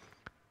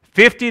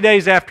 50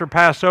 days after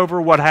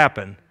Passover, what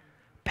happened?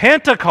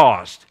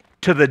 Pentecost,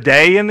 to the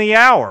day and the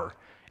hour.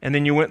 And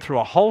then you went through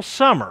a whole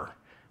summer.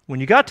 When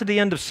you got to the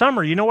end of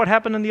summer, you know what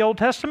happened in the Old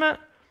Testament?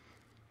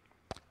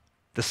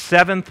 The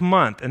 7th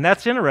month. And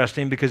that's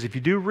interesting because if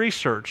you do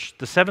research,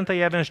 the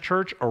Seventh-day Adventist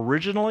Church,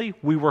 originally,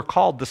 we were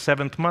called the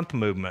 7th month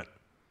movement.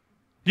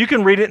 You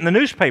can read it in the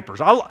newspapers.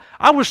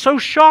 I was so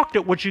shocked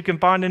at what you can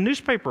find in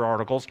newspaper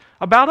articles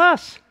about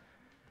us.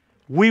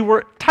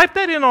 Type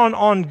that in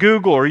on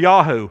Google or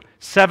Yahoo,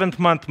 7th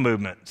month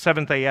movement,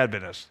 Seventh-day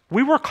Adventist.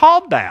 We were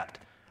called that.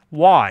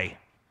 Why?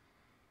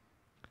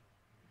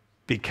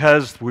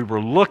 Because we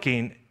were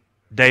looking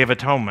Day of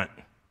Atonement.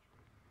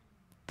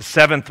 The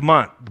 7th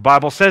month. The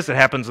Bible says it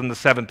happens in the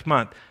 7th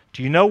month.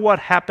 Do you know what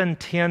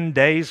happened 10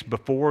 days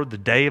before the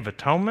Day of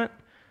Atonement?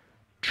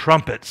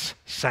 Trumpets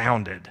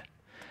sounded.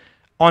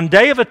 On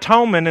Day of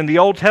Atonement in the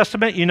Old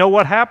Testament, you know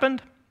what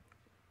happened?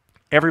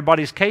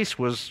 Everybody's case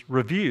was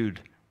reviewed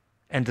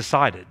and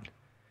decided.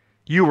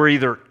 You were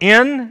either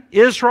in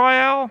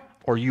Israel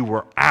or you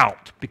were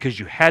out because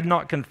you had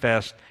not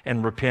confessed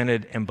and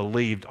repented and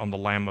believed on the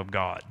Lamb of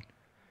God.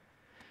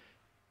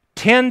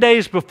 10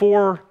 days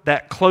before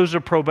that close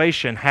of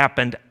probation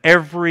happened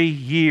every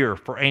year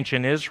for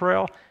ancient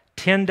Israel,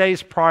 10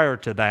 days prior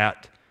to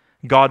that,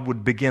 God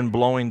would begin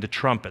blowing the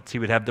trumpets. He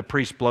would have the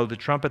priests blow the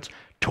trumpets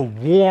to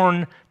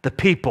warn the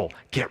people,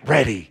 get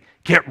ready,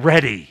 get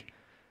ready.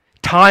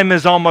 Time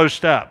is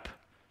almost up.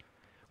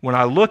 When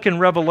I look in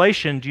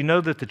Revelation, do you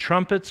know that the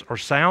trumpets are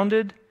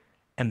sounded?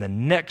 And the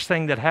next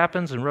thing that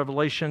happens in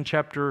Revelation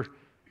chapter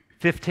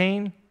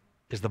 15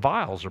 is the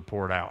vials are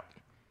poured out.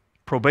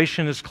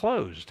 Probation is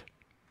closed.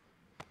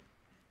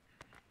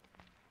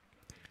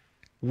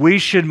 We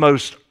should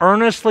most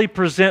earnestly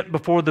present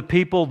before the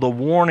people the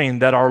warning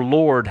that our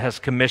Lord has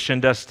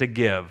commissioned us to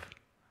give.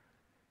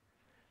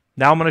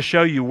 Now I'm going to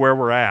show you where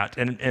we're at.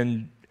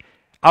 And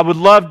I would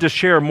love to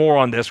share more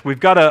on this. We've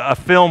got a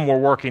film we're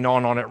working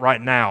on it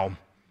right now,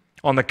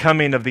 on the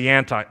coming of the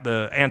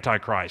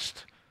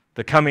Antichrist,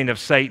 the coming of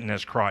Satan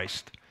as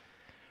Christ.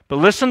 But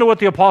listen to what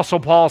the Apostle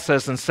Paul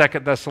says in 2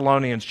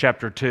 Thessalonians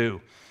chapter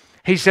 2.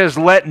 He says,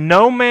 "Let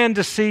no man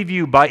deceive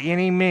you by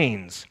any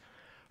means,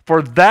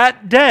 for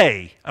that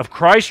day of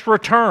Christ's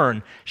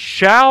return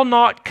shall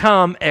not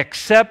come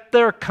except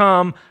there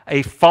come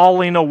a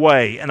falling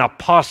away, an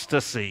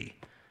apostasy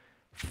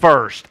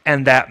first,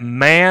 and that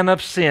man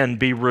of sin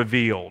be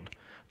revealed."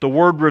 The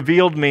word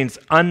revealed means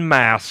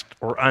unmasked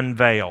or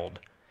unveiled.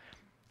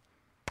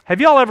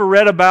 Have y'all ever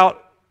read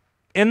about,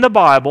 in the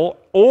Bible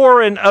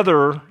or in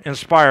other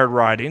inspired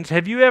writings,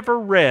 have you ever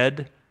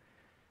read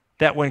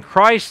that when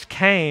Christ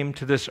came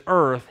to this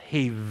earth,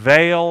 he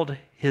veiled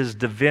his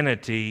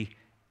divinity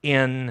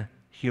in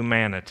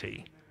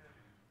humanity?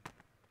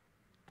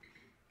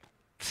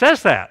 It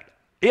says that.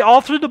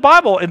 All through the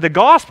Bible, in the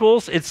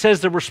Gospels, it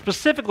says there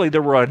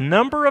were a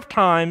number of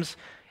times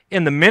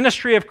in the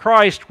ministry of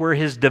Christ where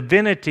his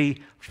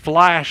divinity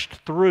flashed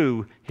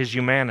through his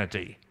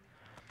humanity.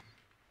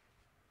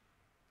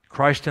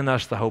 Christ in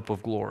us, the hope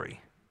of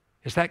glory.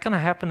 Is that going to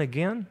happen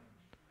again?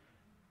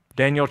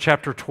 Daniel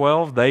chapter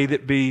 12, they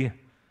that be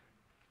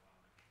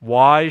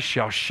wise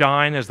shall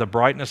shine as the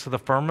brightness of the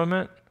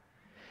firmament.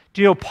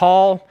 Do you know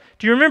Paul?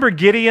 Do you remember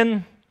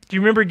Gideon? Do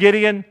you remember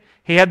Gideon?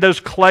 He had those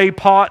clay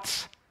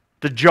pots,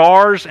 the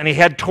jars, and he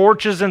had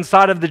torches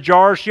inside of the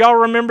jars. Y'all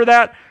remember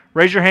that?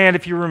 Raise your hand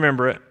if you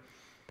remember it.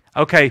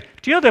 Okay,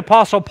 do you know the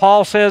Apostle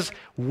Paul says,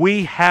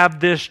 we have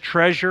this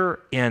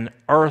treasure in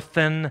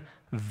earthen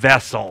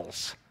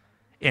vessels,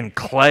 in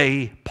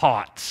clay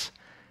pots.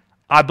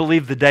 I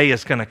believe the day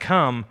is going to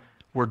come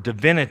where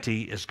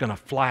divinity is going to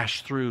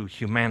flash through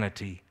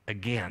humanity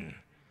again.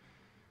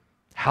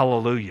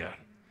 Hallelujah.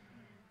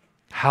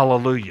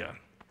 Hallelujah.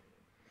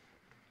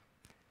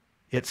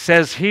 It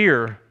says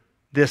here,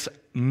 this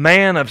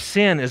man of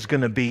sin is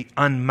going to be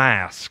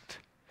unmasked.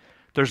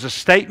 There's a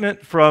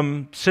statement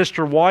from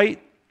Sister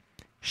White.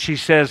 She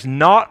says,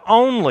 not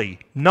only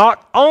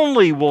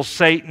will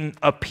Satan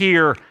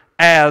appear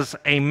as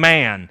a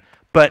man,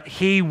 but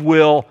he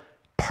will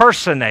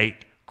personate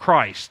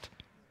Christ.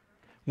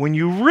 When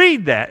you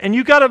read that, and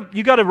you got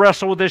to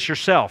wrestle with this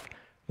yourself.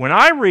 When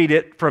I read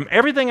it, from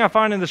everything I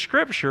find in the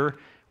Scripture,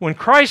 when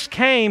Christ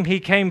came, he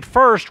came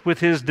first with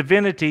his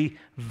divinity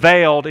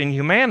veiled in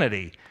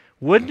humanity.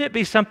 Wouldn't it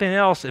be something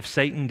else if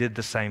Satan did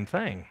the same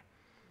thing?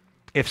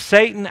 If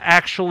Satan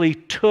actually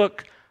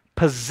took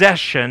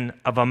possession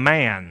of a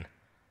man,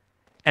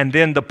 and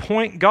then the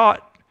point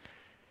got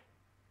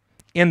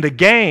in the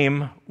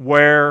game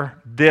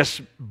where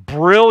this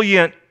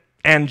brilliant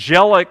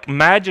angelic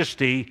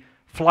majesty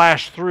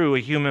flashed through a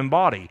human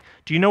body.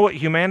 Do you know what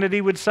humanity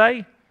would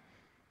say?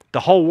 The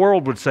whole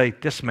world would say,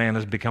 this man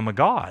has become a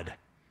god.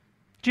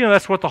 Do you know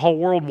that's what the whole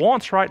world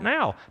wants right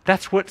now?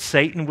 That's what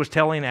Satan was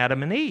telling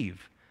Adam and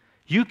Eve.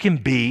 You can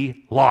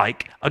be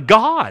like a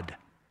god.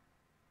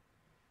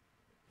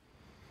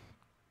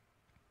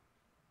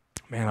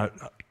 Man,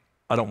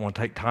 I don't want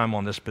to take time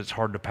on this, but it's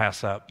hard to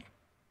pass up.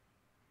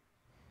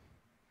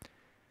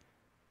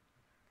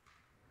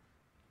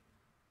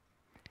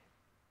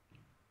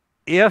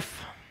 Let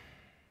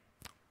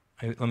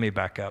me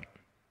back up.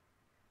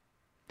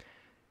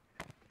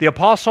 The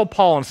Apostle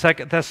Paul in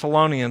 2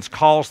 Thessalonians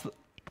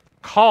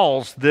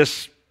calls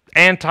this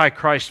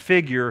Antichrist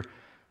figure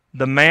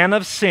the man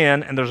of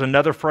sin, and there's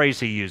another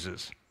phrase he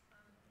uses.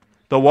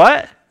 The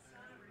what?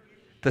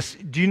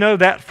 Do you know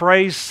that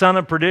phrase, son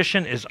of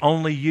perdition, is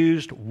only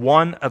used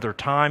one other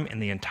time in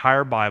the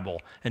entire Bible?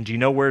 And do you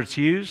know where it's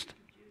used?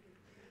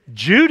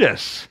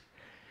 Judas.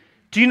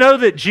 Do you know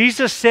that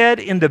Jesus said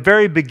in the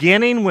very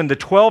beginning when the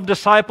 12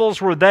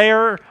 disciples were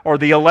there, or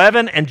the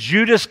 11, and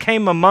Judas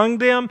came among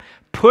them,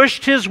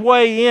 pushed his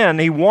way in,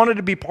 he wanted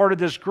to be part of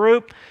this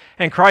group,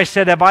 and Christ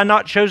said, have I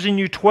not chosen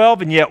you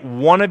 12, and yet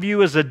one of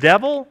you is a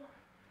devil?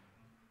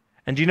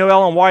 And do you know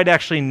Ellen White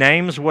actually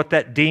names what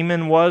that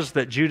demon was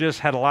that Judas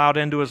had allowed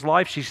into his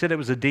life? She said it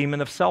was a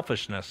demon of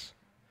selfishness.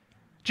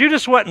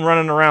 Judas wasn't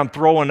running around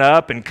throwing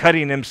up and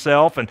cutting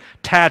himself and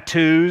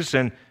tattoos,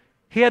 and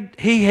he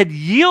had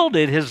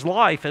yielded his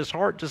life, his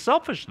heart to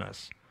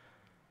selfishness.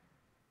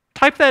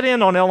 Type that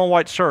in on Ellen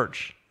White's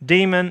search,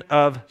 demon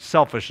of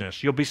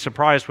selfishness. You'll be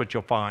surprised what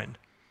you'll find.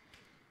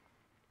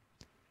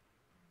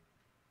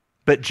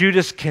 But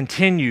Judas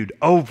continued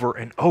over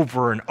and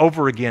over and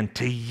over again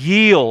to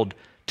yield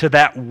to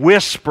that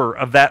whisper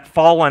of that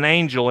fallen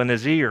angel in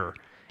his ear.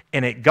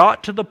 And it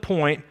got to the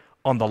point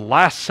on the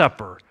Last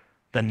Supper,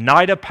 the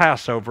night of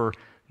Passover,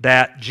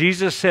 that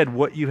Jesus said,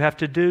 what you have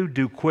to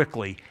do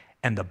quickly.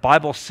 And the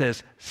Bible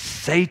says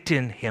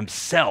Satan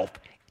himself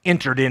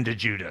entered into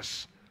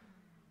Judas.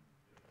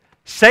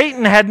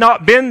 Satan had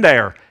not been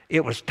there.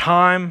 it was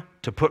time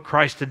to put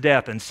Christ to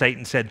death, and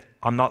Satan said,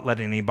 I'm not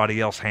letting anybody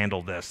else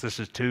handle this. This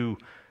is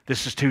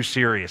too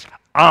serious.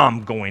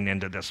 I'm going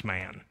into this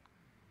man.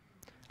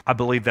 I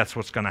believe that's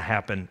what's going to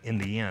happen in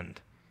the end.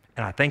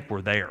 And I think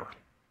we're there.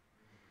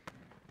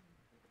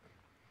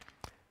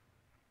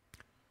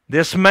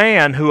 This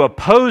man who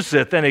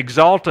opposeth and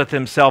exalteth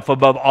himself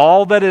above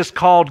all that is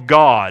called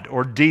God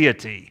or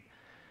deity,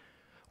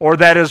 or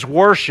that is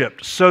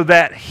worshipped, so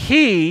that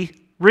he,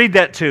 read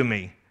that to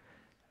me,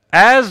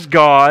 as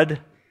God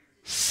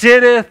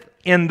sitteth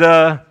in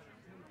the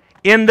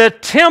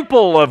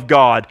temple of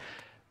God.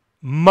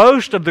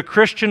 Most of the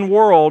Christian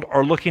world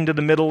are looking to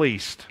the Middle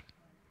East.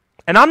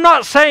 And I'm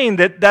not saying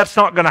that that's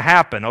not going to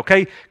happen,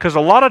 okay? Because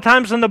a lot of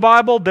times in the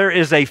Bible, there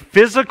is a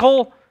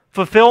physical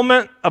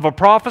fulfillment of a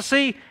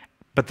prophecy,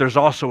 but there's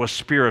also a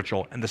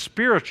spiritual. And the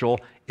spiritual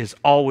is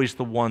always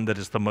the one that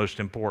is the most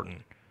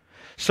important.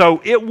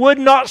 So it would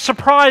not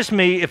surprise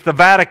me if the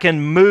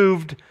Vatican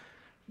moved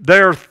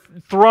their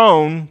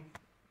throne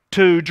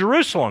to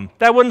Jerusalem.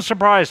 That wouldn't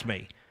surprise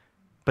me.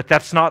 But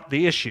that's not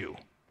the issue.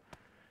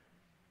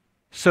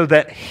 So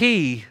that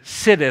he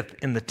sitteth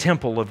in the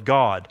temple of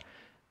God.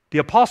 The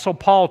Apostle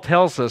Paul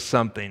tells us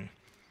something.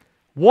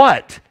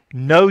 What?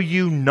 Know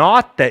you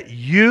not that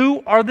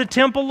you are the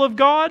temple of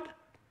God?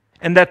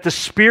 And that the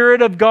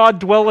Spirit of God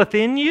dwelleth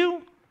in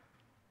you?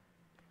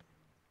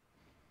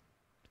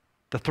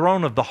 The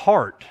throne of the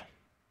heart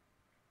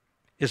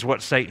is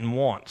what Satan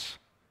wants.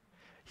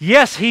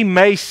 Yes, he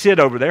may sit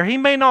over there. He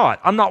may not.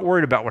 I'm not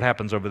worried about what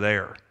happens over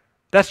there.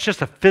 That's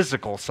just a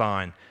physical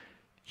sign.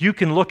 You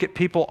can look at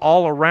people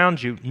all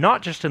around you,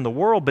 not just in the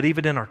world, but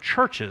even in our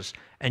churches,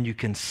 and you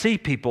can see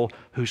people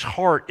whose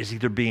heart is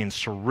either being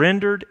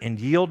surrendered and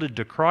yielded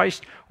to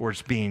Christ, or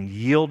it's being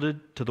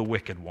yielded to the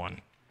wicked one.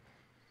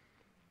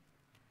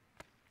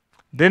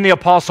 Then the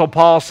Apostle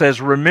Paul says,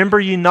 remember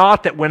ye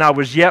not that when I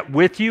was yet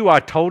with you,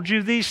 I told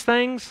you these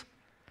things?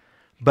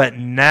 But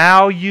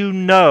now you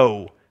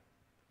know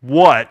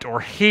what,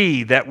 or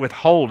he that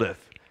withholdeth,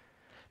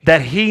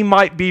 that he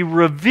might be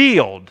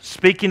revealed,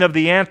 speaking of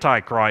the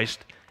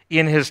Antichrist,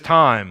 in his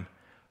time.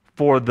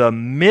 For the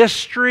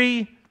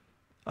mystery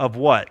of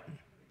what?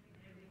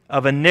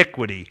 Of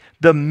iniquity.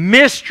 The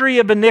mystery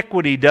of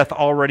iniquity doth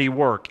already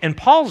work. In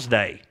Paul's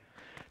day,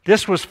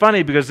 this was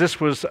funny because this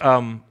was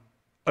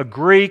a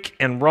Greek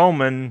and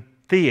Roman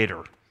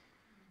theater.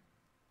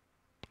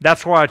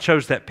 That's why I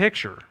chose that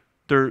picture.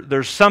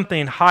 There's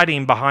something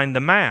hiding behind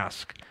the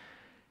mask.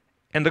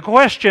 And the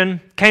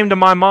question came to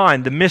my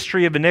mind, the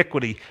mystery of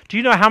iniquity. Do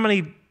you know how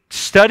many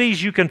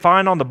studies you can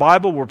find on the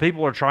Bible where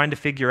people are trying to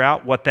figure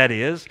out what that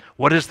is?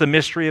 What is the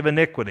mystery of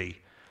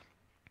iniquity?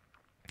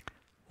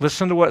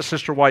 Listen to what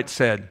Sister White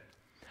said.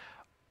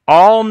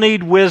 All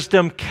need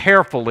wisdom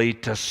carefully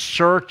to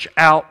search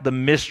out the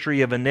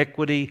mystery of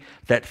iniquity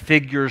that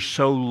figures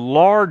so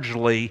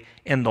largely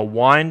in the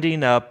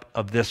winding up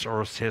of this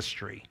earth's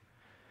history.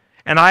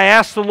 And I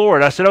asked the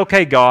Lord, I said,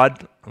 okay,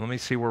 God, let me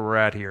see where we're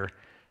at here.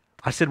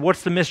 I said,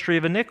 what's the mystery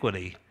of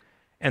iniquity?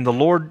 And the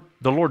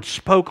Lord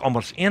spoke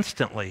almost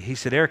instantly. He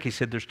said, Eric, he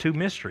said, there's two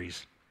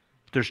mysteries.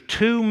 There's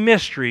two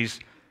mysteries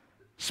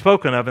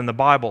spoken of in the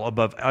Bible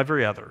above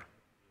every other.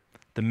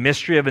 The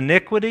mystery of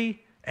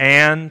iniquity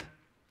and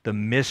the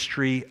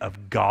mystery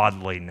of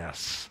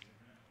godliness.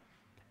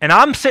 And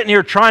I'm sitting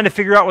here trying to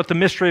figure out what the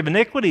mystery of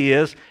iniquity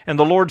is, and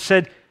the Lord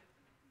said,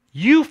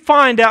 you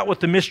find out what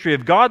the mystery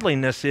of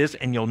godliness is,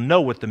 and you'll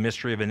know what the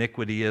mystery of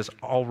iniquity is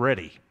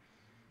already,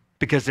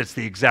 because it's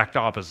the exact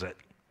opposite.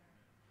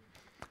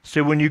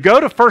 So when you go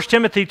to 1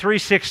 Timothy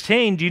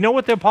 3:16, do you know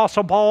what the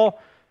Apostle Paul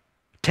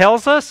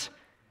tells us?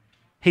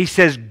 He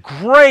says,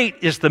 great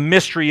is the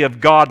mystery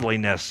of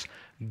godliness.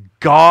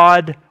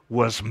 God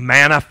was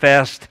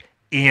manifest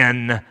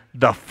in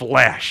the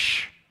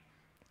flesh.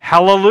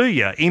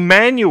 Hallelujah.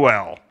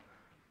 Emmanuel.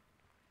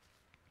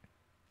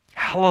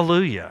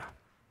 Hallelujah.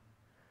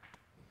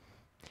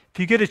 If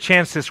you get a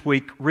chance this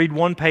week, read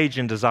one page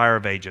in Desire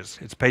of Ages.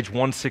 It's page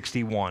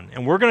 161.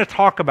 And we're going to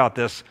talk about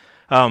this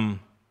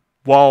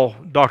while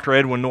Dr.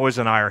 Edwin Noyes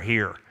and I are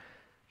here.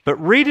 But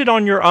read it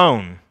on your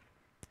own.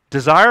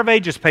 Desire of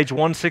Ages, page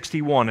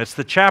 161. It's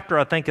the chapter,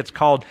 I think it's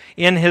called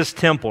In His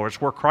Temple. It's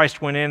where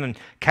Christ went in and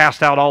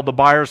cast out all the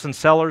buyers and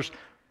sellers.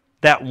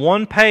 That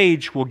one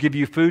page will give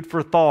you food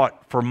for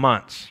thought for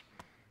months.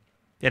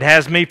 It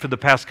has me for the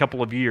past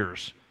couple of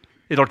years.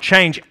 It'll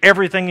change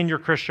everything in your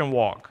Christian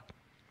walk.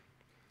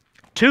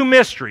 Two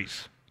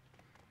mysteries.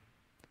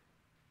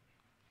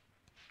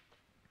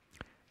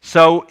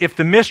 So, if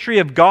the mystery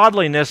of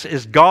godliness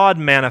is God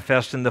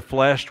manifest in the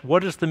flesh,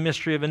 what is the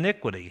mystery of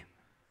iniquity?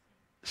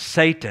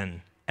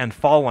 Satan and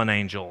fallen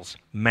angels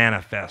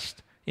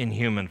manifest in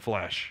human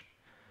flesh.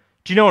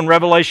 Do you know in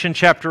Revelation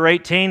chapter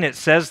 18 it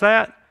says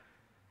that?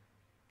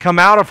 Come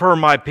out of her,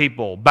 my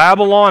people.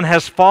 Babylon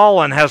has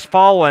fallen,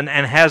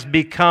 and has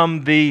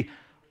become the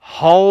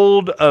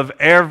hold of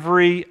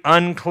every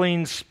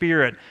unclean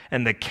spirit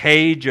and the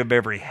cage of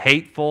every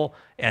hateful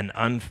and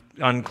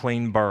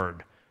unclean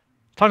bird.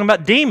 Talking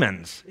about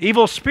demons,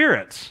 evil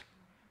spirits.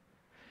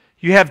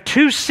 You have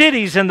two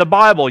cities in the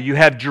Bible. You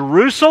have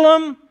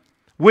Jerusalem,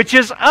 which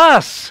is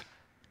us.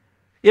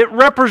 It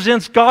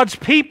represents God's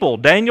people.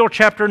 Daniel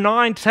chapter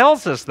 9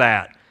 tells us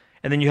that.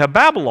 And then you have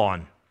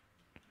Babylon.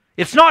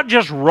 It's not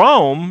just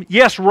Rome.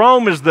 Yes,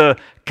 Rome is the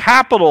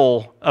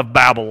capital of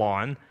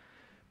Babylon,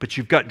 but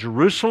you've got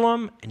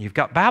Jerusalem and you've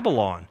got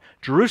Babylon.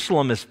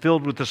 Jerusalem is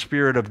filled with the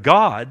Spirit of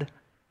God.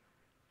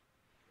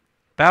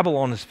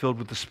 Babylon is filled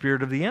with the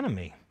spirit of the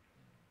enemy.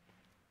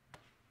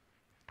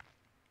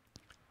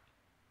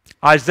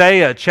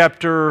 Isaiah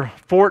chapter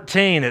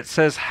 14, it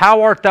says,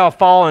 "How art thou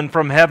fallen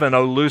from heaven,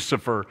 O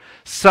Lucifer,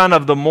 son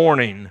of the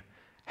morning?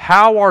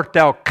 How art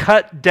thou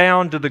cut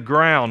down to the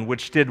ground,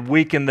 which did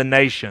weaken the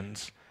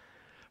nations?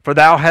 For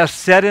thou hast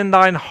said in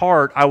thine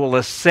heart, I will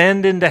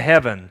ascend into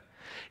heaven.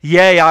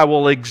 Yea, I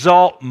will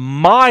exalt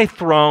my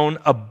throne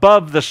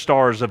above the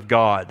stars of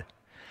God.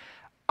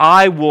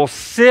 I will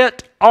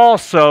sit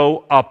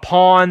also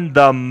upon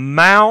the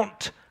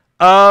mount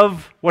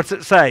of," what's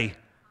it say?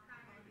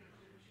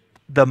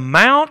 The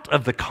mount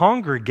of the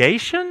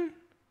congregation?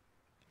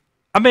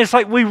 I mean, it's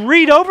like we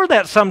read over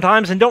that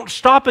sometimes and don't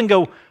stop and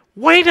go,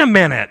 wait a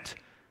minute.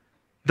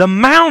 The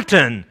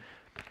mountain.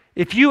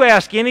 If you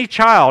ask any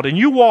child, and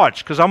you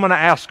watch, because I'm going to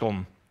ask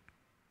them,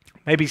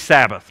 maybe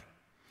Sabbath.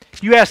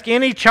 You ask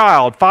any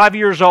child, 5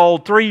 years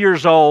old, 3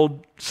 years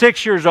old,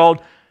 6 years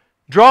old,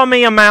 draw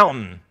me a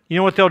mountain. You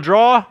know what they'll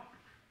draw?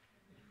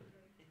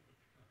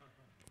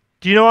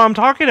 Do you know what I'm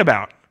talking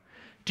about?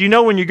 Do you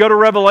know when you go to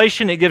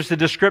Revelation, it gives the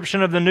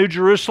description of the New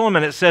Jerusalem,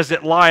 and it says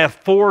it lieth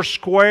 4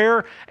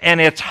 square, and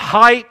its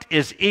height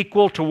is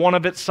equal to one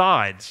of its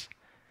sides.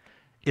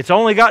 It's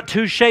only got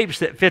 2 shapes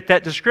that fit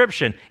that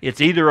description.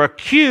 It's either a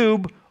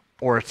cube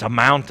or it's a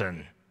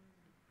mountain.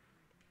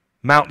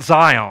 Mount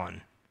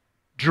Zion,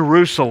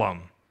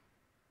 Jerusalem.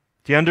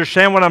 Do you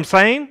understand what I'm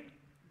saying?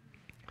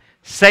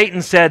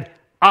 Satan said,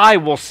 I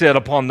will sit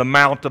upon the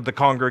mount of the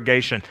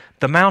congregation,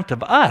 the mount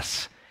of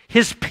us,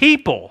 his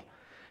people.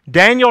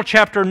 Daniel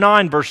chapter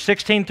 9, verse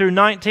 16 through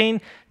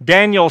 19,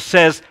 Daniel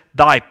says,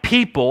 thy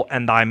people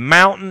and thy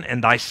mountain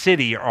and thy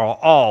city are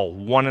all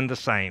one and the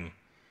same.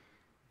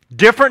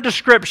 Different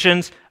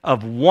descriptions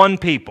of one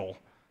people.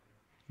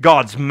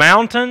 God's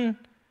mountain,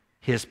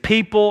 his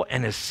people,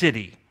 and his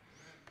city.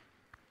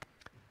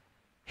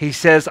 He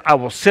says, I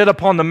will sit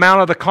upon the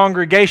mount of the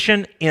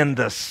congregation in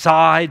the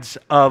sides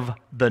of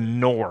the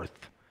north.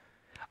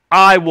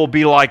 I will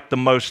be like the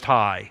Most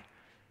High.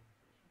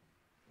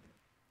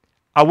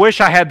 I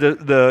wish I had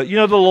the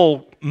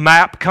little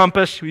map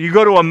compass. You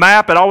go to a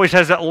map, it always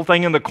has that little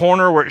thing in the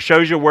corner where it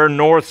shows you where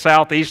north,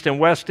 south, east, and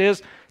west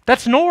is.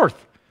 That's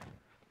north.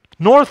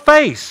 North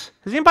face.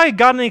 Has anybody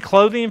got any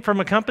clothing from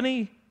a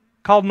company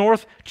called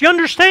North? Do you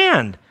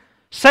understand?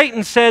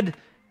 Satan said,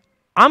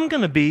 I'm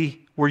going to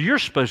be where you're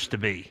supposed to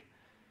be.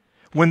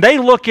 When they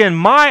look in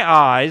my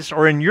eyes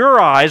or in your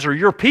eyes or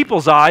your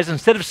people's eyes,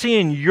 instead of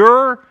seeing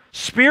your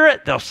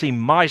spirit, they'll see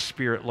my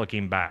spirit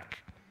looking back.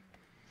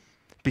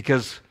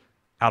 Because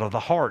out of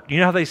the heart. You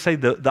know how they say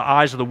the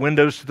eyes are the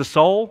windows to the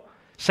soul?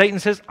 Satan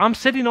says, I'm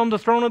sitting on the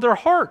throne of their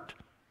heart.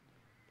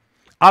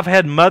 I've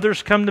had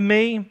mothers come to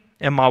me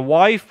and my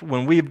wife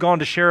when we've gone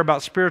to share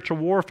about spiritual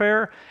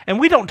warfare, and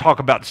we don't talk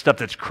about stuff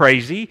that's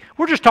crazy.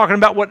 We're just talking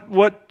about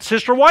what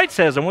Sister White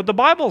says and what the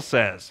Bible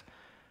says.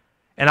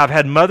 And I've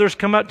had mothers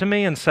come up to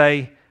me and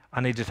say,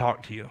 I need to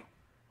talk to you.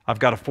 I've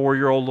got a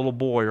 4-year-old little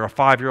boy or a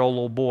 5-year-old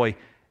little boy,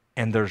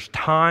 and there's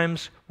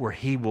times where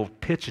he will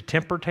pitch a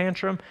temper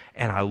tantrum,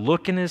 and I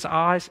look in his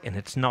eyes, and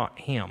it's not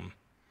him.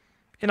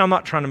 And I'm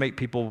not trying to make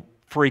people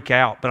freak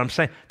out, but I'm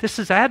saying, this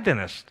is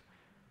Adventist.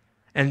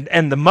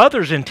 And the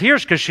mother's in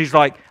tears because she's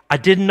like, I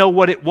didn't know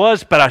what it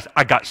was, but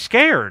I got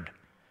scared.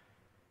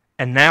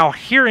 And now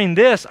hearing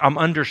this, I'm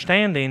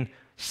understanding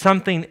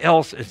something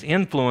else is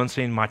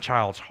influencing my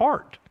child's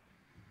heart.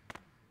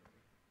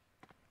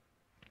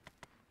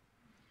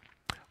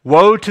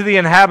 Woe to the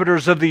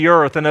inhabitants of the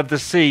earth and of the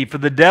sea, for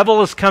the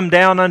devil is come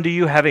down unto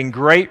you having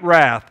great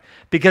wrath,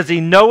 because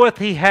he knoweth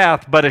he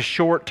hath but a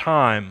short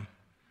time.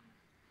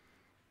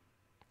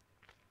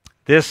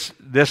 This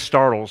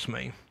startles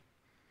me.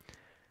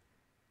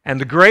 And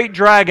the great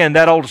dragon,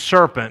 that old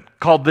serpent,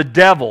 called the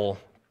devil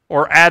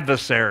or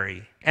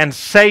adversary, and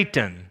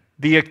Satan,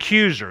 the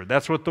accuser,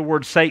 that's what the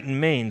word Satan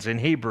means in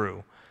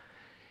Hebrew,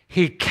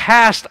 he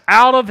cast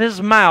out of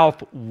his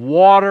mouth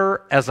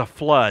water as a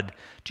flood.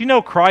 Do you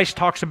know Christ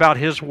talks about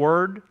his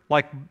word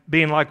like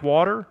being like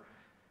water?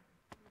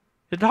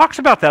 It talks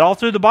about that all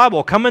through the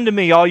Bible. Come unto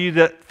me, all you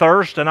that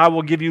thirst, and I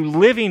will give you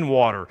living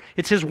water.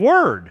 It's his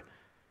word.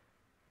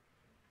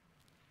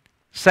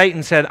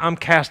 Satan said, I'm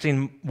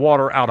casting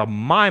water out of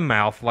my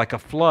mouth like a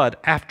flood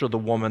after the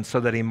woman so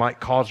that he might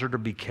cause her to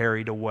be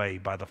carried away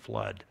by the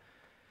flood.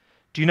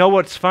 Do you know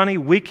what's funny?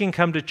 We can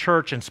come to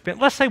church and spend,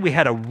 let's say we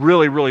had a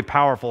really, really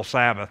powerful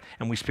Sabbath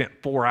and we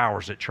spent 4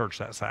 hours at church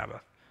that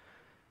Sabbath.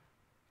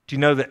 Do you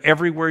know that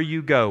everywhere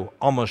you go,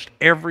 almost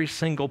every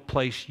single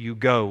place you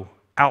go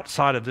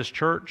outside of this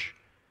church,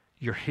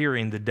 you're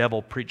hearing the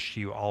devil preach to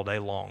you all day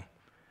long.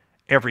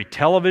 Every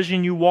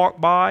television you walk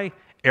by,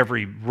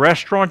 Every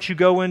restaurant you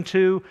go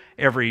into,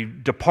 every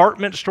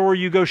department store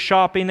you go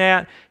shopping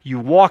at, you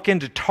walk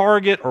into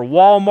Target or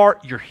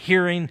Walmart, you're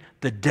hearing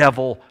the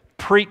devil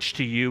preach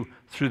to you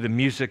through the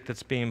music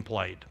that's being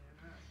played.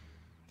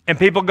 And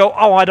people go,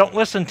 oh, I don't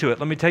listen to it.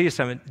 Let me tell you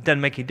something, it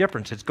doesn't make any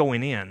difference. It's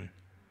going in.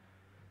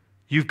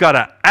 You've got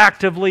to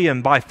actively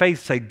and by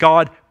faith say,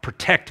 God,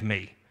 protect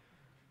me.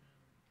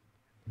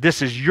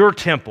 This is your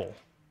temple.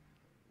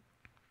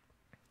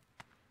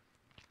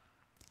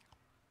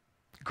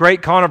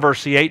 Great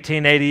Controversy,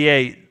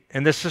 1888,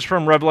 and this is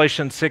from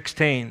Revelation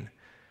 16.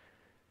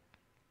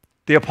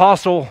 The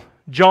Apostle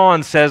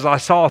John says, I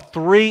saw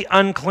 3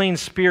 unclean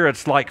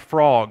spirits like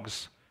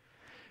frogs.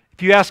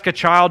 If you ask a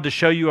child to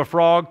show you a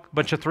frog, a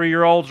bunch of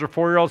 3-year-olds or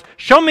 4-year-olds,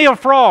 show me a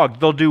frog,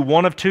 they'll do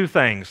one of 2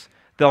 things.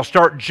 They'll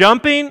start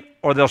jumping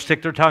or they'll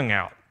stick their tongue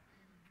out.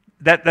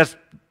 That's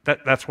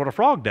what a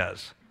frog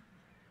does.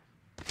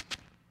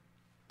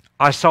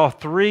 I saw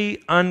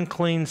 3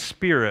 unclean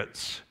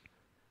spirits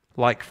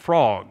like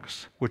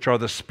frogs, which are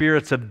the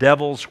spirits of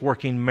devils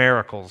working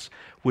miracles,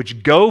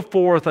 which go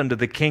forth unto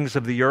the kings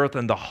of the earth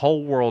and the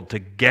whole world to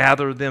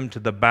gather them to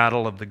the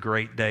battle of the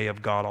great day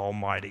of God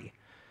Almighty.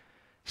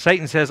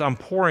 Satan says, I'm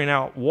pouring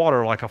out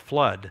water like a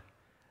flood.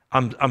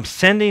 I'm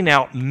sending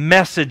out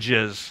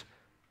messages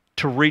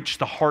to reach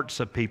the hearts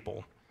of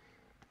people.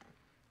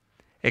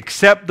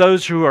 Except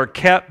those who are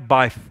kept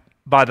by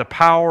the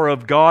power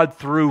of God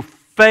through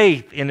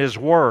faith in His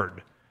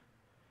Word.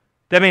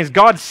 That means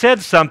God said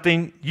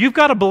something, you've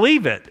got to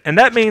believe it. And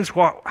that means,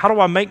 well, how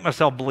do I make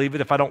myself believe it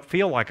if I don't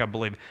feel like I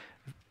believe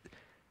it?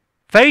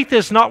 Faith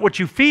is not what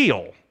you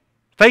feel.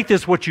 Faith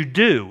is what you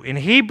do. In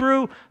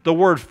Hebrew, the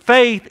word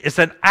faith is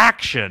an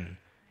action.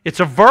 It's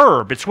a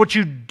verb. It's what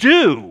you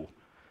do.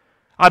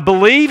 I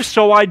believe,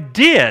 so I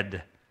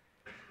did.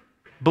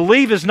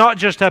 Believe is not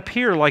just up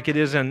here like it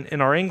is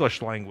in our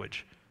English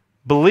language.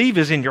 Believe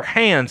is in your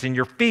hands, in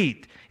your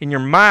feet, in your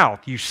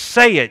mouth. You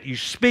say it, you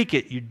speak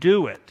it, you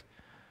do it.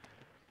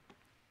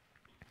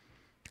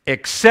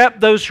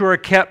 Except those who are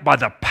kept by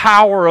the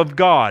power of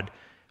God.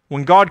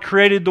 When God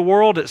created the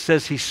world, it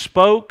says He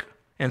spoke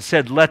and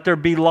said, let there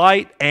be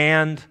light,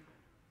 and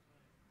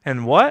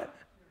what?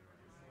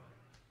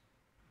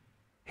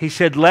 He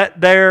said,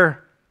 let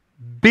there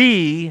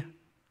be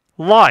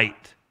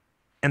light,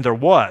 and there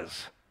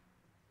was.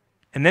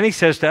 And then He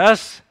says to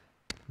us,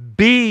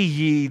 be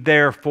ye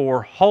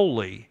therefore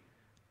holy,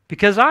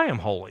 because I am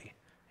holy.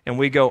 And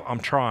we go, I'm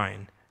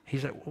trying. He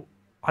said, well,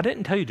 I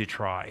didn't tell you to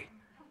try.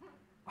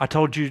 I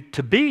told you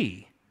to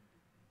be.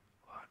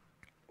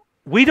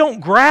 We don't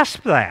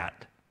grasp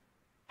that.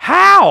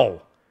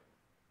 How?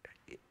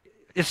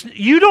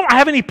 You don't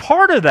have any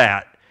part of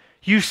that.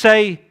 You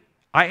say,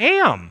 I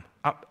am.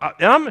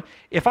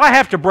 If I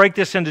have to break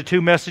this into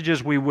 2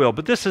 messages, we will.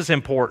 But this is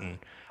important.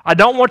 I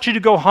don't want you to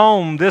go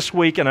home this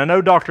week, and I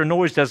know Dr.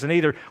 Noyes doesn't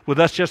either, with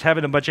us just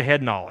having a bunch of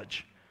head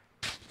knowledge.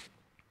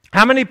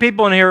 How many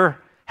people in here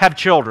have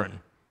children?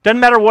 Doesn't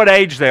matter what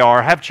age they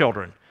are, have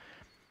children.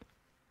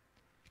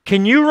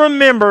 Can you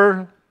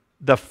remember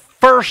the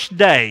first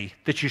day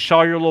that you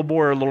saw your little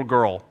boy or little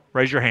girl?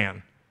 Raise your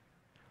hand.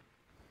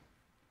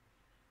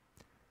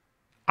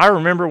 I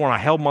remember when I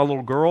held my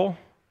little girl.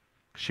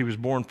 She was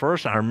born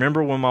first. I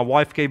remember when my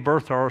wife gave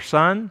birth to our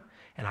son,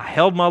 and I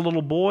held my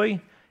little boy.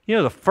 You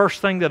know the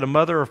first thing that a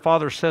mother or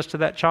father says to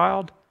that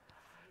child?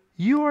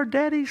 You are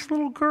daddy's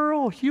little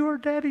girl. You are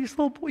daddy's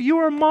little boy. You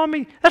are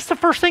mommy. That's the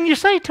first thing you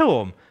say to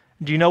them.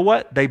 Do you know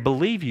what? They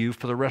believe you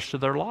for the rest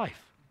of their life.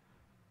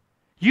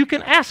 You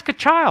can ask a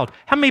child.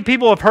 How many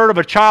people have heard of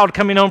a child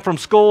coming home from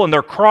school and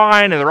they're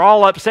crying and they're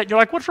all upset? And you're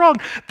like, what's wrong?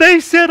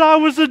 They said I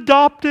was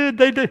adopted.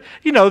 They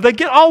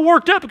get all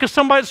worked up because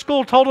somebody at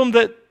school told them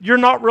that you're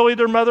not really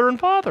their mother and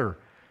father.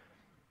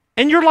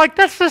 And you're like,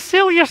 that's the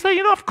silliest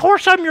thing. Of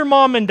course I'm your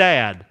mom and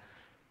dad.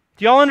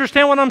 Do y'all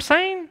understand what I'm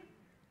saying?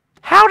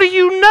 How do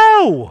you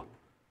know?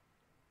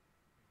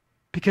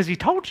 Because He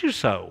told you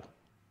so.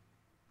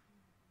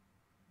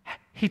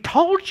 He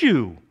told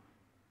you.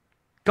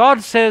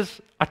 God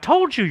says, I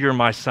told you you're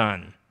my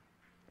son.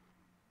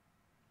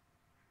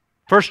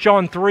 1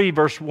 John 3,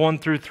 verse 1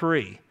 through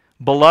 3.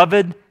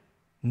 Beloved,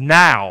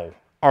 now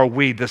are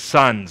we the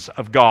sons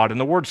of God. And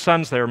the word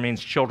sons there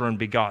means children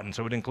begotten,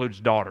 so it includes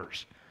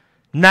daughters.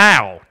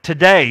 Now,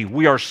 today,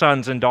 we are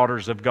sons and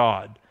daughters of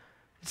God.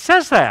 It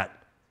says that.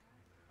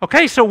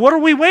 Okay, so what are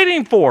we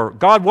waiting for?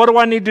 God, what do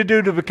I need to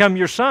do to become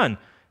your son?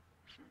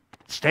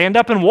 Stand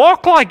up and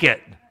walk like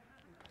it.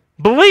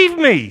 Believe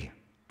me.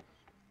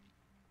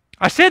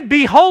 I said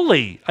be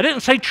holy. I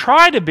didn't say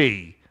try to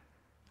be.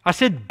 I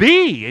said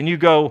be. And you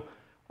go,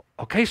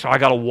 okay, so I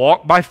got to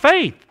walk by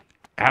faith.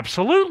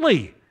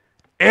 Absolutely.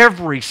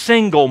 Every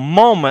single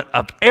moment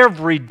of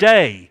every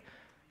day.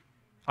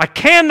 I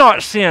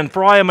cannot sin,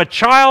 for I am a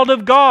child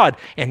of God,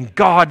 and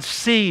God's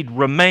seed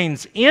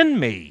remains in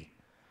me.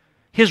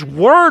 His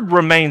word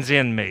remains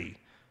in me.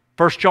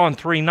 1 John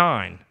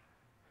 3:9.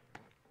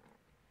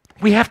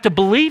 We have to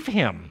believe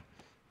Him.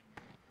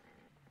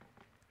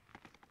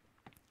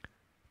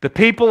 The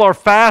people are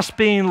fast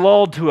being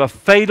lulled to a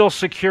fatal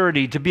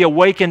security, to be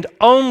awakened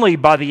only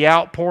by the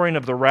outpouring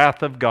of the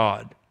wrath of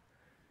God.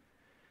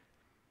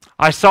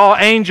 I saw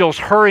angels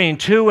hurrying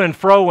to and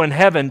fro in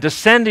heaven,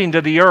 descending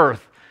to the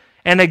earth,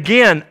 and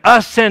again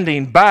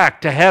ascending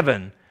back to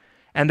heaven.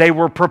 And they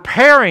were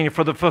preparing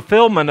for the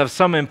fulfillment of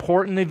some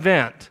important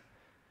event.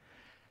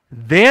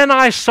 Then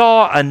I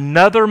saw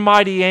another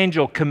mighty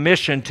angel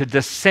commissioned to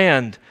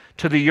descend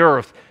to the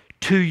earth,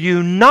 to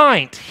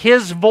unite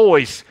his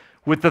voice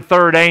with the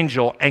third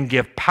angel and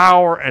give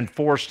power and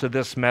force to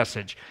this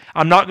message.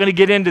 I'm not going to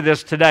get into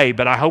this today,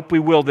 but I hope we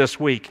will this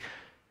week.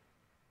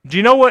 Do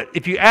you know what,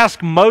 if you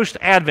ask most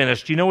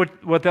Adventists, do you know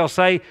what they'll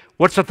say?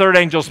 What's the third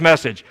angel's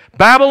message?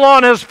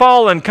 Babylon has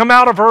fallen, come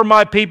out of her,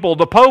 my people.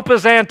 The Pope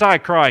is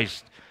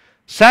Antichrist.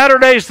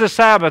 Saturday's the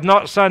Sabbath,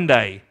 not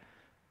Sunday.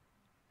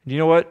 Do you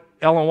know what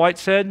Ellen White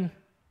said?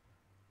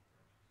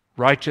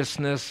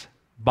 Righteousness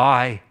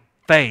by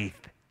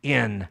faith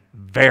in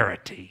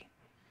verity.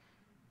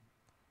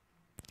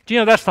 Do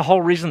you know that's the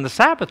whole reason the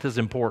Sabbath is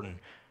important?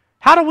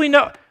 How do we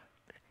know?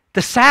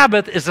 The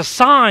Sabbath is a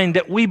sign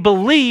that we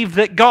believe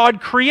that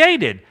God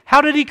created. How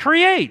did He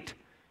create?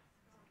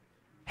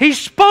 He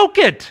spoke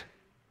it.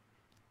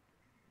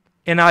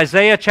 In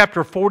Isaiah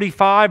chapter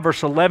 45,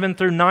 verse 11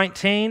 through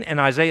 19, and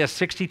Isaiah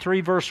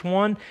 63, verse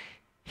 1,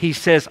 He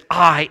says,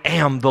 I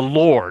am the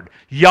Lord,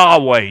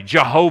 Yahweh,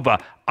 Jehovah.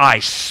 I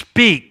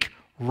speak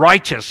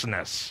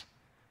righteousness.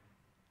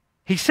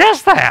 He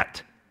says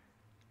that.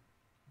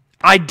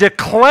 I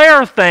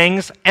declare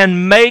things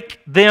and make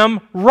them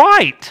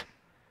right.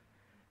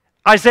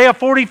 Isaiah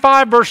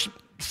 45, verse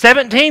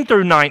 17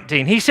 through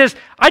 19. He says,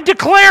 I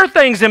declare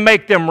things and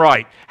make them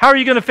right. How are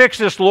you going to fix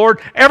this,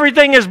 Lord?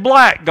 Everything is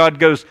black. God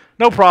goes,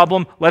 no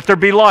problem. Let there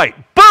be light.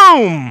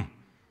 Boom!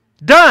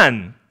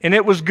 Done. And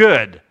it was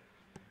good.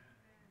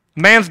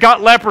 Man's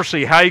got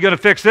leprosy. How are you going to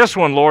fix this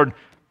one, Lord?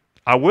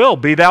 I will.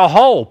 Be thou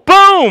whole.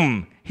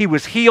 Boom! He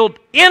was healed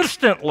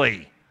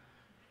instantly.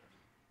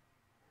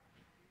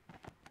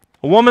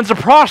 A woman's a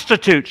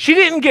prostitute. She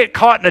didn't get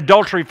caught in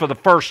adultery for the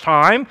first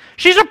time.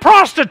 She's a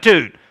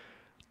prostitute.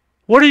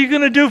 What are you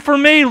going to do for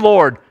me,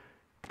 Lord?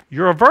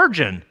 You're a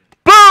virgin.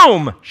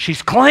 Boom!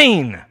 She's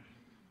clean.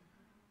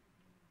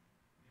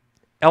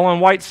 Ellen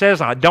White says,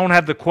 I don't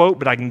have the quote,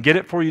 but I can get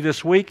it for you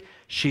this week.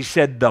 She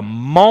said, the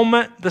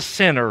moment the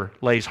sinner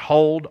lays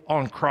hold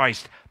on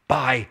Christ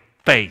by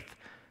faith,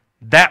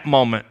 that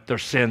moment their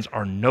sins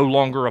are no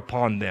longer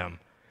upon them.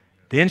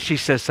 Then she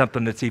says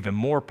something that's even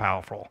more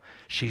powerful.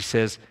 She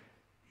says,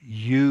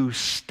 you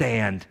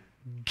stand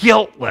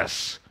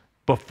guiltless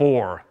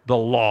before the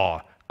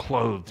law,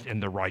 clothed in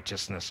the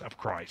righteousness of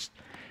Christ.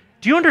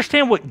 Do you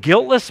understand what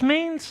guiltless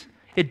means?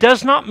 It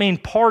does not mean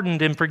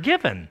pardoned and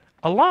forgiven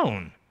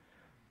alone.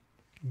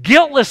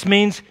 Guiltless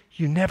means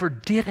you never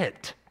did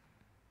it.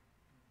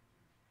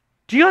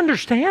 Do you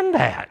understand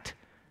that?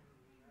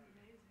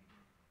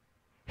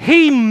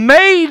 He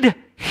made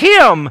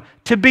Him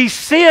to be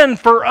sin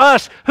for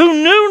us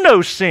who knew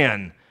no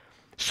sin,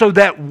 so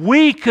that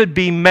we could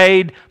be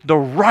made the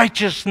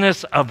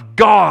righteousness of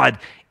God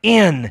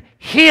in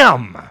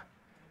Him.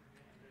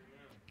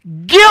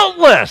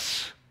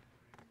 Guiltless.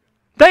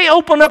 They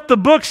open up the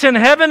books in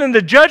heaven and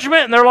the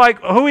judgment, and they're like,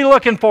 who are we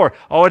looking for?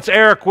 Oh, it's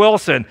Eric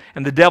Wilson.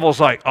 And the devil's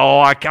like, oh,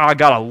 I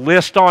got a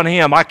list on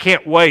him. I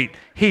can't wait.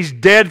 He's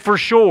dead for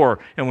sure.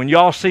 And when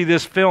y'all see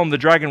this film, The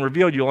Dragon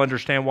Revealed, you'll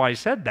understand why he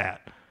said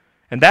that.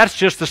 And that's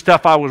just the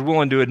stuff I was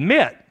willing to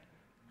admit.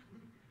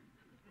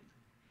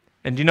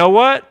 And you know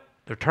what?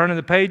 They're turning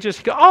the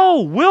pages.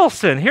 Oh,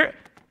 Wilson. Here,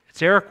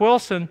 it's Eric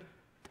Wilson.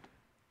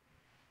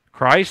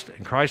 Christ.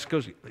 And Christ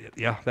goes,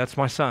 yeah, that's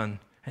my son.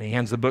 And he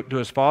hands the book to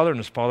his father, and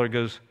his father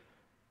goes,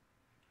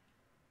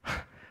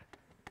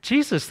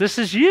 Jesus, this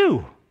is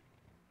you.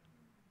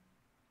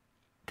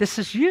 This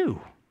is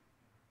you.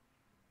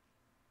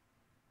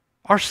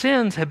 Our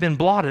sins have been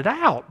blotted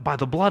out by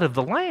the blood of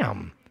the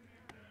Lamb,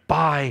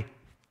 by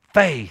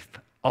faith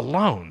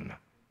alone.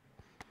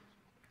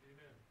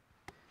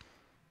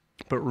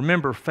 But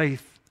remember,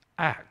 faith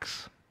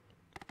acts.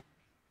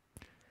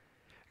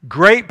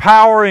 Great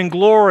power and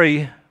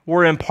glory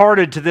were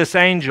imparted to this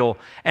angel,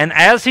 and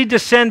as he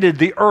descended,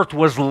 the earth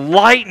was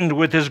lightened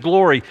with his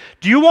glory.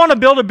 Do you want to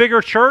build a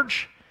bigger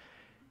church?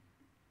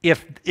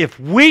 If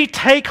we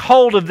take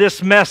hold of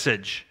this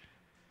message,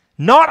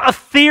 not a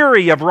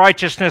theory of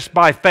righteousness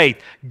by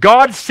faith,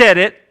 God said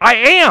it, I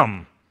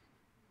am.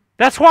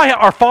 That's why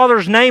our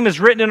Father's name is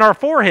written in our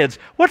foreheads.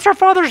 What's our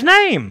Father's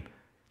name?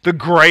 The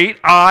great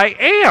I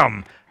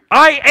am.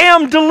 I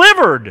am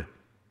delivered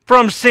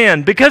from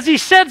sin because He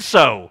said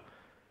so.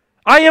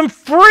 I am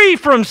free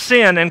from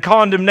sin and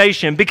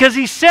condemnation because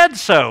He said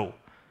so.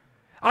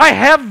 I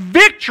have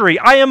victory.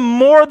 I am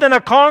more than a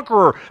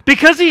conqueror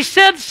because He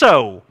said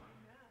so.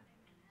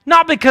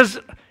 Not because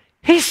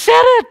He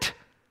said it.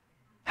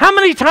 How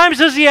many times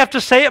does He have to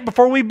say it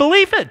before we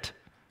believe it?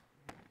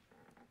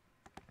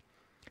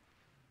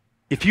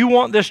 If you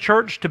want this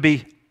church to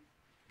be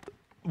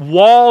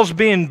walls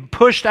being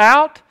pushed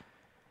out,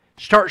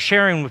 start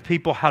sharing with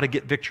people how to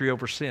get victory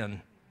over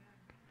sin.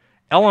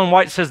 Ellen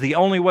White says the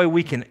only way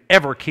we can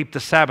ever keep the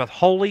Sabbath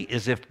holy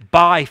is if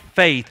by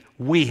faith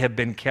we have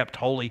been kept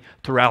holy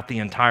throughout the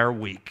entire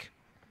week.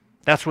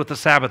 That's what the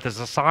Sabbath is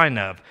a sign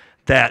of,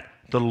 that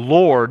the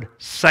Lord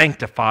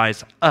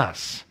sanctifies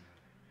us.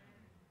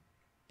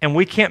 And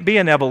we can't be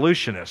an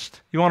evolutionist.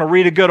 You want to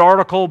read a good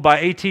article by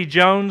A.T.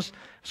 Jones?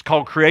 It's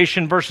called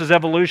Creation versus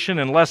Evolution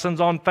and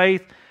Lessons on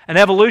Faith. An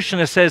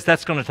evolutionist says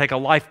that's going to take a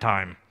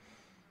lifetime.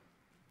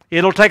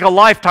 It'll take a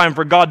lifetime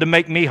for God to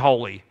make me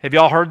holy. Have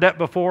y'all heard that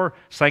before?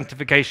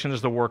 Sanctification is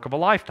the work of a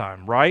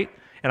lifetime, right?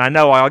 And I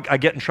know I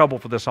get in trouble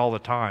for this all the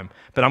time,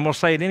 but I'm going to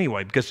say it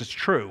anyway because it's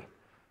true.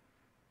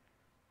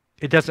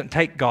 It doesn't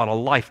take God a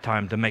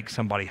lifetime to make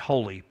somebody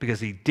holy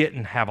because he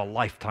didn't have a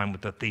lifetime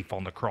with the thief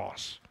on the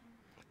cross.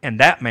 And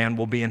that man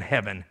will be in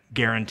heaven,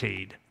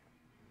 guaranteed.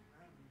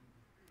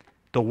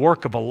 The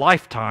work of a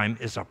lifetime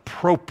is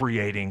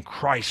appropriating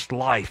Christ's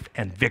life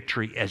and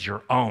victory as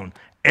your own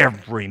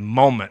every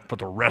moment for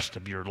the rest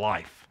of your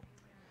life.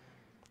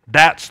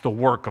 That's the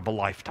work of a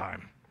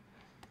lifetime.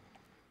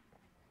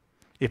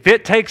 If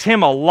it takes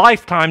him a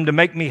lifetime to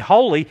make me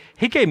holy,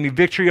 he gave me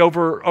victory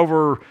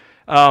over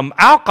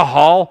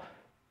alcohol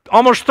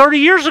almost 30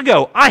 years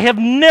ago. I have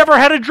never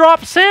had a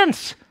drop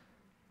since.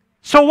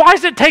 So why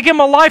does it take him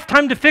a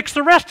lifetime to fix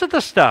the rest of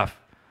the stuff?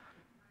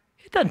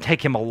 It doesn't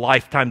take him a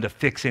lifetime to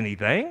fix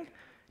anything.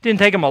 It didn't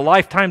take him a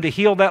lifetime to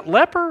heal that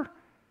leper.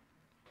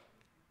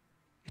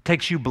 It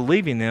takes you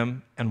believing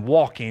him and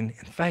walking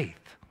in faith.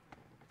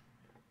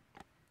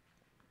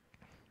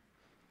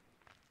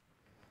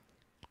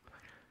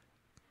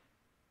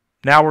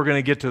 Now we're going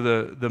to get to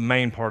the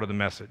main part of the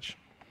message.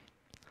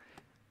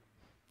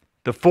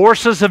 The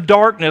forces of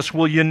darkness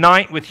will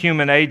unite with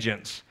human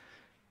agents.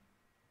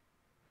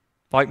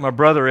 Like my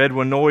brother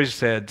Edwin Noyes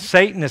said,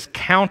 Satan is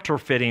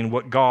counterfeiting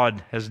what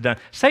God has done.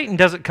 Satan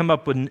doesn't come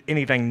up with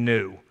anything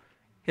new.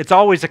 It's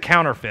always a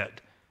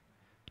counterfeit.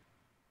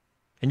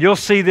 And you'll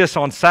see this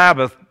on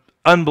Sabbath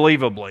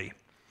unbelievably.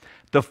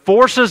 The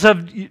forces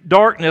of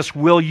darkness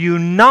will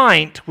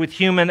unite with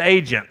human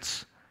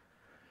agents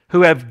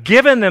who have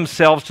given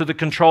themselves to the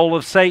control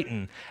of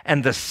Satan.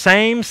 And the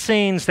same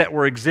scenes that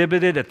were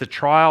exhibited at the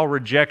trial,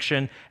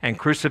 rejection, and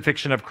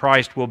crucifixion of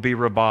Christ will be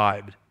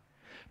revived.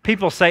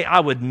 People say, I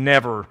would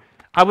never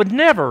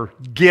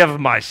give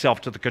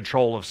myself to the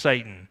control of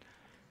Satan.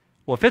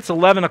 Well, if it's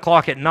 11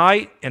 o'clock at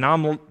night and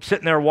I'm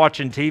sitting there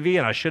watching TV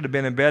and I should have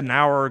been in bed an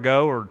hour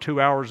ago or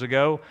 2 hours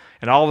ago,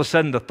 and all of a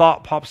sudden the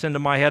thought pops into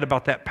my head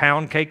about that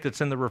pound cake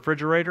that's in the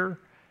refrigerator,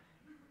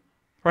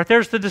 right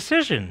there's the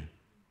decision.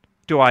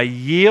 Do I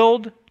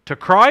yield to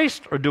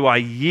Christ or do I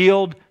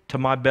yield to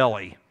my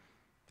belly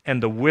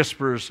and the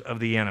whispers of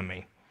the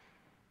enemy?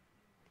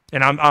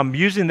 And I'm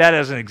using that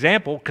as an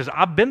example because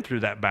I've been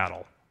through that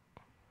battle.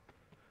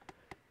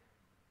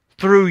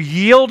 Through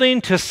yielding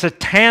to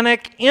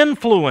satanic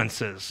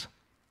influences,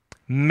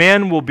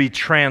 men will be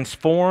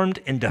transformed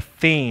into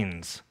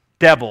fiends,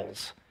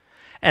 devils.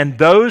 And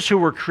those who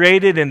were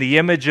created in the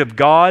image of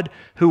God,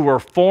 who were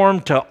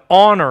formed to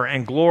honor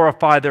and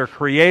glorify their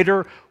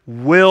Creator,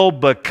 will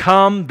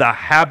become the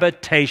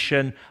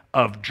habitation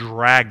of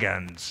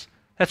dragons.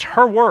 That's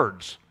her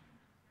words.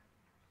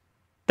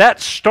 That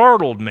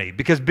startled me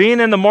because being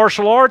in the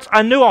martial arts,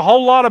 I knew a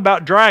whole lot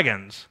about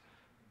dragons.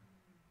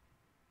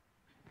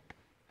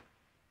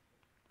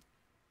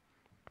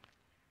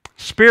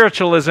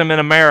 Spiritualism in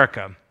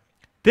America.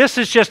 This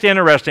is just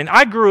interesting.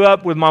 I grew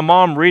up with my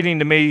mom reading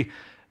to me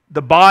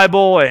the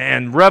Bible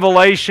and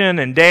Revelation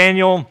and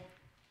Daniel,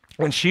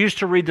 and she used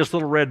to read this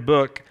little red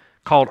book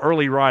called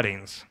Early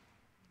Writings.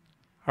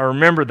 I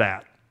remember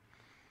that.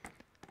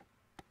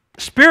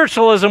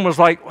 Spiritualism was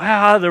like,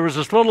 wow, there was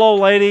this little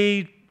old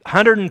lady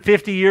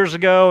 150 years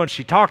ago, and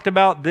she talked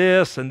about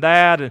this and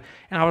that, and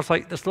I was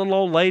like, this little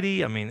old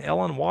lady, I mean,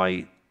 Ellen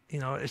White, you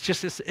know, it's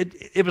just,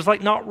 it was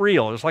like not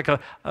real. It was like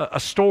a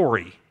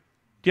story.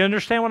 Do you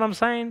understand what I'm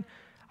saying?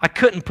 I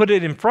couldn't put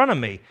it in front of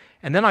me.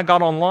 And then I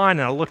got online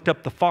and I looked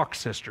up the Fox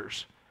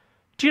sisters.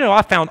 Do you know,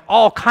 I found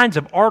all kinds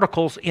of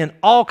articles in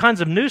all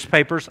kinds of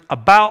newspapers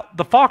about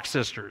the Fox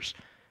sisters.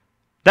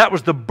 That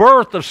was the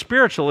birth of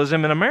spiritualism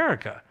in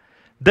America.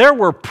 There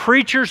were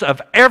preachers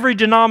of every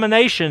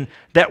denomination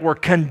that were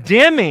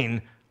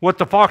condemning what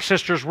the Fox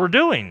sisters were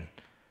doing.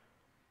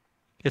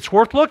 It's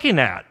worth looking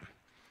at.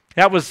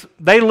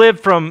 They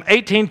lived from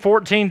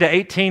 1814 to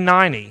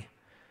 1890.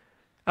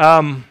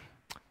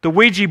 The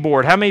Ouija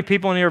board. How many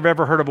people in here have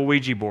ever heard of a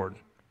Ouija board?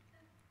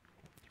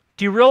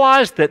 Do you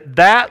realize that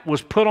that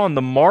was put on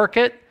the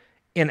market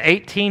in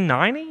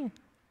 1890?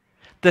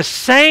 The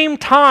same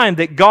time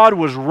that God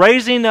was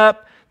raising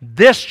up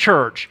this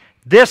church,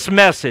 this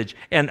message,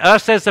 and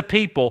us as a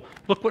people,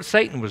 look what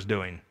Satan was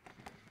doing.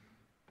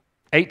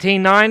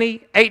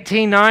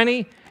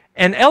 1890,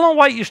 and Ellen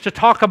White used to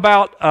talk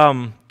about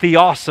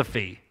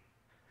theosophy.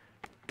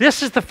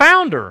 This is the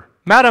founder,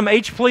 Madam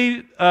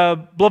H.P.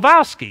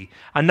 Blavatsky.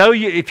 I know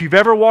if you've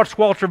ever watched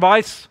Walter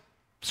Weiss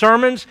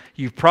sermons,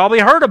 you've probably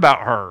heard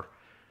about her.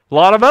 A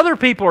lot of other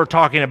people are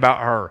talking about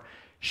her.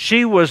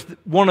 She was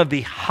one of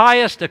the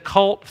highest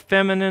occult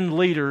feminine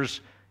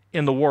leaders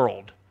in the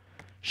world.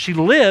 She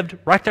lived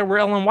right there where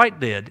Ellen White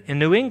did in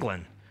New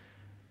England.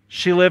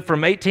 She lived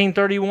from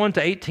 1831 to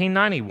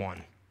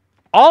 1891.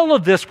 All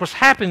of this was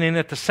happening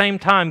at the same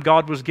time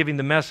God was giving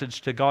the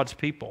message to God's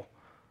people.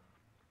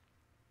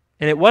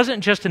 And it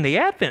wasn't just in the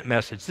Advent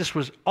message. This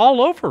was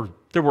all over.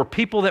 There were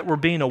people that were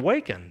being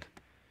awakened.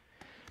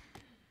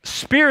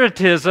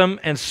 Spiritism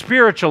and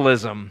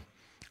spiritualism.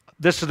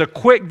 This is a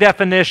quick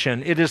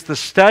definition. It is the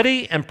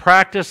study and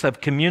practice of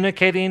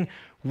communicating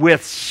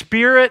with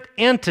spirit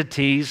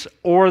entities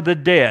or the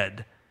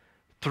dead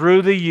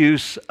through the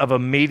use of a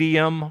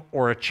medium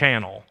or a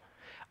channel.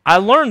 I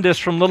learned this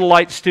from Little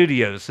Light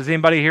Studios. Has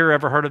anybody here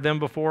ever heard of them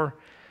before?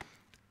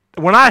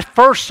 When I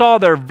first saw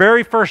their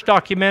very first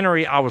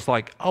documentary, I was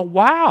like, oh,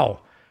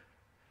 wow.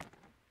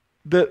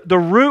 The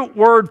root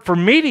word for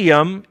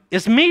medium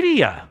is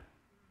media.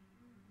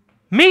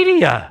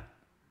 Media.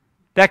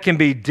 That can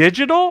be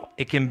digital,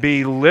 it can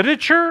be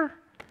literature,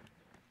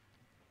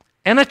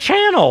 and a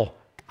channel.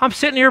 I'm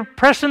sitting here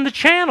pressing the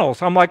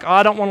channels. I'm like, oh,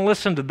 I don't want to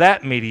listen to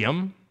that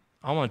medium.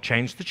 I want to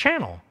change the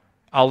channel.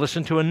 I'll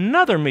listen to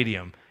another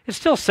medium. It's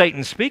still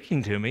Satan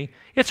speaking to me.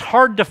 It's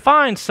hard to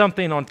find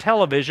something on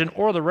television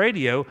or the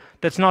radio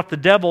that's not the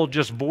devil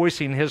just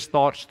voicing his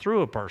thoughts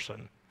through a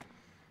person.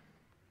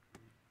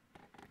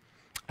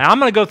 Now, I'm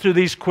going to go through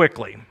these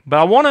quickly, but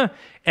I want to,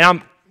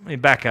 let me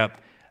back up.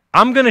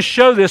 I'm going to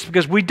show this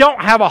because we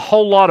don't have a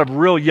whole lot of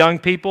real young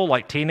people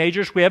like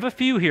teenagers. We have a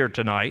few here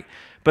tonight,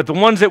 but the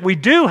ones that we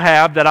do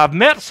have that I've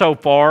met so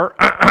far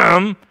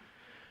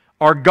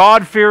are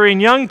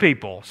God-fearing young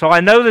people. So I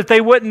know that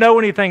they wouldn't know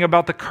anything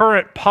about the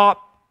current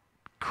pop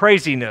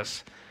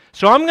craziness.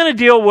 So I'm going to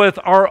deal with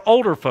our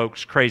older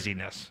folks'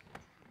 craziness.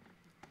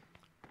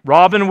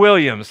 Robin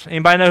Williams.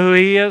 Anybody know who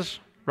he is?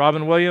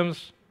 Robin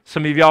Williams?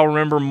 Some of y'all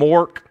remember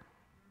Mork?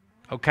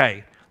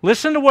 Okay.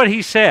 Listen to what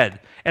he said.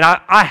 And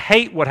I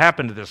hate what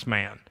happened to this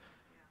man.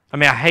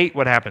 I hate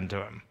what happened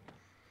to him.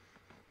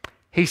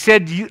 He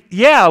said,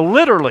 yeah,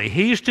 literally.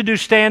 He used to do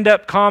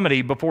stand-up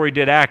comedy before he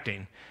did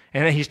acting.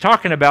 And he's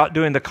talking about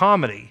doing the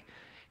comedy.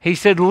 He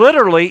said,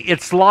 literally,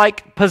 it's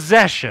like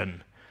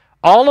possession.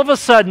 All of a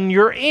sudden,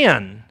 you're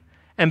in.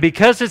 And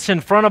because it's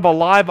in front of a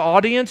live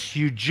audience,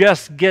 you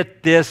just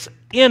get this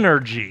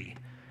energy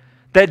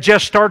that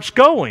just starts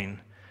going.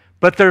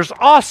 But there's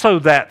also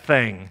that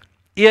thing.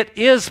 It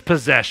is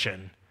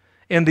possession.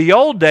 In the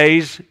old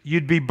days,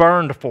 you'd be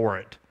burned for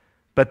it.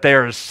 But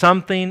there is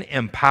something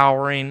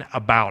empowering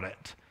about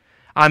it.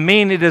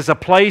 It is a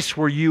place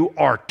where you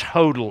are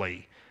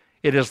totally.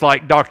 It is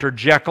like Dr.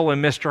 Jekyll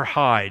and Mr.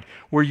 Hyde,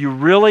 where you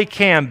really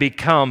can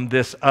become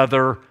this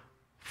other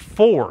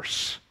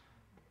force.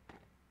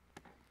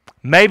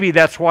 Maybe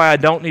that's why I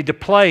don't need to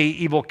play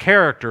evil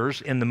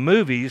characters in the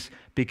movies,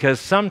 because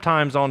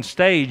sometimes on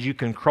stage you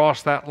can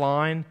cross that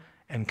line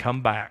and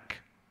come back.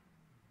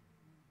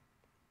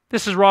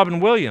 This is Robin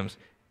Williams.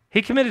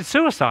 He committed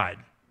suicide.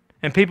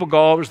 And people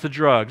go, oh, it was the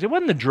drugs. It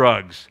wasn't the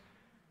drugs.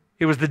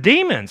 It was the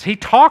demons. He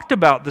talked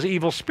about the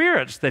evil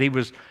spirits that he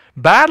was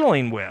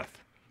battling with.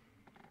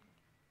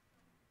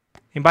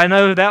 Anybody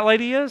know who that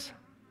lady is?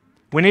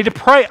 We need to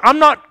pray. I'm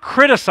not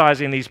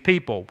criticizing these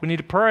people. We need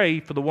to pray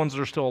for the ones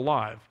that are still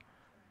alive.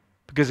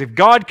 Because if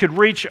God could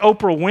reach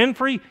Oprah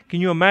Winfrey,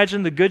 can you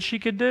imagine the good she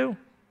could do?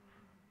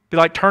 Be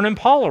like turning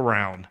Paul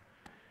around.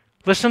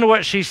 Listen to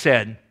what she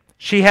said.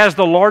 She has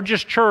the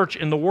largest church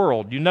in the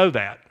world. You know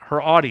that.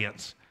 Her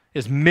audience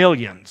is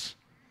millions.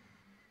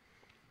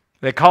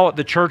 They call it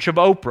the Church of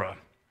Oprah.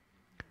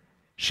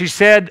 She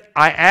said,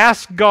 I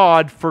asked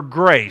God for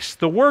grace.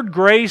 The word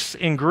grace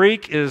in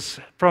Greek is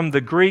from the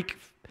Greek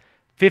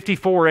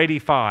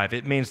 5485.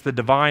 It means the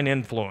divine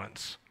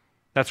influence.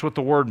 That's what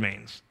the word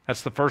means.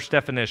 That's the first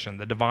definition,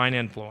 the divine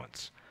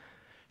influence.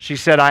 She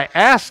said, I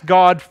asked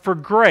God for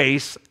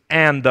grace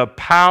and the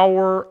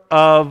power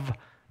of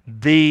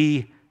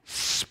the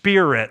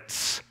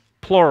spirits,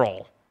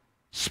 plural.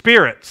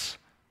 Spirits.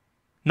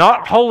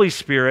 Not Holy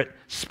Spirit,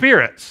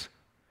 spirits.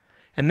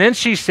 And then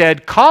she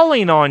said,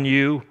 calling on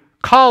you,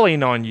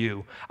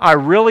 I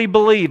really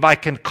believe I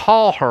can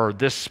call her,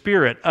 this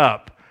spirit,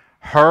 up,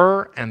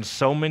 her and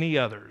so many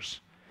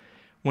others.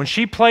 When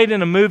she played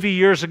in a movie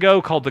years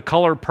ago called The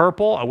Color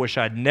Purple, I wish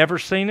I'd never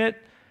seen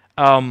it,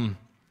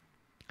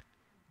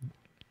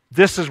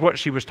 this is what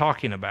she was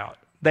talking about.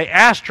 They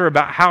asked her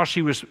about how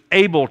she was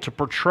able to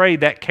portray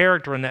that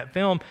character in that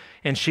film,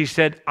 and she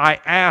said, I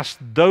asked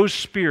those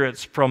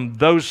spirits from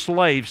those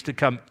slaves to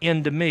come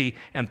into me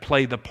and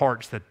play the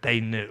parts that they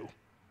knew.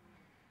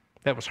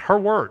 That was her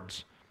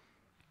words.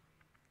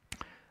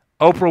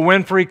 Oprah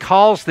Winfrey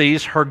calls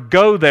these her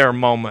go-there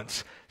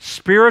moments,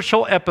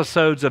 spiritual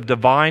episodes of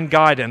divine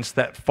guidance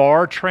that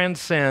far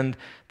transcend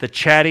the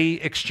chatty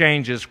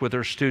exchanges with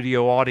her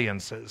studio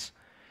audiences.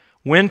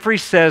 Winfrey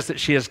says that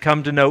she has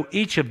come to know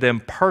each of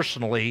them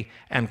personally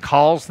and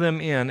calls them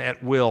in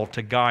at will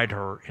to guide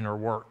her in her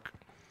work.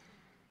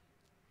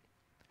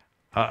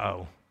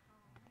 Little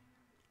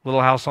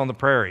House on the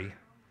Prairie.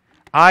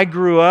 I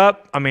grew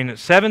up,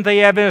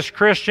 Seventh-day Adventist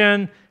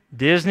Christian,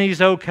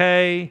 Disney's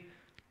okay,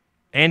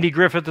 Andy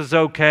Griffith is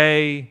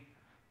okay,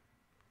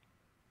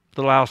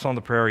 Little House on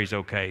the Prairie is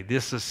okay.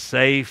 This is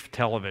safe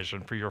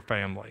television for your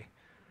family.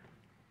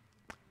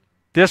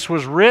 This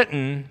was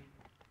written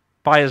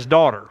by his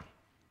daughter.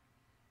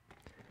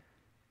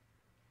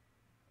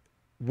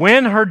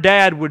 When her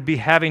dad would be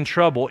having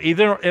trouble,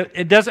 either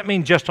it doesn't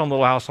mean just on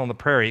Little House on the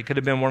Prairie. It could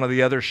have been one of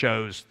the other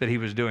shows that he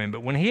was doing.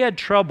 But when he had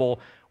trouble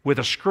with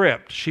a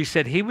script, she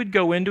said he would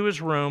go into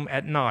his room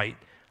at night,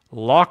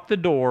 lock the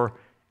door,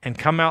 and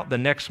come out the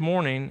next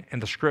morning,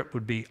 and the script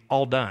would be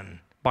all done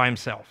by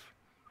himself.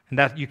 And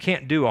that you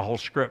can't do a whole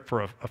script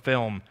for a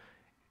film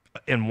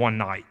in one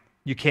night.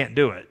 You can't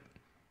do it.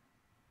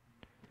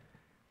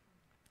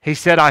 He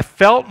said, I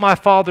felt my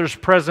father's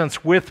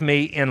presence with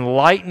me,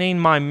 enlightening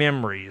my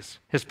memories.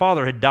 His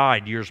father had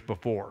died years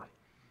before,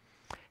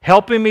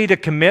 helping me to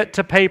commit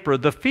to paper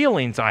the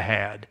feelings I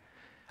had.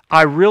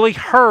 I really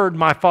heard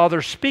my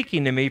father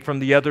speaking to me from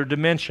the other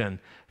dimension,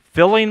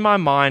 filling my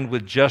mind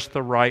with just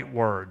the right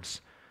words.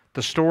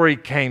 The story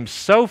came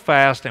so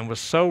fast and was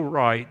so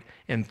right,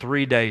 in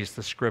 3 days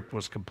the script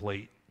was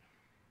complete.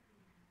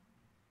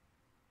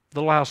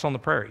 Little House on the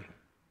Prairie.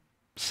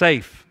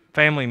 Safe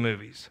family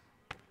movies.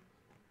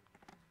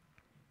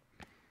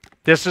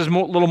 This is a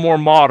little more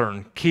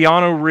modern.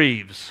 Keanu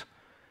Reeves.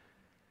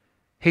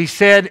 He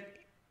said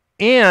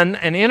in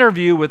an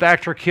interview with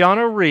actor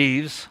Keanu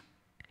Reeves,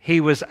 he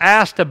was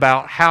asked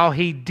about how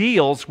he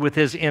deals with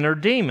his inner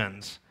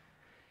demons.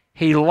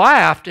 He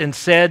laughed and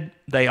said,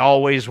 they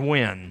always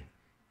win.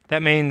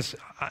 That means,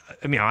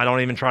 I don't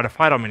even try to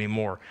fight them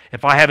anymore.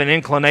 If I have an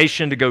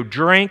inclination to go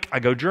drink, I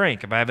go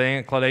drink. If I have an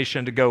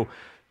inclination to go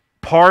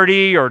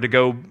party or to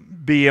go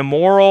be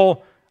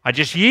immoral, I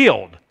just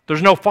yield.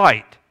 There's no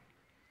fight.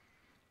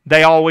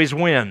 They always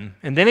win.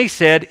 And then he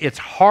said, it's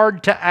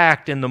hard to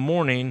act in the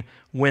morning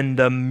when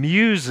the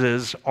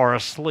muses are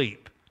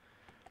asleep.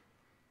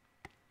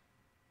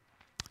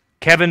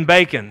 Kevin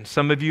Bacon,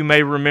 some of you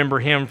may remember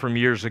him from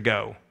years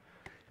ago.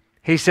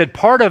 He said,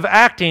 part of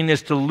acting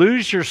is to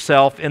lose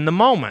yourself in the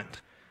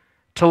moment,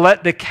 to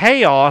let the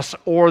chaos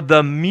or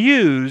the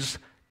muse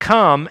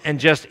come and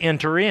just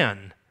enter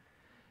in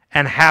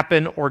and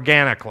happen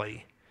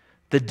organically.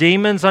 The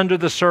demons under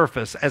the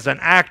surface, as an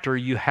actor,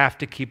 you have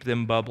to keep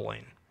them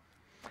bubbling.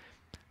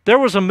 There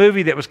was a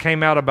movie that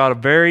came out about a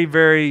very,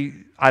 very,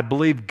 I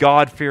believe,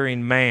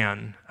 God-fearing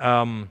man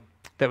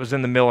that was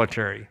in the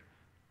military.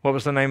 What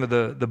was the name of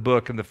the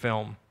book and the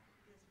film?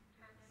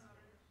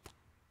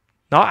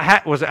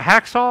 Was it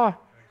Hacksaw?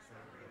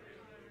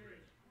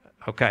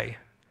 Okay.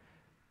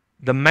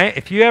 The man,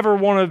 if you ever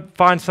want to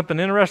find something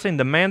interesting,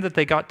 the man that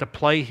they got to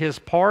play his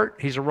part,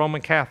 he's a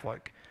Roman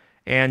Catholic.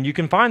 And you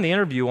can find the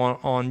interview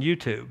on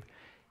YouTube.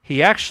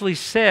 He actually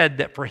said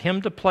that for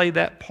him to play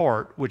that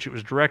part, which it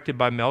was directed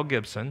by Mel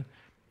Gibson,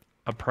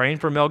 praying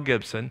for Mel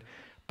Gibson,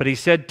 but he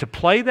said to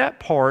play that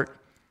part,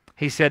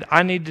 he said,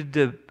 I needed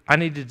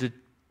to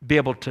be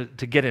able to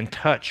get in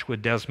touch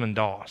with Desmond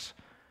Doss.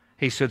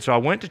 He said, so I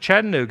went to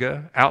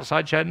Chattanooga,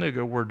 outside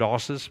Chattanooga, where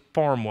Doss's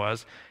farm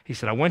was. He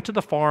said, I went to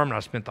the farm and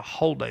I spent the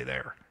whole day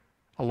there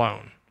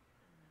alone.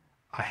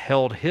 I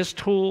held his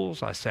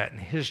tools, I sat in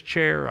his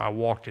chair, I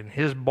walked in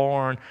his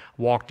barn,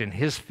 walked in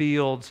his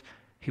fields.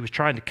 He was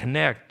trying to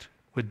connect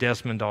with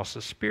Desmond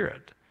Doss's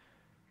spirit.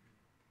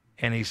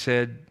 And he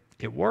said,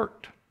 it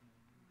worked.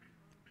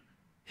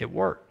 It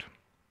worked.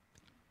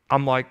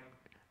 I'm like,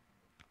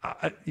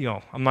 I'm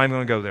not even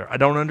going to go there. I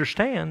don't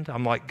understand.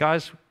 I'm like,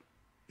 guys,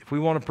 if we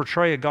want to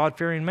portray a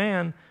God-fearing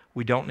man,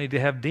 we don't need to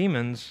have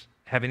demons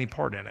have any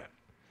part in it.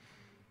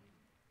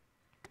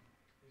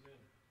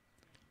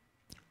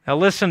 Now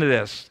listen to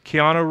this.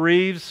 Keanu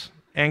Reeves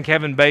and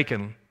Kevin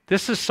Bacon.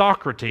 This is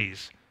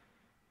Socrates.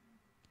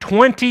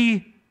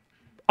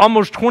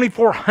 Almost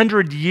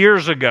 2,400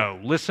 years ago.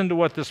 Listen to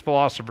what this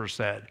philosopher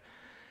said.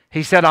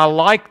 He said, I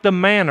like the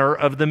manner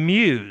of the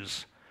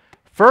muse.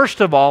 First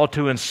of all,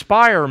 to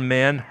inspire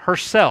men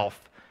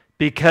herself,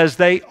 because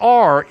they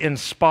are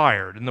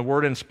inspired. And the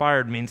word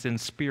inspired means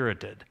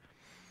inspirited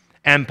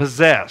and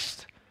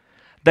possessed.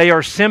 They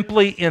are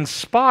simply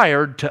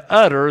inspired to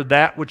utter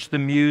that which the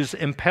muse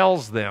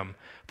impels them.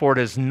 For it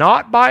is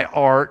not by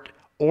art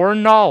or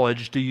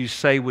knowledge do you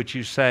say what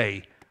you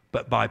say,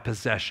 but by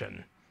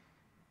possession.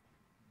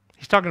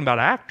 He's talking about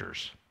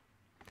actors.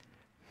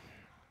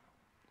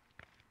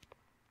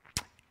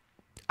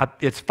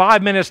 It's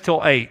 5 minutes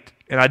till 8,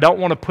 and I don't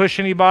want to push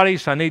anybody,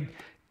 so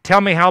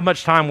tell me how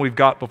much time we've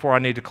got before I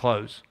need to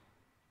close.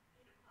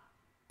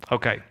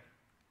 Okay.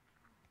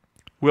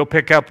 We'll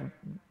pick up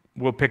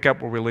where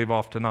we leave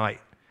off tonight.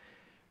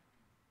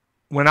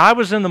 When I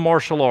was in the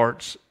martial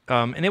arts,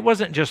 and it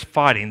wasn't just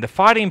fighting. The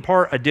fighting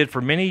part I did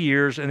for many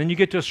years, and then you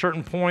get to a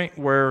certain point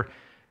where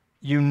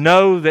you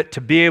know that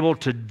to be able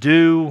to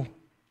do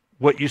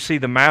what you see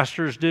the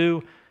masters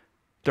do,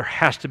 there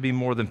has to be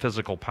more than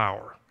physical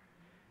power.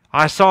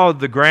 I saw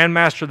the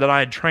grandmaster that I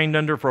had trained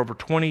under for over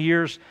 20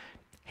 years.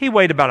 He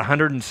weighed about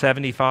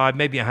 175,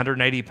 maybe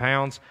 180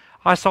 pounds.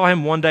 I saw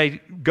him one day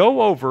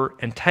go over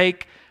and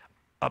take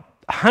a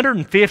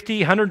 150,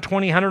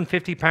 120,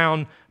 150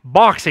 pound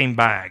boxing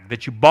bag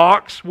that you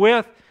box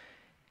with,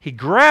 He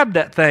grabbed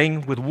that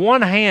thing with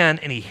one hand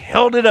and he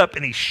held it up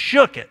and he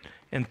shook it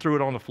and threw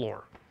it on the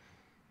floor.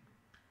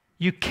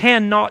 You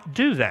cannot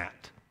do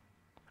that.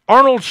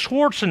 Arnold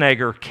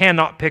Schwarzenegger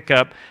cannot pick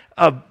up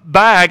a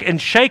bag and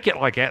shake it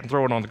like that and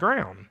throw it on the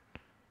ground.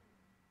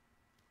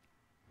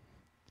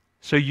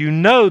 So you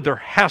know there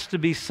has to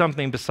be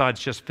something besides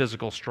just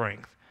physical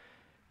strength.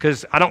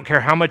 Because I don't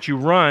care how much you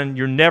run,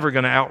 you're never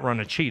going to outrun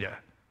a cheetah.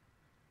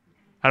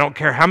 I don't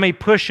care how many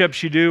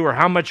push-ups you do or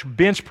how much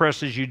bench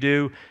presses you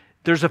do.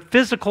 There's a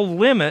physical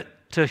limit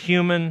to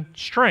human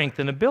strength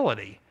and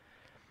ability.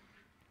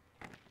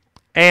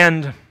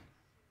 And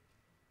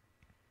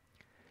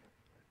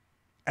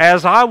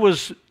as I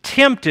was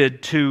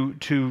tempted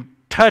to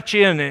touch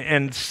in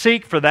and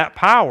seek for that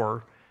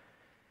power,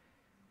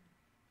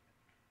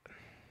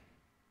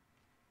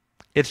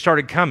 it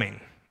started coming.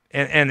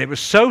 And it was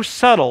so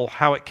subtle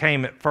how it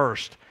came at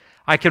first.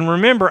 I can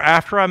remember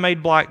after I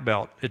made black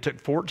belt, it took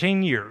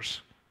 14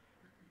 years.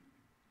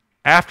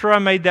 After I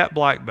made that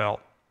black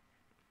belt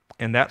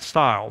in that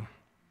style,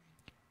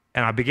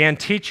 and I began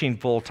teaching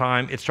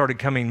full-time, it started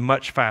coming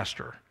much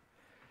faster.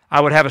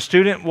 I would have a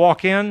student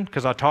walk in,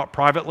 because I taught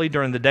privately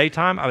during the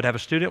daytime. I would have a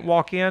student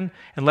walk in,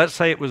 and let's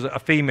say it was a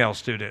female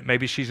student.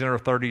 Maybe she's in her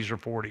 30s or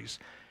 40s.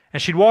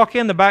 And she'd walk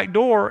in the back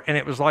door, and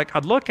it was like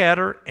I'd look at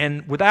her,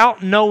 and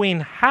without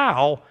knowing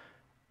how,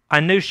 I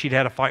knew she'd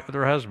had a fight with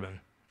her husband.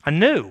 I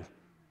knew.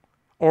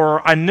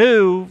 Or I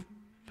knew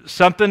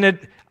something that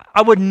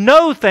I would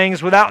know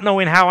things without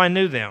knowing how I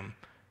knew them.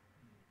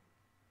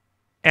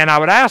 And I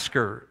would ask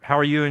her, how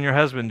are you and your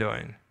husband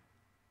doing?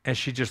 And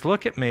she'd just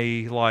look at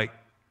me like,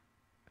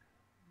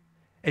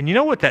 and you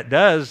know what that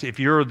does if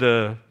you're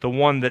the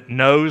one that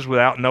knows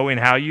without knowing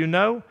how you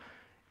know?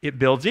 It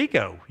builds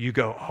ego. You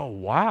go, oh,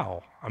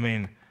 wow. I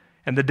mean,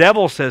 and the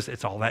devil says,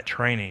 it's all that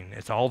training.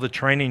 It's all the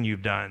training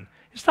you've done.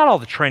 It's not all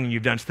the training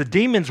you've done. It's the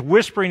demons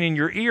whispering in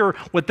your ear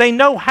what they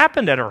know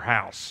happened at her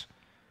house.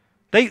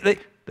 They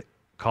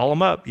call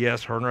them up.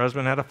 Yes, her and her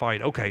husband had a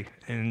fight. Okay.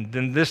 And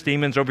then this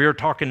demon's over here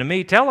talking to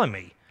me, telling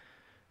me.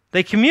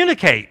 They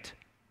communicate.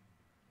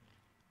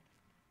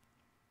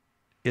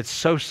 It's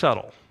so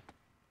subtle.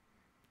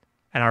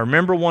 And I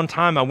remember one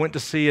time I went to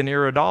see an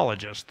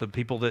iridologist, the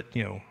people that,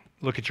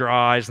 look at your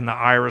eyes and the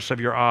iris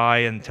of your eye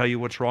and tell you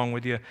what's wrong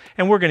with you.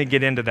 And we're going to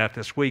get into that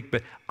this week.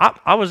 But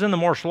I was in the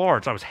martial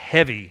arts. I was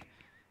heavy.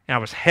 And I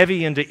was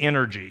heavy into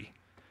energy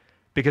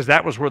because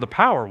that was where the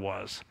power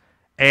was.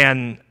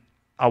 And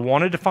I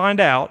wanted to find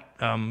out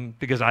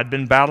because I'd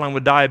been battling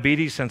with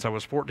diabetes since I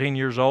was 14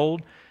 years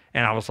old.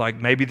 And I was like,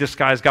 maybe this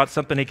guy's got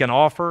something he can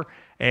offer.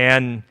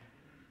 And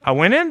I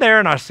went in there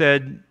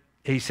and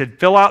he said,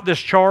 fill out this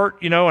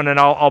chart, and then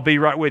I'll be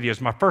right with you.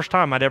 It's my first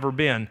time I'd ever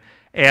been.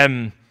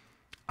 And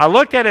I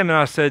looked at him and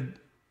I said,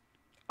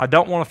 I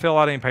don't want to fill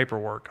out any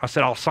paperwork. I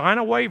said, I'll sign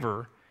a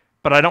waiver,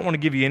 but I don't want to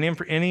give you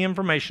any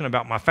information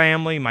about my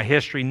family, my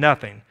history,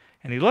 nothing.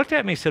 And he looked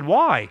at me and said,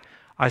 why?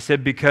 I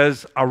said,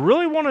 because I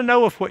really want to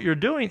know if what you're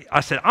doing, I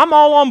said, I'm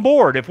all on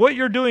board. If what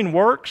you're doing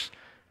works,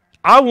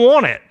 I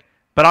want it.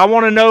 But I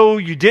want to know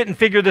you didn't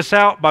figure this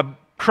out by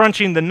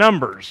crunching the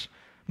numbers,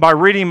 by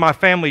reading my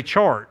family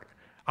chart.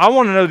 I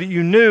want to know that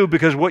you knew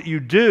because what you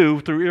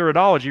do through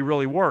iridology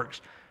really works.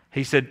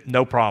 He said,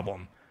 no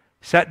problem.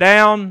 Sat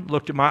down,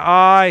 looked at my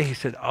eye. He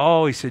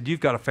said, you've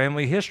got a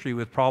family history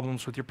with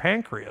problems with your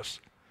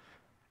pancreas.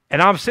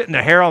 And I'm sitting,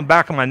 the hair on the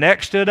back of my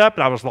neck stood up,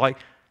 and I was like,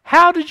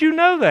 how did you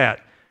know that?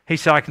 He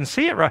said, I can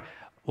see it right.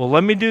 Well,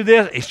 let me do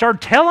this. He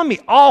started telling me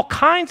all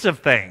kinds of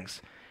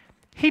things.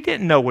 He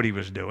didn't know what he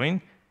was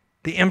doing.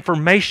 The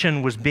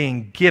information was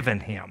being given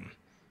him.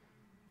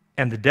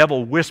 And the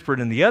devil whispered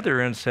in the other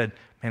ear and said,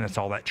 man, it's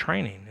all that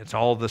training. It's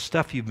all the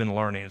stuff you've been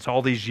learning. It's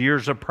all these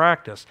years of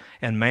practice.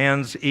 And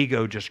man's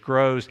ego just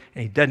grows,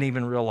 and he doesn't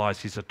even realize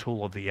he's a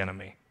tool of the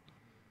enemy.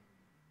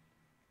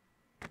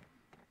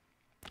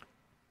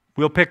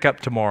 We'll pick up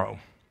tomorrow.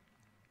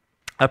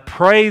 I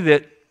pray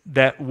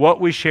that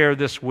what we share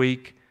this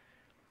week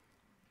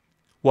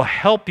will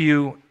help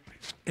you,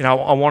 and I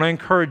want to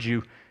encourage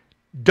you,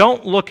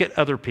 don't look at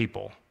other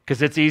people,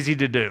 because it's easy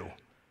to do.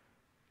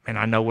 Man,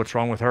 I know what's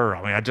wrong with her.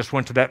 I mean, I just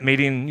went to that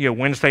meeting,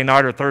 Wednesday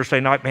night or Thursday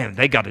night. Man,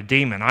 they got a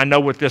demon. I know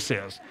what this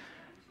is.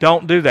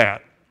 Don't do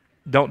that.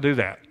 Don't do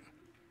that.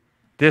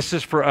 This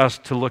is for us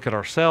to look at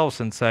ourselves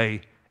and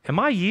say, am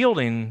I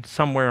yielding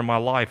somewhere in my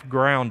life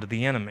ground to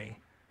the enemy?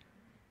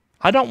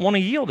 I don't want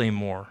to yield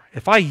anymore.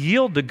 If I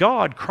yield to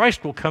God,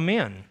 Christ will come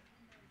in.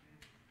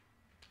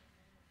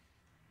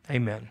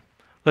 Amen.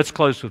 Let's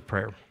close with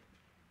prayer.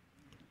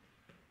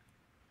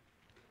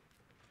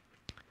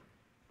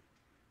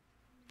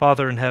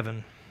 Father in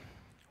heaven,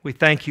 we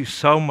thank you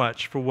so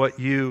much for what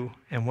you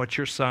and what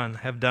your Son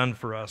have done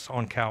for us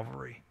on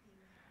Calvary.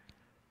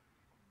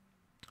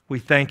 We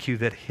thank you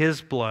that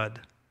his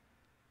blood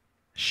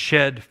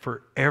shed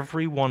for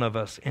every one of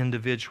us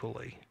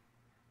individually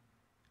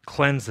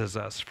cleanses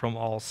us from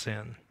all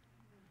sin.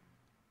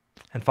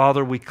 And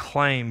Father, we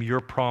claim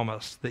your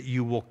promise that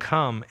you will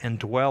come and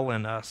dwell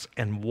in us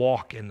and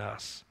walk in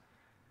us.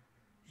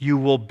 You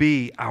will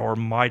be our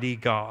mighty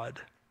God.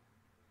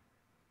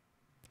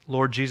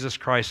 Lord Jesus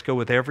Christ, go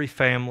with every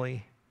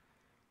family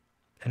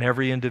and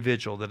every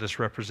individual that is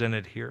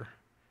represented here.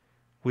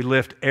 We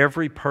lift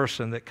every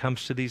person that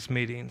comes to these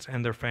meetings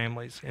and their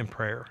families in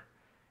prayer,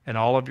 and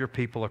all of your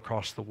people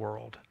across the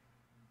world.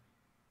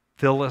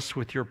 Fill us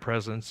with your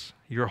presence,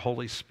 your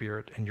Holy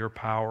Spirit, and your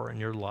power and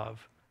your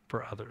love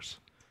for others.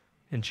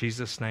 In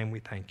Jesus' name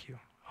we thank you.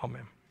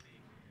 Amen.